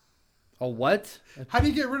 A what? How do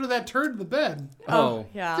you get rid of that turd in the bed? Oh.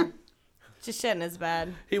 Yeah. Just shit in his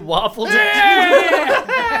bed. He waffles it.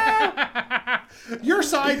 Your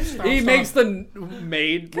side. He makes the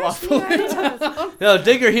maid waffle. No,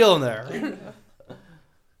 dig your heel in there.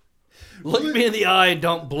 Look me in the eye and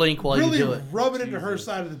don't blink while really you do it. rub it into her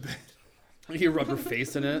side of the bed. He rubbed her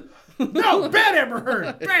face in it. No, bad Amber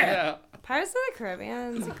Heard. Bad. Yeah. Pirates of the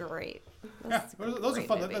Caribbean is great. Yeah, those are great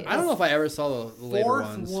fun. movie. I don't know if I ever saw the later Fourth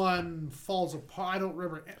ones. one falls apart. I don't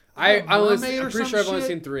remember. I'm Mermaid or pretty some sure I've only shit?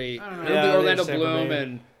 seen 3. I don't know. I don't Yeah, think they Orlando stand for Bloom me.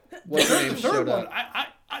 and what's her name The showed third one, up.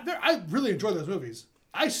 I really enjoy those movies.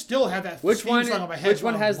 I still have that Which theme one? song on my head. Which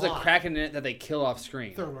one while has I'm the live. Kraken in it that they kill off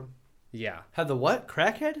screen? Third one. Yeah, Have the what?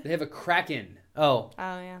 Crackhead? they have a Kraken. Oh.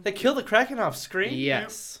 Oh yeah. They kill the Kraken off screen?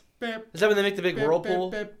 Yes. Is that when they make the big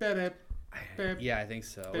whirlpool? Yeah, I think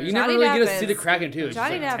so. Johnny You never really Depp get to see the is- Kraken too. It's just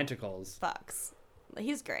Johnny like Depp- tentacles. Fucks.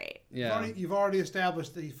 He's great. Yeah. You've already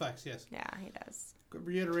established that he fucks. Yes. Yeah, he does.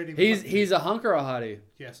 Reiterating. He's a hunk or a hottie?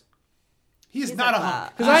 yes. He's He's not a a hunk.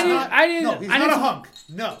 fuck. 'Cause He's I need- not- I need- No, he's I not need a some- hunk.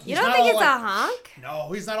 No. You don't think it's a hunk?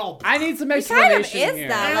 No, he's not all. I need some He kind of explanation is here.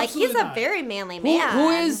 though. Like he's Absolutely a not. very manly Who, man.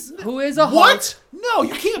 who is a hunk? What? No,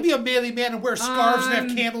 you can't be a manly man and wear scarves and have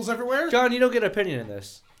Um, candles everywhere. John, you don't get an opinion in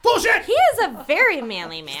this. Bullshit. He is a very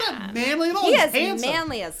manly man. He's not manly at all. He He's is handsome.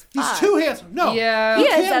 manly as He's fuck. too handsome. No. Yeah. He You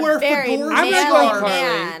is can't a wear very fedoras. I'm manly not going Carly.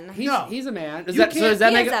 man. He's, No. he's a man. Does You that, so does can't- that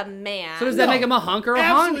He make is it, a man. so does that No. make him a hunk or a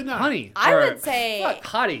Absolutely not. honey? I Or- would say Fuck,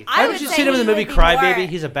 hottie. I Haven't would you say seen him in the he movie would be Cry more- Baby?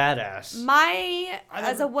 He's a badass. My I as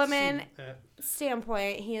a haven't woman seen that.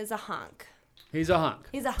 standpoint, he is a hunk. He's a hunk.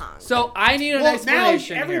 He's a hunk. So I need an Well, now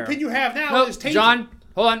explanation every here. opinion you have now No, is tainted. John,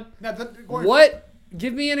 hold on. Now, What?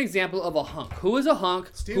 Give me an example of a hunk. Who is a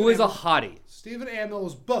hunk? Stephen Who is a Amell. hottie? Stephen Amell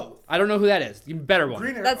is both. I don't know who that is. You better one.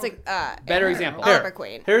 Green Arrow. That's okay. a Better example. Oliver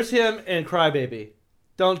Queen. Here's him in Cry Baby.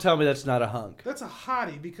 Don't tell me that's not a hunk. That's a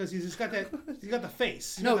hottie because he's just got that. He's got the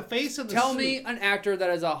face. He's No, got the face and the Tell suit. me an actor that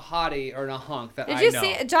is a hottie or a hunk that Did I you know.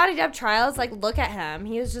 see Johnny Depp trials? Like, look at him.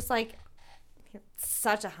 He was just like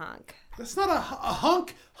such a hunk. That's not a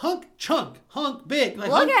hunk chunk, hunk big. Like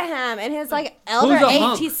Look hunk, at him in his like elder a age.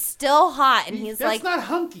 hunk? He's still hot, and he's that's like not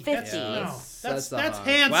hunky. 50. No, that's a hunk.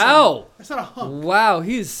 handsome. Wow. That's not a hunk. Wow,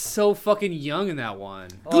 he's so fucking young in that one.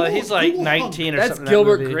 He's like Google 19 or That's something. in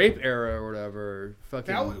Gilbert that movie. Grape era or whatever.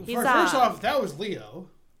 Fucking. That was, He's first a- off, that was Leo.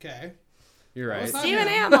 Okay. You're right. was not- Stephen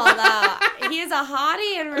Amell, though. He's a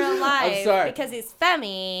hottie in real life sorry. because he's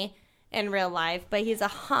femmy in real life, but he's a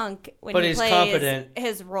hunk when But he he's plays competent.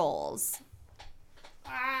 his roles.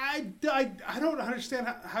 I don't understand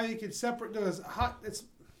how you can separate those hot. It's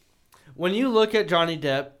When you look at Johnny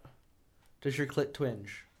Depp, does your clit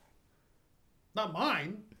twinge? not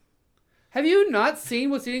mine. Have you not seen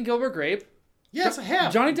What's Eating Gilbert Grape? Yes, I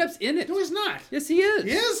have. Johnny Depp's in it. No, he's not. Yes, he is.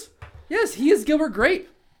 He is. Yes, he is Gilbert Grape.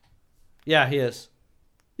 Yeah, he is.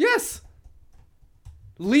 Yes.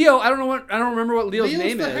 Leo, I don't remember what Leo's Leo's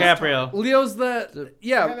name the is. half- Caprio. Leo's the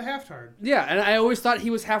Yeah, the yeah, half tard. yeah, and I always thought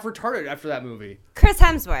he was half retarded after that movie. Chris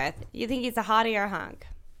Hemsworth. You think he's a hottie or a hunk?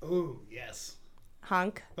 Oh yes.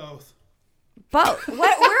 Hunk. Both. Both. What?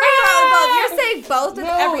 Where are you at with both? You're saying both with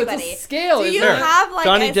No, everybody. it's a scale. Do isn't you it? have like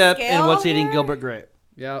Johnny a Depp scale and What's Eating here? Gilbert Grape.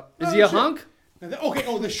 Yeah. Oh, Is he a shit. hunk? Okay.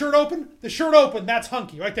 Oh, the shirt open. The shirt open. That's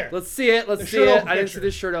hunky right there. Let's see it. Let's The see shirt it. open I didn't picture. see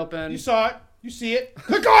this shirt open. You saw it. You see it.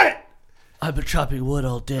 Click on it. I've been chopping wood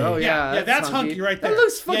all day. Oh yeah, Yeah, that's hunky right there. That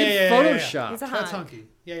looks fucking Yeah. photoshopped. He's a That's hunk. hunky.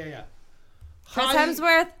 Yeah. Chris Hottie-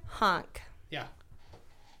 Hemsworth, hunk. Yeah.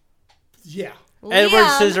 Yeah. Edward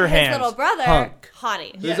Liam, Scissorhands, his little brother, hunk.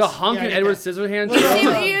 hottie. There's Yes. a hunk Yeah, I in get Edward that. Scissorhands. Well, See,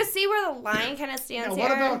 show? you see where the line kind of stands Now,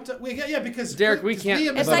 here? what about? Yeah, because Derek, we because can't-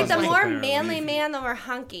 Liam It's is like the not more big. manly man, the more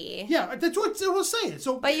hunky. Yeah, that's what I was saying.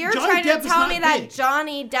 So, But you're Johnny trying Depp to is tell not me that big.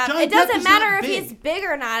 Johnny Depp. Johnny It doesn't Depp is not matter if big. he's big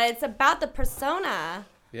or not. It's about the persona.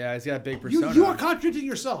 Yeah, he's got a big persona. You are contradicting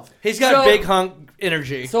yourself. He's got So- big hunk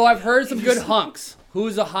energy. So I've heard some good hunks.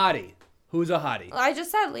 Who's a hottie? Who's a hottie? I just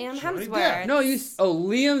said Liam Johnny Hemsworth. Depp. No, you. Oh,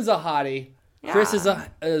 Liam's a hottie. Chris is a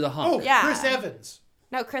hunk. Oh, Yeah. Chris Evans.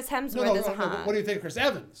 No, Chris Hemsworth No, is a hunk. What do you think of Chris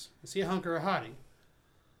Evans? Is he a hunk or a hottie?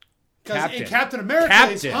 Because Captain. in Captain America,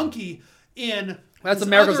 he's Captain. hunky in. That's his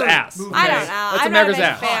America's other ass. movie. I don't know. That's I'm not a America's big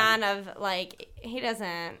ass. fan of like he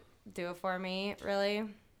doesn't do it for me really.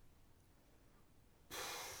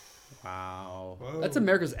 Wow. Whoa. That's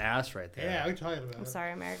America's ass right there. Yeah, we're talking about I'm it.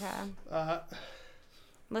 sorry, America. Uh,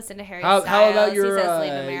 Listen to Harry How Styles. about He your says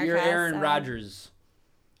leave America, your Aaron so. Rodgers?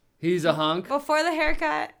 He's a hunk. Before the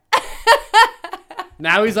haircut.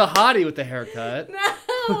 Now he's a hottie with the haircut. No,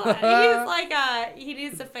 he's like he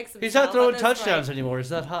needs to fix himself. He's not throwing at this touchdowns point. anymore. He's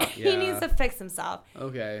not hot. He needs to fix himself.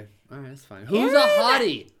 Okay. All right, that's fine. Who's a Aaron-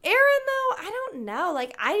 hottie? Aaron, though, I don't know.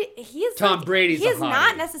 Like he's Tom like, Brady's a He's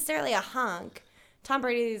not hottie. necessarily a hunk. Tom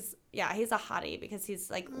Brady's he's a hottie because he's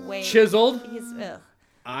like way Chiseled? He's ugh.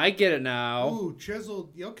 I get it now. ooh,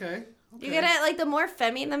 chiseled. Okay. You get it? Like the more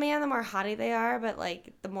femmy the man, the more hottie they are. But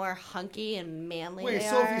like the more hunky and manly Wait, they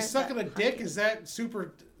so are. if he's sucking a the dick, hunky. is that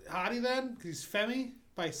super hottie then? Because he's femmy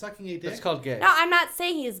by sucking a dick? That's called gay. No, I'm not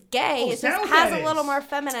saying he's gay. Oh, It is that just what has that a little is? more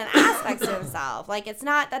feminine aspects to himself. Like it's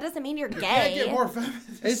not. That doesn't mean you're Yeah, gay. get more feminine.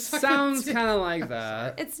 It Sucking a sounds dick. kind of like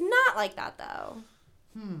that. It's not like that though.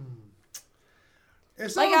 It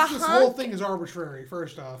sounds like a this hunk- whole thing is arbitrary,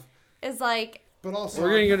 first off. It's like But also,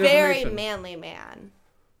 We're getting good very information. manly man.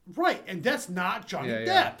 right, and that's not Johnny Yeah, Depp.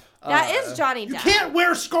 yeah. That is Johnny You Depp. can't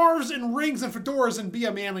wear scarves and rings and fedoras and be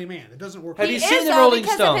a manly man. It doesn't work. Have He you is seen the though Rolling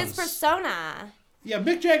because Stones? of his persona. Yeah,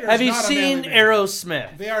 Mick Jagger. Have is you not a seen manly man.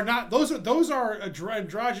 Aerosmith? They are not. Those are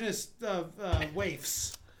androgynous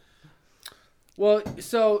waifs. Well,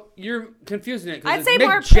 so you're confusing it. 'cause I'd say Mick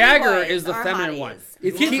more pretty Jagger boys is the are feminine hotties. one.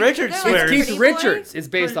 Keith Richards They're swears. like Keith pretty Richards boy? is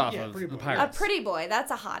based off yeah, of pretty the boy. A Pirates. pretty boy. That's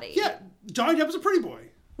a hottie. Yeah, Johnny Depp is a pretty boy.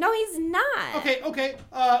 No, he's not. Okay.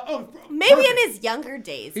 Maybe perfect. in his younger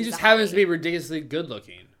days. He he's just a happens hottie. to be ridiculously good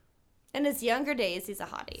looking. In his younger days, he's a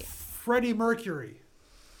hottie. Freddie Mercury.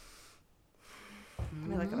 Let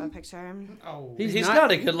me look up a picture. Oh, He's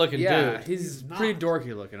not a good-looking Yeah, dude. he's not. pretty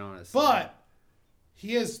dorky looking, honestly. but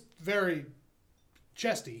he is very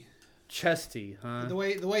chesty. chesty, huh? The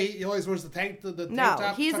way he always wears the tank No,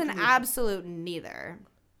 top. he's tucked an in the- absolute neither.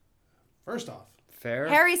 First off, Fair.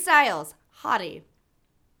 Harry Styles, hottie.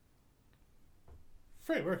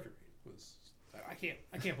 Freddie Mercury was.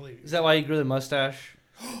 I can't believe it. Is that why he grew the mustache?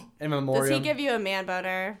 In Does memoriam. he give you a man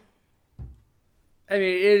boner? I mean,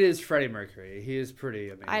 it is Freddie Mercury. He is pretty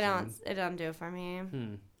amazing. It don't do it for me.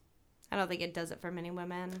 I don't think it does it for many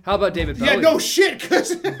women. How about David Bowie? Yeah, no shit,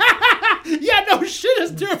 cause yeah, no shit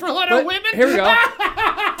is doing for a lot But of women. Here we go.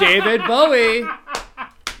 David Bowie.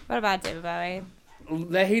 What about David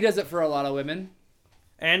Bowie? He does it for a lot of women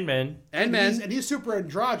and men. and men. and he's super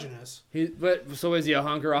androgynous. But so is he a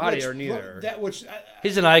hunk or a hottie which- or neither? Which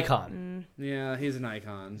He's an icon. Yeah, he's an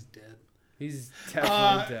icon. dead. He's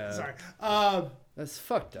definitely dead. Sorry. That's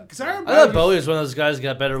fucked up. 'Cause I I remember. thought Bowie was one of those guys who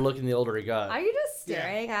got better looking the older he got. Are you just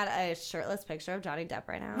staring at a shirtless picture of Johnny Depp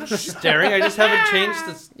right now? Staring, I just haven't changed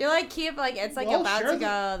the. You like keep like it's like Well, about sure to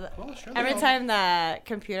go. Well, sure Every they time the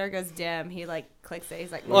computer goes dim, he like clicks it.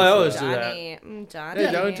 He's like, Well, I always do Johnny, Johnny.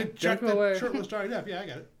 Yeah, don't to check Don't go the away. shirtless Johnny Depp. Yeah, I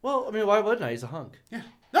got it. Well, I mean, why wouldn't I? He's a hunk. Yeah.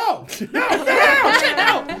 No, shit,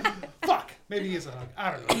 no. Fuck. Maybe he's a hunk.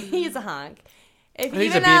 I don't know. He's a hunk. If, He's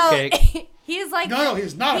even a though beefcake. he's like No,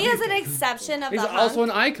 he's not a He is an beefcake. exception of He's the also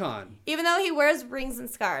hunk. an icon. Even though he wears rings and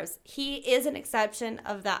scarves, he is an exception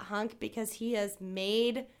of that hunk because he has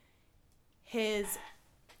made his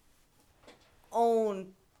own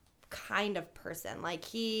kind of person. Like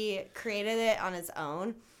he created it on his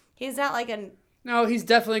own. He's not like a No, he's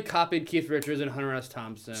definitely copied Keith Richards and Hunter S.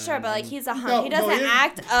 Thompson. sure, but like he's a hunk. No, he no, doesn't he didn't-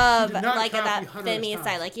 act he of did not like copy that Hunter S. femmy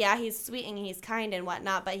Thompson. side. Like yeah, he's sweet and he's kind and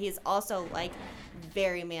whatnot, but he's also like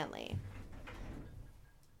very manly.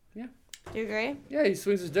 Do you agree? Yeah, he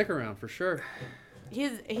swings his dick around for sure.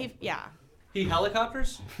 Yeah. He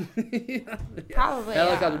helicopters? Probably.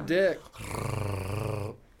 Helicopter Yeah. dick.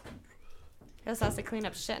 He also has to clean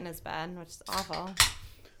up shit in his bed, which is awful.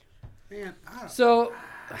 Man, I don't. So,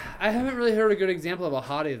 I haven't really heard a good example of a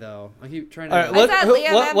hottie though. I keep trying to. All right, I said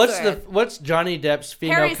Liam Hemsworth. what's Johnny Depp's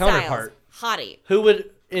female Harry counterpart? Styles. Hottie. Who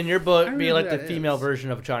would, in your I book, don't be know like who the that female is.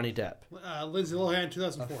 version of Johnny Depp? Lindsay Lohan,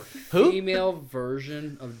 2004. Who? Female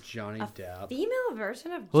version of Johnny Depp. Female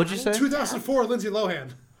version of What'd you Johnny say? 2004, Lindsay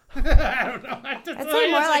Lohan. I don't know. That's I'd the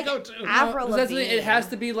say more answer I like go to. Avril Well, that's the Lavigne. thing, it has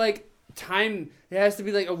to be like time. It has to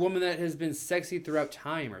be like a woman that has been sexy throughout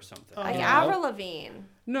time or something. Like you know? Avril Lavigne.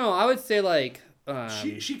 No, I would say like.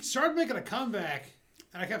 She started making a comeback,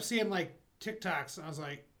 and I kept seeing like TikToks, and I was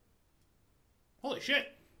like, "Holy shit!"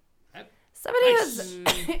 Somebody Nice. who's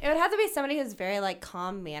it would have to be somebody who's very like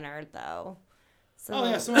calm mannered though. So Oh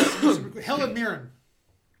yeah, so Helen Mirren,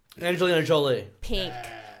 Angelina Jolie. Pink.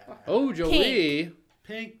 Oh, Jolie.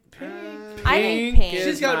 Pink. I think Pink. is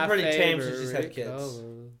She's gotten my pretty tame since she's had favorite kids. color.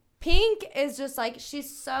 Pink is just like she's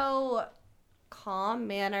so calm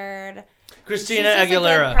mannered. Christina She's just a good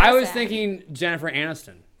Aguilera. person. I was thinking Jennifer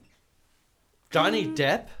Aniston. Johnny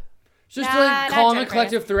Depp? Just Nah, like not calm and Jennifer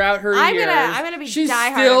collective throughout her I'm years. gonna be She's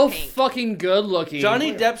diehard still Pink. fucking good looking.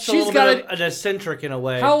 Johnny Depp's a She's little got bit of an eccentric in a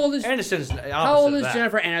way. How old is- Aniston's the opposite How old of is that.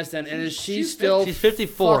 Jennifer Aniston? And is she She's still She's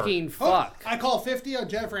 54. fucking Oh, fuck? I call 50 on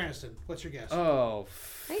Jennifer Aniston. What's your guess? Oh,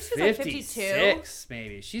 I think she's like 56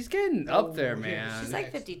 maybe. She's getting up there, yeah. man. She's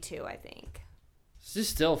like 52, I think. She's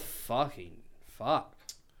still fucking fuck.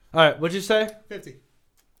 All right, what'd you say? 50.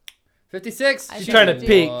 56. She's trying to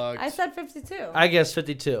peek. I said 52. I guess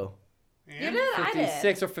 52. You did? I did.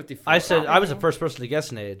 56 or 54. I said I was the first person to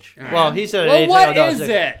guess an age. All right. Well, he said an Well, age. what no, is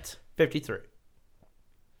it? 53.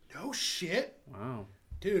 No shit, Wow.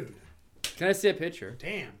 dude. Can I see a picture?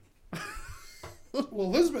 Damn. Well,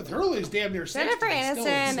 Elizabeth Hurley's damn near 60. Jennifer It's still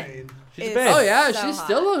Aniston insane. She's a is- babe. Oh yeah, So she's hot.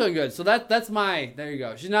 still looking good. So that's my. There you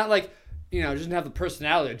go. She's not like, she doesn't have the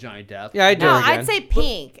personality of Johnny Depp. Yeah, I do No, again. I'd say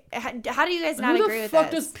Pink. How do you guys not Who agree the with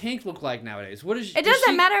fuck this? does Pink look like nowadays? What is? It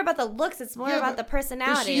doesn't matter about the looks. It's more Yeah, about but the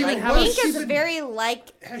personality. even Like have- Pink has she is been- very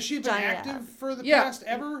like. Has she been Johnny active Depp. for the Yeah. past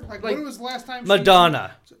ever? Like, Like, when was the last time?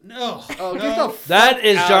 Madonna. No. Oh, no. get the fuck That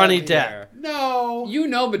is out Johnny of Depp. here. No. You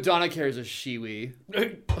know Madonna carries a shiwi.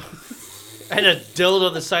 And a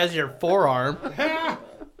dildo the size of your forearm.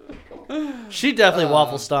 She definitely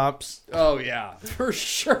waffle stomps. Oh yeah, for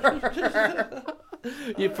sure.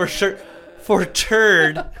 You for sure. For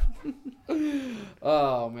turd.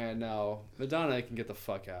 Oh man, no. Madonna can get the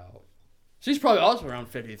fuck out. She's probably also around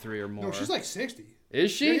 53 or more. No, she's like 60.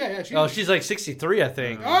 Is she? Yeah. Oh, she's like 63, I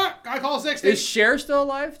think. Ah, I call 60. Is Cher still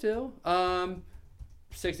alive too?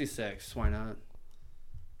 66. Why not?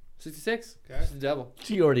 66. Okay. She's the devil.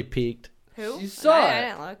 She already peaked. Who? You saw I it.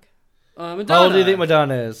 didn't look. Madonna. How old do you think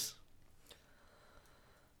Madonna is?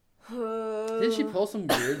 Did she pull some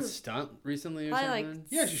weird stunt recently or Probably like something?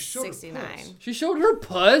 Yeah, she showed her 69. puss. She showed her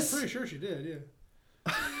puss. Pretty sure she did,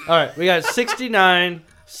 yeah. All right, we got 69,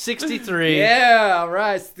 63, Yeah, all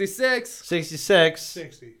right. 66. 66.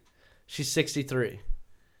 60. She's 63.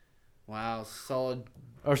 Wow, solid.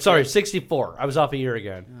 Or sorry, 64. I was off a year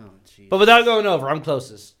again. Oh, jeez. But without going over, I'm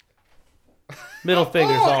closest. Middle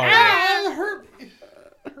fingers all around. Ah, hurt.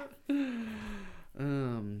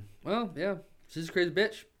 Well, yeah, she's a crazy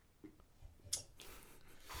bitch.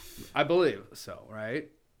 I believe so, right?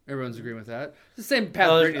 Everyone's agreeing with that. It's the same path.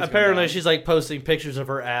 Well, Britney's going apparently, down. she's like posting pictures of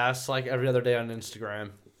her ass like every other day on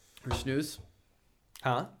Instagram. her snooze.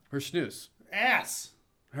 Huh? Her snooze. Ass.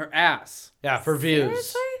 Her ass. Yeah, for views.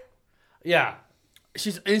 Seriously? Yeah.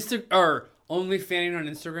 She's only fanning on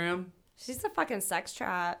Instagram. She's a fucking sex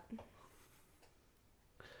trap.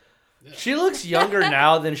 She looks younger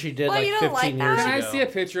now than she did Well, like you don't 15 like years that? Can ago. I see a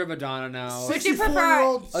picture of Madonna now? Would you prefer-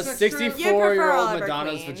 64-year-old A sex trap? 64-year-old Oliver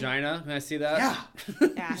Madonna's Queen. vagina. Can I see that? Yeah.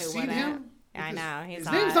 Yeah, who seen wouldn't? him? Yeah, I know. He's His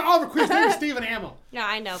hot. name's not Oliver Queen. His name is Stephen Amell. No,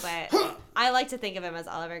 I know, but I like to think of him as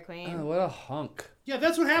Oliver Queen. Oh, what a hunk. Yeah,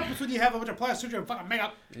 that's what happens when you have a bunch of plastic surgery and fucking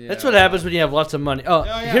makeup. That's what happens when you have lots of money. Oh,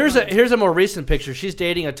 yeah, here's a more recent picture. She's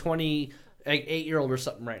dating a 28-year-old or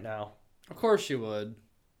something right now. Of course she would.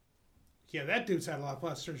 Yeah, that dude's had a lot of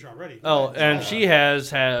plastic surgery already. Oh, and she has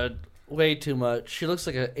had way too much. She looks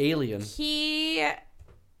like an alien. He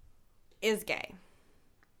is gay.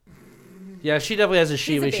 Yeah, she definitely has a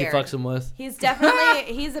He's a shiwi she beard. fucks him with. He's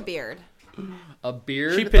definitely he's a beard. A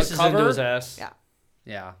beard. She a pisses cover? into his ass. Yeah.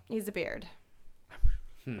 Yeah. He's a beard.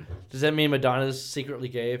 Does that mean Madonna's secretly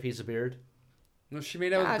gay if he's a beard? No, she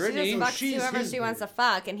made out No, with she just Britney. fucks she's whoever his she wants to beard.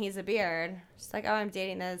 fuck, and he's a beard. She's like, oh, I'm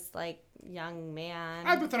dating this like young man.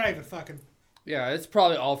 I bet they're not even fucking. Yeah, it's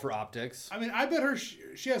probably all for optics. I mean, I bet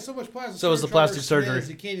she has so much plastic. So is the surgery on her plastic skin surgery. is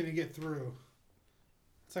You can't even get through.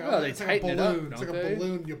 It's like, Oh, they it's like a tighten it up, balloon. It's like don't a they?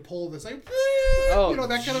 balloon. You pull this, like, Oh, you know,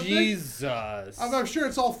 that kind of thing. Jesus. I'm sure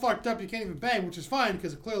it's all fucked up. You can't even bang, which is fine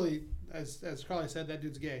because clearly, as Carly said, that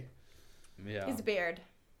dude's gay. Yeah. He's a beard.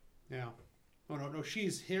 Yeah. Oh no,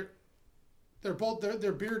 she's here. They're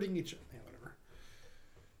bearding each other. Yeah, whatever.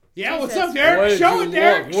 Yeah, what's Jesus. up, Derek? What did Show you it,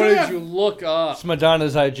 Derek. look? Show What did them. you look up? It's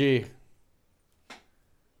Madonna's IG.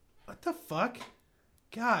 What the fuck?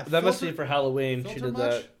 God. That must be filter- for Halloween. She filter did much?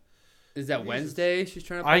 that. Is that Jesus. Wednesday she's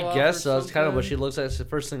trying to pull I off guess or so. That's kind of what something? she looks like. It's the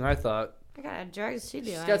first thing I thought. What kind of drugs she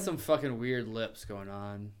doing? She's got some fucking weird lips going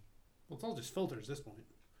on. Well, it's all just filters at this point.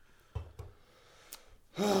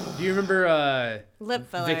 Do you remember lip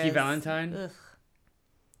fillers. Vicky Valentine? Ugh.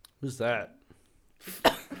 Who's that?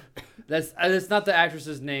 That's not the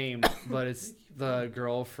actress's name, but it's the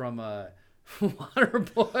girl from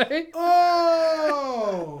Waterboy.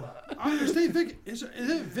 Oh! I understand. Vicky, is it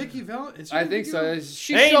Vicky Valentine? I think so.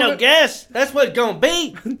 She Ain't no guess. That's what it's gonna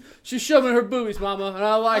be. She's showing her boobies, mama, and I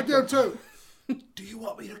I like do her. too. Do you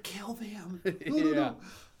want me to kill them? No. Yeah.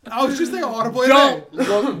 I was just thinking Audible.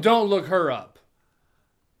 Don't look her up.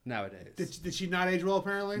 Nowadays. Did she not age well,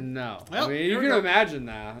 apparently? No. Well, I mean, here you we can go. imagine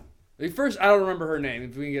that. Like, first, I don't remember her name.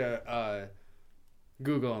 If we can get a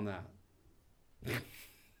Google on that.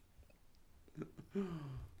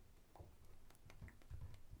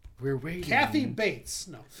 We're waiting. Kathy Bates.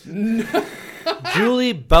 No.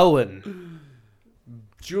 Julie Bowen.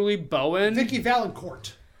 Julie Bowen. Vicky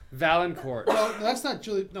Valancourt. Valancourt. No, that's not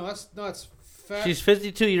Julie. No, that's fat. She's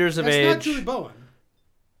 52 years of That's age. not Julie Bowen.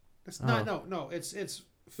 That's not. Oh. No. It's That's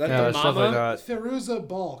Yeah, the it's stuff mama. like that. Firuza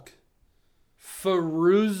Balk.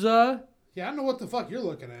 Faruza. Yeah, I don't know what the fuck you're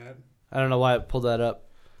looking at. I don't know why I pulled that up.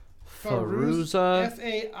 Faruza.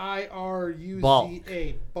 Fairuza.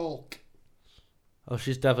 Balk. Oh,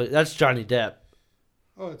 she's definitely. That's Johnny Depp.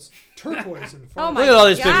 Oh, it's turquoise in front. Oh of my Look at all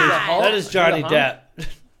these God. pictures. Hulk? That is Johnny The Depp. Hulk?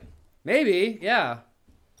 Maybe, yeah.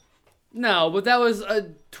 No, but that was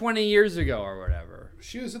 20 years ago or whatever.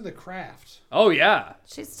 She was in The Craft. Oh, yeah.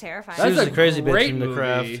 She's terrifying. She was That's a crazy bitch great in The movie.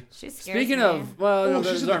 Craft. She scares Speaking me. of, well, no, Oh,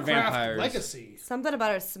 she's those in The aren't Craft vampires. Legacy. Something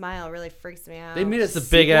about her smile really freaks me out. They made a It's a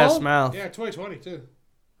big ass mouth. Yeah, 2020 too.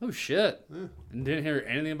 Oh, shit. Yeah. And didn't hear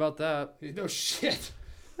anything about that. No shit.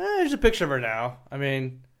 There's a picture of her now. I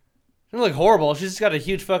mean, she doesn't look horrible. She's just got a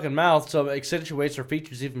huge fucking mouth, so it accentuates her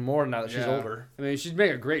features even more now that she's Yeah. older. I mean, she'd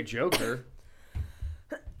make a great Joker.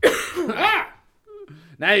 Ah!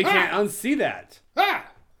 Now you can't unsee that. Ah!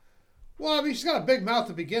 Well, I mean, she's got a big mouth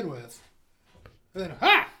to begin with. And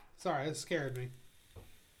then, Sorry, that scared me.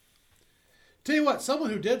 Tell you what, someone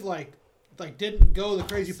who did didn't go the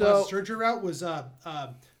crazy plastic surgery route was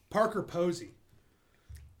Parker Posey.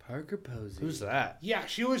 Parker Posey. Who's that? Yeah,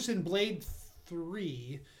 she was in Blade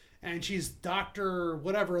 3, and she's Doctor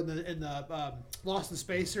whatever in the Lost in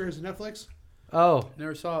Space series on Netflix. Oh.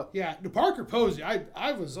 Never saw it. Yeah, the Parker Posey.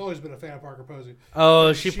 I was always been a fan of Parker Posey.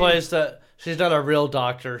 Oh, she plays the. She's not a real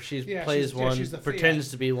doctor. She Yeah, plays she's- yeah, one. she's the- pretends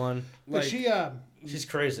to be one. But Like, She's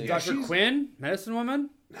crazy. Yeah, Dr. she's- Quinn, medicine woman.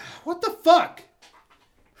 what the fuck?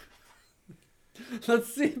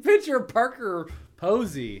 Let's see a picture of Parker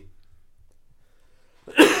Posey.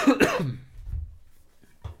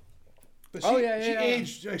 But Oh, she, yeah, she yeah.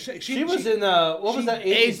 aged. She was in what was she that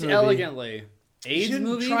AIDS Aged movie? elegantly. She AIDS didn't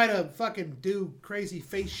movie. try to fucking do crazy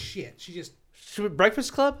face shit. She just She was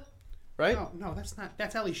Breakfast Club, right? no, that's not.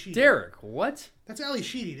 That's Ali Sheedy. Derek, what? That's Ali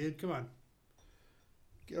Sheedy, dude. Come on,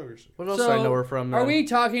 get over yourself. What else do I know her from? Are then? we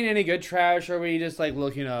talking any good trash, or are we just like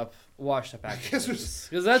looking up washed up Guess actresses?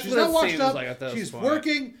 Because that's she's what not it washed seems up. like at this She's point.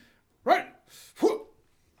 working. Right.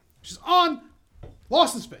 She's on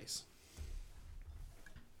Lost in Space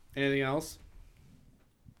Anything else?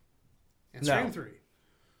 and No. Scream 3.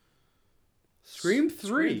 Scream 3.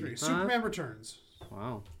 Scream 3. huh? Superman Returns.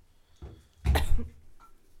 Wow.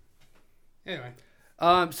 Anyway,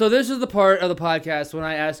 So this is the part of the podcast when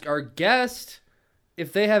I ask our guest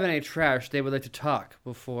if they have any trash they would like to talk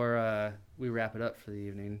before we wrap it up for the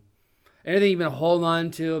evening. Anything you've been holding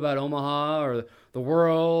on to about Omaha or the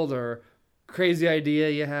world or crazy idea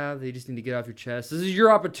you have that you just need to get off your chest. This is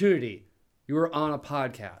your opportunity. You are on a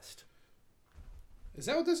podcast. is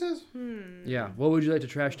that what this is? Yeah. What would you like to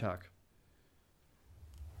trash talk?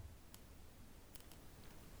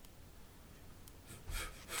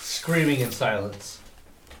 Screaming in silence.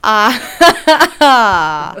 And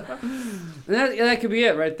that could be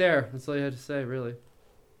it right there. That's all you had to say, really.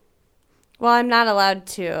 Well, I'm not allowed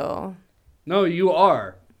to. No, you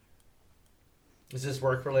are. Is this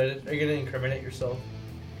work related? Are you gonna incriminate yourself?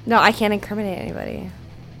 No, I can't incriminate anybody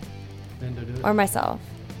Then to do it. or myself.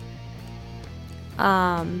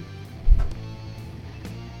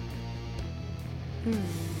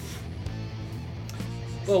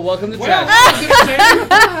 Well, welcome to Well, chat.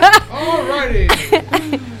 alrighty.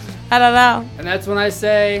 I don't know. And that's when I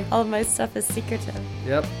say, All of my stuff is secretive.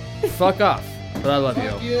 yep, fuck off. But I love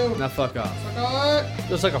Fuck you. you. Now fuck off. Fuck on.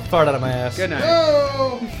 Just like a fart out of my ass. Good night.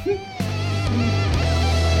 Go.